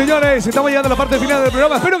 Señoras y señores, estamos llegando a la parte final del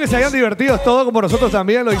programa. Espero que se hayan divertido todos como nosotros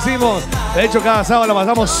también lo hicimos. De hecho, cada sábado la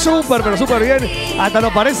pasamos súper, pero súper bien. Hasta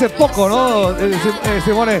nos parece poco, ¿no,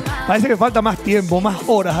 Simone? Parece que falta más tiempo, más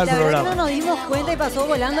horas al La verdad programa. que no nos dimos cuenta y pasó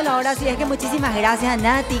volando la hora. Así es que muchísimas gracias a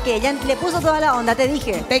Nati, que ella le puso toda la onda, te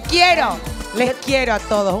dije. Te quiero. Les quiero a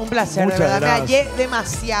todos. Un placer, Muchas de verdad. gracias. Me hallé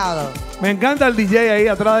demasiado. Me encanta el DJ ahí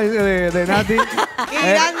atrás de Nati.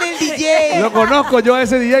 ¡Qué grande el DJ! Lo conozco, yo a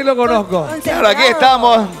ese DJ lo conozco. Claro, aquí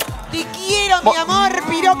estamos. Te quiero, mi amor,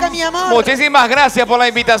 Piroka, mi amor. Muchísimas gracias por la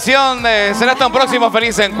invitación. Será hasta un próximo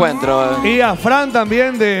feliz encuentro. Y a Fran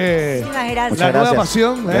también de gracias. La Nueva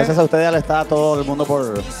Pasión. Gracias a ustedes, está a todo el mundo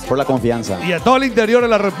por la confianza. Y a todo el interior de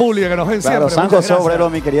la República que nos ven Claro, siempre. San Muchas José gracias. Obrero,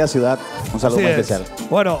 mi querida ciudad. Un saludo Así muy es. especial.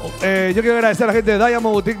 Bueno, yo quiero agradecer a la gente de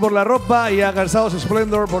Diamond Boutique por la ropa y a Calzados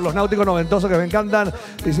Splendor por los náuticos noventosos que me encantan.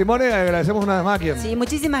 Y Simone, agradecemos una vez más a quien. Sí,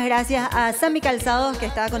 muchísimas gracias a Sammy Calzados, que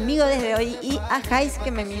está conmigo desde hoy, y a Jais,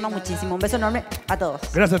 que me mima muchísimo. Un beso enorme a todos.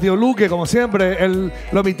 Gracias, tío Luque, como siempre, el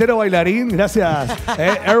lomitero bailarín. Gracias,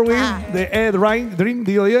 Erwin de Ed Dream,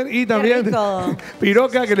 digo bien. Y también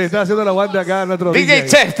Piroka, que le está haciendo el aguante acá a nuestro DJ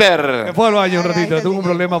Chester. Fue al baño un ratito, tuvo un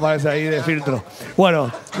problema, parece, ahí de filtro.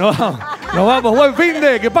 Bueno, nos vamos. Buen fin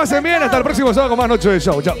de, que pasen bien. Hasta el próximo sábado con más Noche de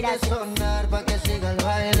Show. Chao.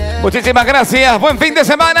 Muchísimas gracias. Buen fin de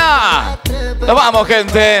semana. Nos vamos,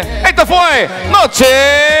 gente. Esto fue Noche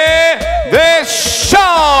de Show.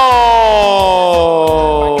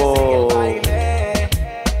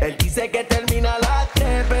 Él dice que termina a las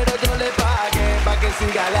 3, pero yo le pagué pa' que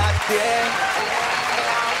siga a las 10.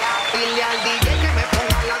 Dile al DJ que me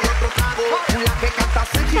ponga la de otro trago, la que canta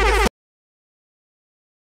sexy.